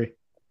 I agree.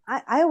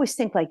 I always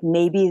think like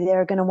maybe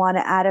they're going to want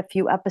to add a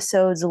few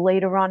episodes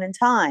later on in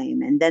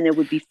time and then it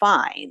would be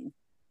fine.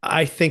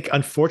 I think,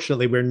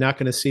 unfortunately, we're not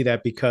going to see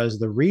that because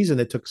the reason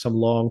it took so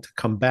long to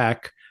come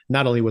back,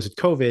 not only was it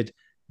COVID,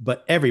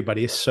 but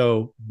everybody is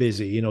so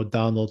busy.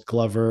 Donald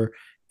Glover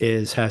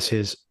has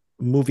his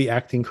movie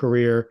acting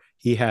career,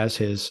 he has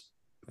his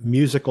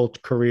musical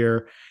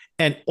career,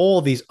 and all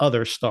these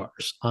other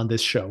stars on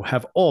this show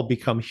have all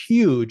become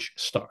huge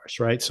stars,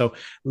 right? So,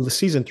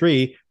 season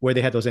 3, where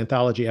they had those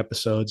anthology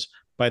episodes,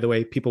 by the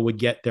way, people would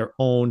get their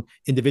own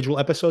individual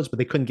episodes, but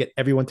they couldn't get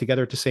everyone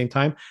together at the same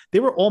time. They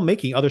were all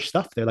making other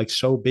stuff. They're like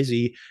so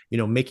busy,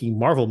 making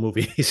Marvel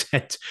movies.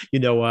 And,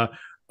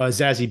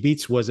 Zazie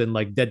Beetz was in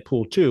like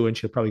Deadpool 2, and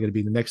she's probably going to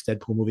be in the next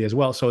Deadpool movie as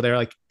well. So they're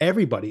like,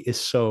 everybody is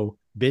so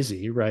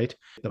busy, right?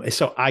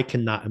 So I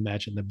cannot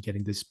imagine them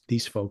getting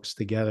these folks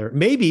together.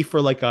 Maybe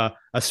for like a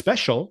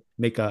special,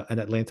 make an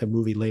Atlanta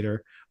movie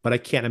later, but I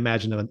can't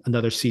imagine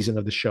another season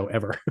of the show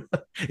ever.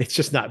 It's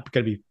just not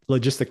going to be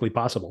logistically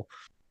possible.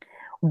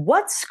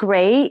 What's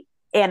great,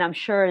 and I'm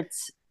sure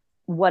it's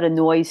what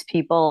annoys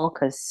people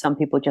because some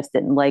people just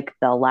didn't like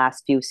the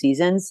last few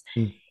seasons,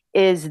 Mm.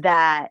 is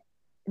that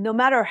no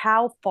matter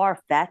how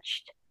far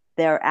fetched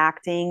they're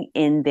acting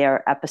in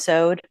their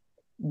episode,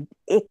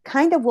 it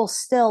kind of will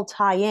still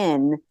tie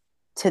in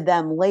to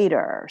them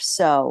later.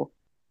 So,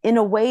 in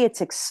a way,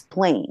 it's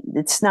explained.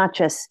 It's not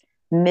just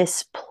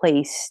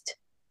misplaced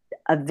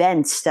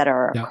events that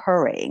are Yeah.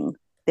 occurring,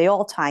 they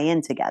all tie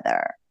in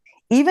together.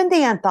 Even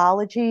the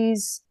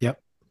anthologies Yep.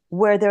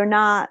 where they're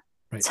not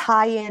Right.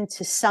 tie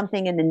into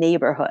something in the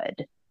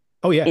neighborhood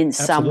Oh yeah, in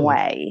some absolutely.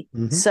 way.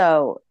 Mm-hmm.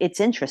 So it's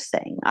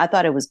interesting. I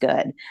thought it was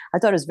good. I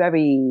thought it was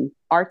very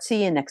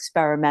artsy and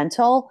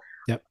experimental.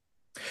 Yep.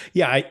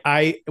 Yeah,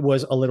 I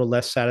was a little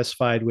less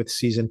satisfied with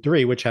season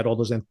 3, which had all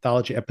those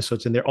anthology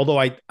episodes in there. Although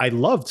I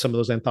loved some of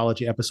those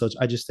anthology episodes,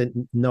 I just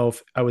didn't know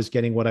if I was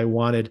getting what I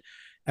wanted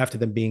after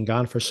them being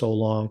gone for so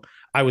long.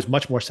 I was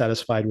much more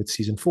satisfied with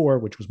season 4,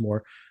 which was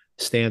more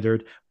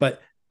standard.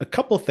 But a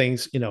couple of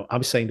things,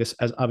 I'm saying this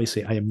as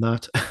obviously I am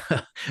not,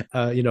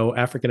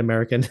 African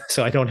American,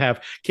 so I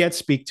can't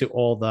speak to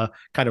all the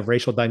kind of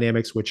racial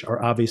dynamics, which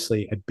are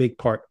obviously a big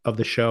part of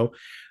the show.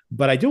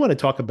 But I do want to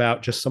talk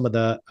about just some of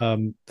the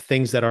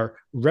things that are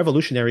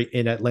revolutionary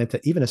in Atlanta,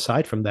 even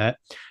aside from that.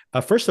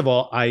 First of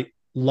all, I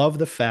love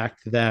the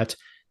fact that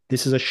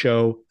this is a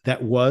show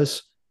that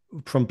was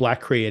from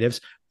Black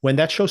creatives. When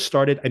that show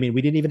started, I mean,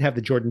 we didn't even have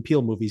the Jordan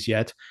Peele movies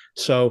yet.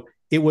 So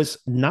it was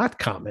not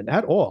common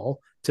at all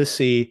to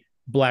see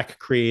Black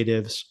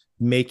creatives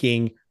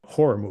making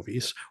horror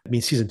movies. I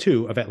mean, season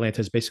 2 of Atlanta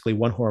is basically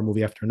one horror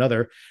movie after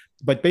another,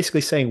 but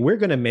basically saying we're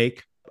going to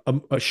make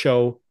a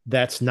show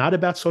that's not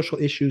about social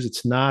issues.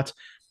 It's not,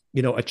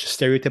 a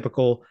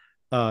stereotypical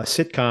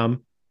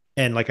sitcom.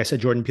 And like I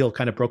said, Jordan Peele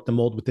kind of broke the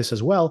mold with this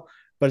as well.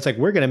 But it's like,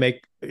 we're going to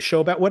make a show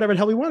about whatever the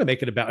hell we want to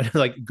make it about.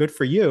 Like, good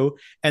for you.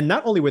 And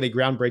not only were they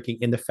groundbreaking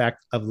in the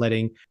fact of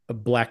letting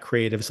Black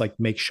creatives like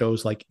make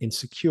shows like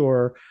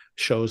Insecure,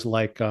 shows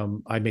like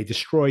I May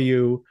Destroy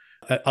You,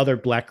 other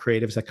Black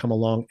creatives that come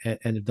along and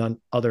have done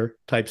other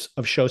types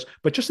of shows.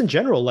 But just in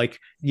general, like,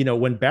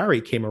 when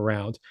Barry came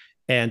around,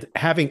 and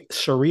having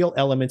surreal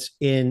elements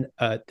in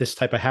this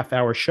type of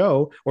half-hour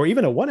show or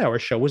even a one-hour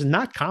show was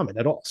not common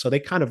at all. So they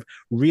kind of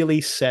really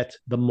set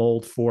the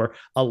mold for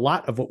a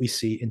lot of what we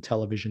see in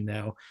television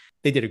now.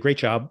 They did a great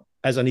job,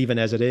 as uneven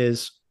as it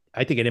is.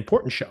 I think an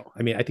important show.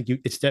 I mean, I think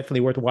it's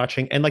definitely worth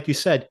watching. And like you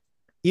said,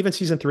 even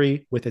season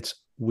 3 with its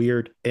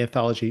weird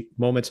anthology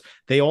moments,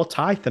 they all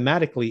tie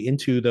thematically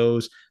into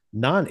those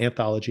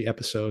non-anthology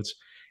episodes.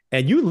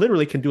 And you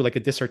literally can do like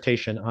a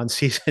dissertation on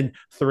season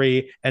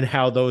 3 and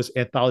how those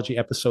anthology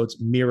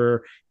episodes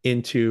mirror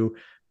into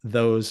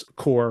those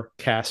core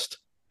cast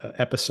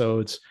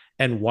episodes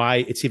and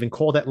why it's even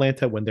called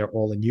Atlanta when they're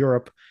all in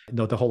Europe.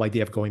 The whole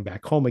idea of going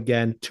back home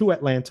again to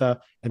Atlanta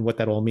and what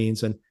that all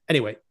means. And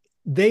anyway,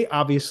 they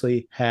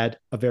obviously had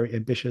a very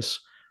ambitious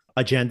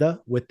agenda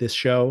with this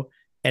show,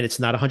 and it's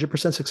not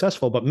 100%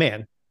 successful, but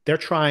man, they're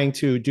trying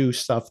to do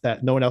stuff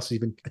that no one else is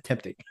even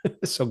attempting.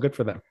 So good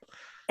for them.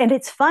 And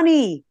it's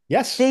funny.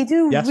 Yes. They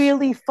do yes.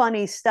 really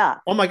funny stuff.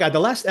 Oh my God. The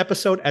last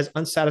episode, as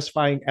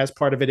unsatisfying as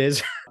part of it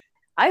is.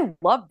 I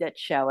loved that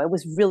show. It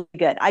was really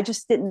good. I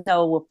just didn't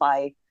know if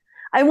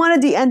I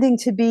wanted the ending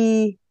to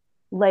be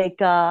like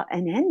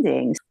an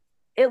ending.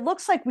 It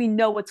looks like we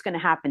know what's going to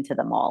happen to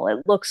them all. It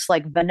looks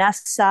like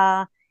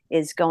Vanessa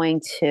is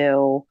going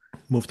to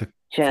move to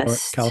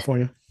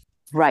California.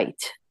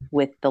 Right.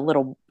 With the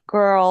little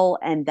girl,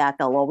 and that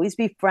they'll always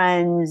be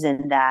friends,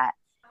 and that,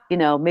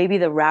 maybe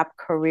the rap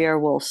career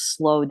will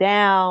slow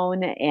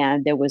down.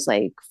 And there was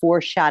like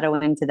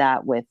foreshadowing to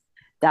that with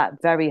that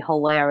very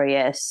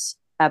hilarious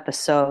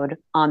episode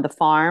on the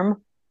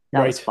farm.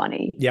 That was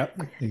funny.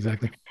 Yep,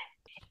 exactly.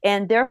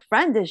 And their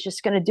friend is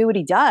just going to do what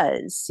he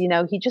does.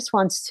 He just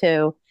wants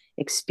to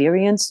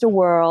experience the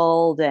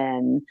world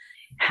and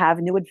have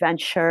new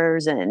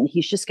adventures. And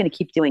he's just going to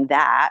keep doing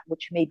that,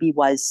 which maybe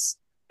was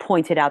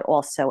pointed out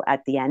also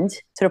at the end,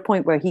 to the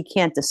point where he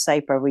can't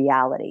decipher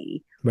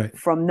reality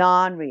from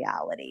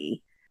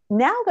non-reality.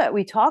 Now that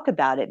we talk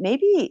about it,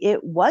 maybe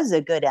it was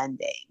a good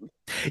ending.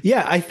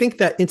 Yeah, I think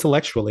that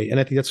intellectually, and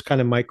I think that's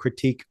kind of my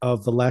critique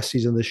of the last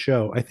season of the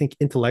show. I think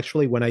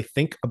intellectually, when I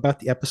think about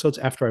the episodes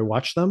after I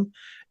watch them,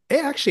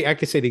 I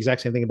could say the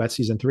exact same thing about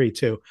season 3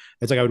 too.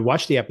 It's like I would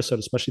watch the episode,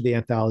 especially the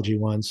anthology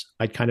ones.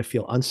 I'd kind of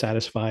feel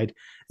unsatisfied,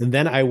 and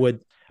then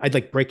I'd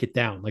like break it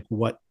down, like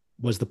what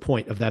was the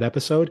point of that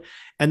episode.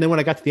 And then when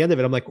I got to the end of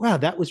it, I'm like, wow,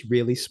 that was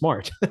really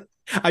smart.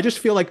 I just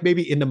feel like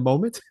maybe in the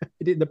moment, I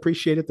didn't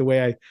appreciate it the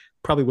way I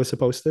probably was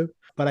supposed to.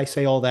 But I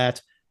say all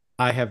that,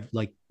 I have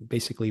like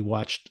basically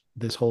watched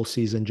this whole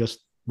season just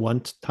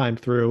one time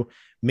through.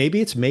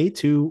 Maybe it's made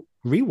to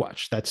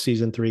rewatch that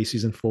season 3,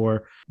 season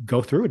 4,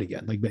 go through it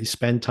again, like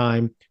spend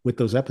time with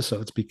those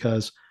episodes,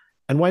 because,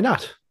 and why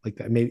not? Like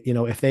that, maybe,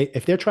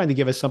 if they're trying to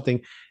give us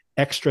something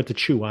extra to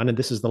chew on, and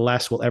this is the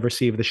last we'll ever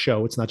see of the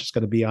show, it's not just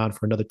going to be on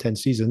for another 10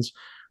 seasons.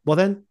 Well,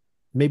 then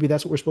maybe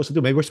that's what we're supposed to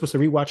do. Maybe we're supposed to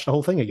rewatch the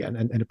whole thing again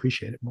and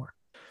appreciate it more.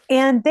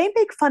 And they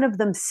make fun of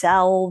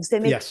themselves. They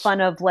make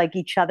fun of like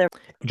each other.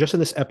 Just in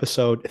this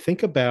episode,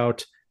 think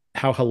about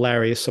how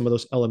hilarious some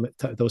of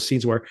those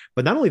scenes were.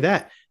 But not only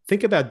that,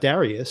 think about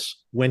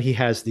Darius when he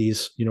has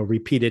these,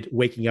 repeated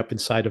waking up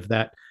inside of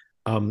that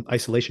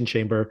isolation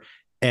chamber.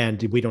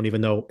 And we don't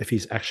even know if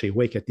he's actually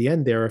awake at the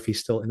end there, or if he's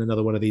still in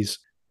another one of these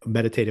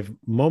meditative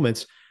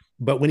moments.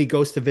 But when he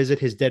goes to visit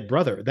his dead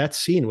brother, that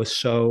scene was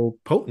so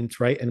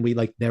potent, right? And we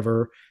like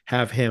never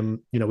have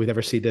him, we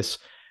never see this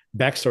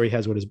backstory he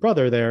has with his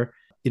brother there.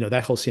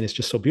 That whole scene is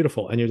just so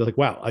beautiful. And you're like,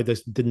 wow, I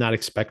just did not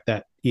expect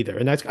that either.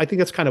 And I think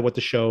that's kind of what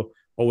the show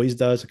always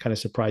does. It kind of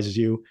surprises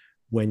you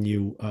when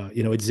you,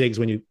 it zigs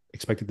when you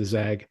expect it to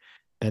zag.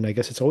 And I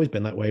guess it's always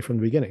been that way from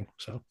the beginning.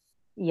 So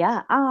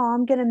yeah. Oh,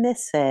 I'm going to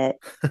miss it.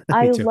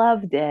 I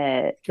loved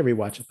it. You can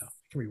rewatch it though.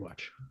 You can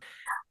rewatch.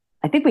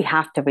 I think we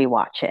have to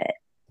rewatch it.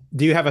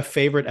 Do you have a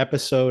favorite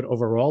episode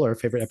overall, or a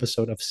favorite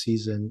episode of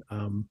season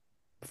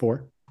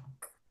 4?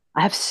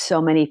 I have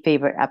so many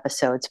favorite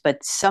episodes,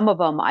 but some of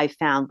them I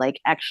found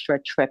like extra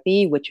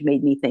trippy, which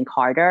made me think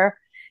harder.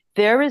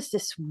 There is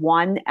this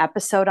one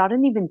episode, I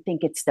don't even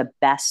think it's the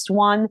best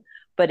one,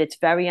 but it's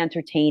very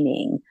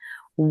entertaining.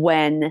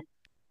 When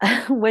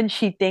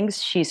she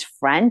thinks she's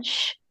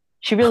French,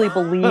 she really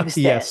believes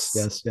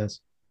this. Yes.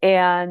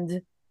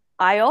 And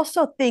I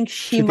also think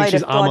she might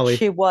have thought Amelie.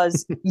 She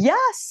was,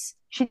 yes,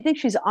 she thinks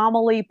she's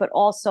Amelie, but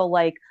also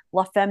like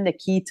La Femme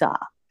Nikita.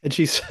 And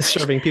she's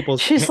serving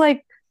people's she's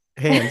like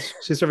hands.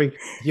 She's serving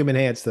human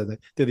hands to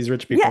these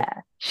rich people.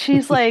 Yeah.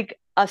 She's like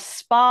a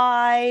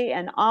spy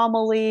and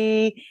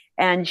Amelie,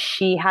 and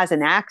she has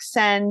an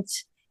accent,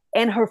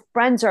 and her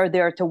friends are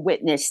there to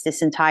witness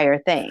this entire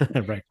thing.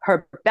 Right.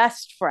 Her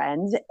best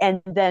friend,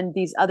 and then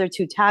these other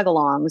 2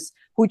 tag-alongs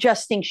who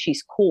just think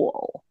she's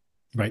cool.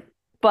 Right.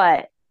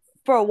 But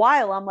for a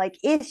while, I'm like,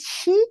 is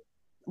she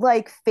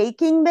like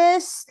faking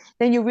this?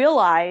 Then you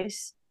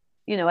realize,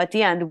 at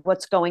the end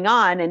what's going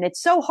on, and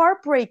it's so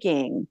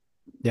heartbreaking.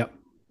 Yep.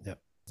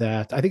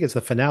 That I think it's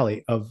the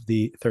finale of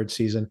the 3rd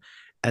season,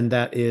 and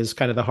that is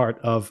kind of the heart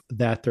of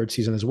that 3rd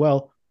season as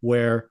well,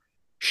 where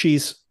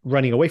she's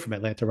running away from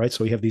Atlanta, right?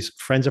 So we have these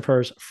friends of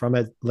hers from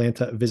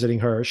Atlanta visiting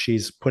her.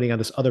 She's putting on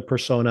this other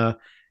persona,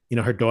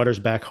 her daughter's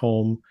back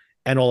home,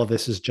 and all of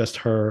this is just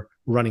her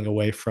running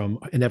away from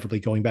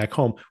inevitably going back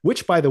home,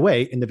 which, by the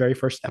way, in the very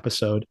first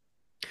episode,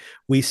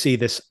 we see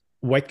this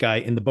white guy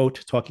in the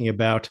boat talking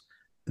about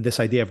this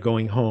idea of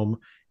going home.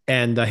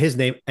 And his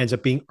name ends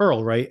up being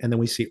Earl, right? And then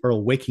we see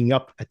Earl waking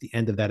up at the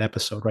end of that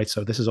episode, right?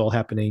 So this is all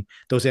happening.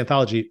 Those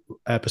anthology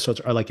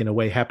episodes are like, in a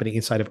way, happening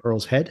inside of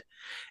Earl's head.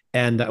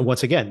 And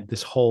once again,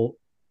 this whole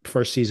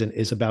first season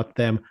is about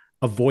them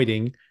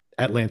avoiding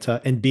Atlanta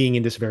and being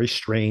in this very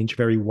strange,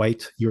 very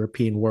white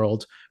European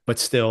world but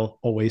still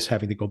always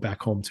having to go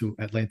back home to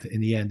Atlanta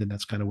in the end. And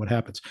that's kind of what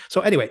happens.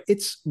 So anyway,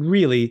 it's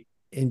really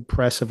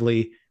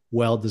impressively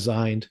well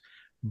designed,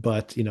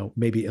 but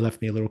maybe it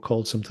left me a little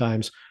cold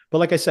sometimes. But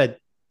like I said,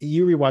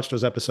 you rewatch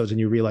those episodes and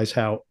you realize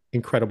how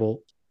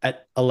incredible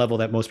at a level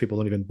that most people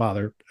don't even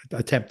bother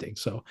attempting.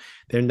 So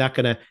they're not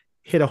going to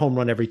hit a home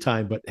run every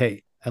time, but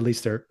hey, at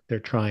least they're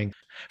trying.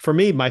 For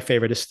me, my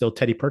favorite is still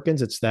Teddy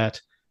Perkins. It's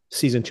that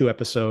season 2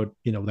 episode,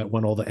 that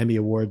won all the Emmy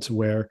Awards,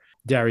 where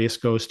Darius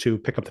goes to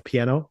pick up the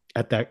piano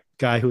at that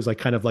guy who's like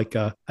kind of like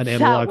an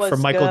analog for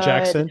Michael good.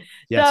 Jackson.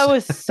 Yes. That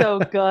was so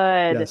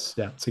good. Yes.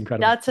 Yeah. It's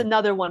incredible. That's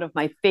another one of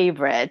my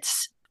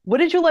favorites. What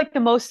did you like the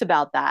most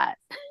about that?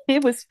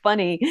 It was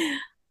funny.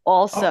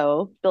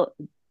 Also, the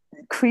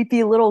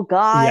creepy little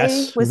guy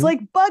was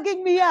like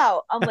bugging me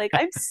out. I'm like,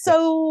 I'm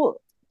so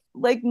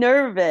like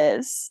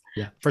nervous.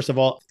 Yeah. First of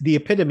all, the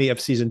epitome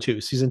of season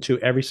 2. Season 2,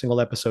 every single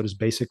episode is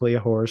basically a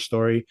horror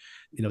story.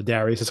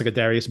 Darius, it's like a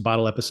Darius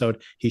bottle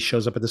episode. He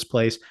shows up at this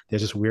place.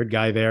 There's this weird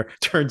guy there.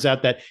 Turns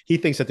out that he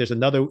thinks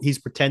that he's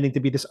pretending to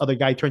be this other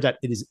guy. Turns out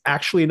it is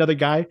actually another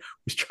guy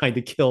who's trying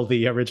to kill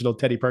the original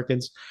Teddy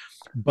Perkins.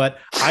 But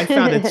I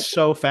found it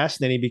so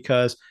fascinating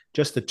because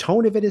just the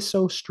tone of it is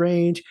so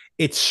strange.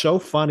 It's so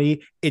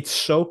funny. It's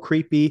so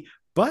creepy.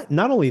 But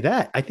not only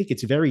that, I think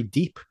it's very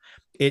deep.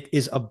 It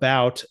is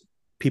about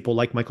people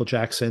like Michael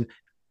Jackson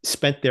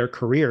spent their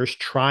careers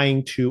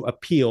trying to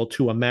appeal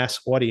to a mass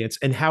audience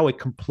and how it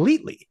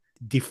completely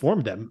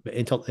deformed them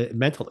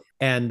mentally.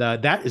 And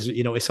that is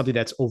something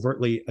that's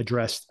overtly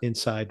addressed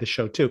inside the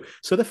show too.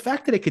 So the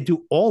fact that it could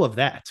do all of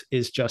that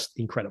is just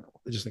incredible.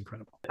 It's just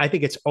incredible. I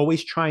think it's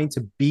always trying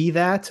to be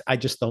that. I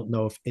just don't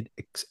know if it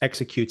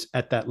executes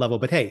at that level.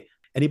 But hey,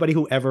 anybody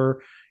who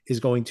ever is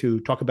going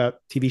to talk about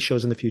TV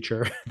shows in the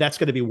future, that's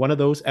going to be one of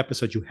those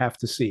episodes you have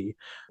to see.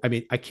 I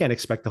mean, I can't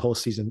expect the whole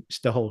season,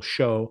 the whole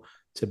show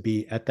to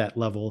be at that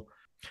level.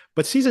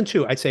 But season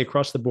 2, I'd say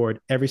across the board,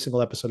 every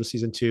single episode of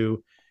season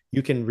 2,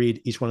 you can read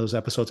each one of those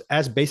episodes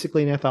as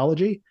basically an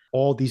anthology,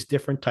 all these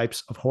different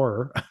types of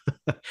horror.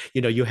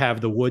 You have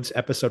the woods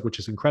episode, which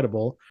is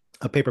incredible.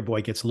 A paper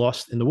boy gets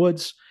lost in the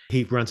woods.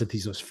 He runs into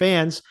those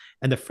fans,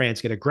 and the fans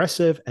get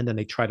aggressive, and then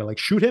they try to like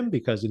shoot him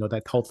because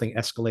that whole thing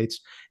escalates,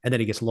 and then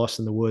he gets lost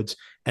in the woods,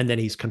 and then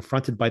he's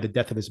confronted by the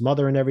death of his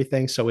mother and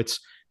everything. So it's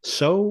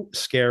so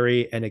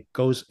scary, and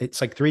it's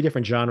like 3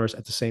 different genres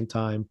at the same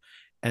time.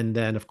 And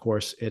then, of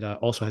course, it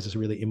also has this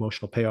really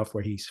emotional payoff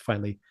where he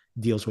finally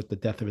deals with the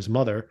death of his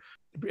mother.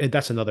 And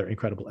that's another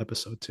incredible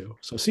episode too.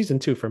 So season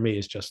 2 for me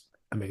is just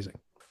amazing.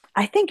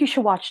 I think you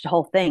should watch the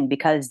whole thing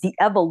because the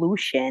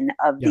evolution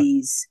of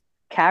these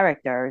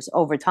characters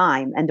over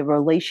time and the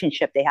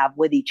relationship they have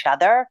with each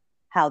other,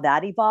 how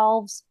that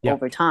evolves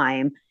over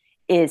time,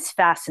 is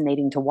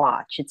fascinating to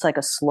watch. It's like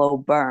a slow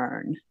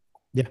burn.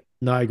 Yeah,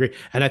 no, I agree.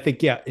 And I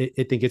think, I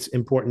think it's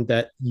important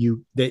that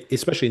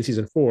especially in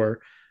season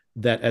 4,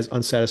 that as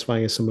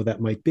unsatisfying as some of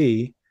that might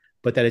be,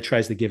 but that it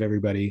tries to give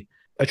everybody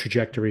a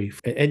trajectory.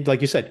 And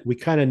like you said, we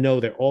kind of know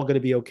they're all going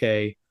to be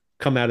okay,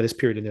 come out of this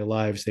period in their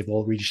lives. They've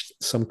all reached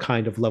some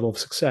kind of level of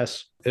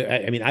success.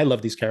 I mean, I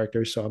love these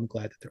characters, so I'm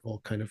glad that they're all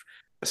kind of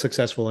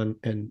successful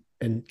and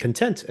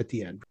content at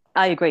the end.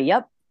 I agree.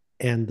 Yep.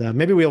 And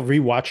maybe we'll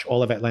rewatch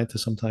all of Atlanta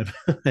sometime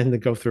and then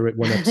go through it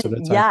one episode at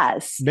a time.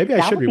 Yes. Maybe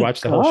I should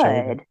rewatch the whole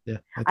show. Yeah,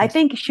 I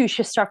think you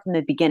should start from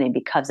the beginning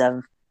because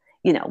of,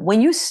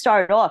 when you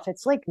start off,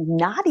 it's like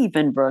not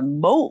even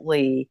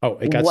remotely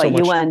what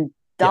you end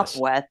up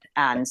with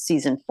on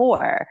season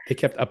 4. They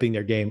kept upping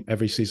their game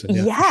every season.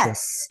 Yeah,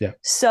 yes. Sure. Yeah.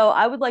 So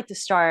I would like to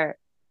start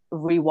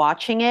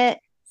rewatching it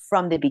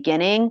from the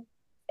beginning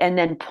and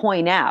then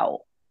point out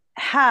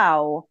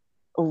how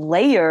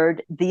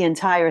layered the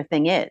entire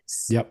thing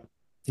is. Yep.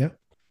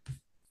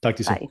 Talk to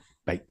you soon. Bye.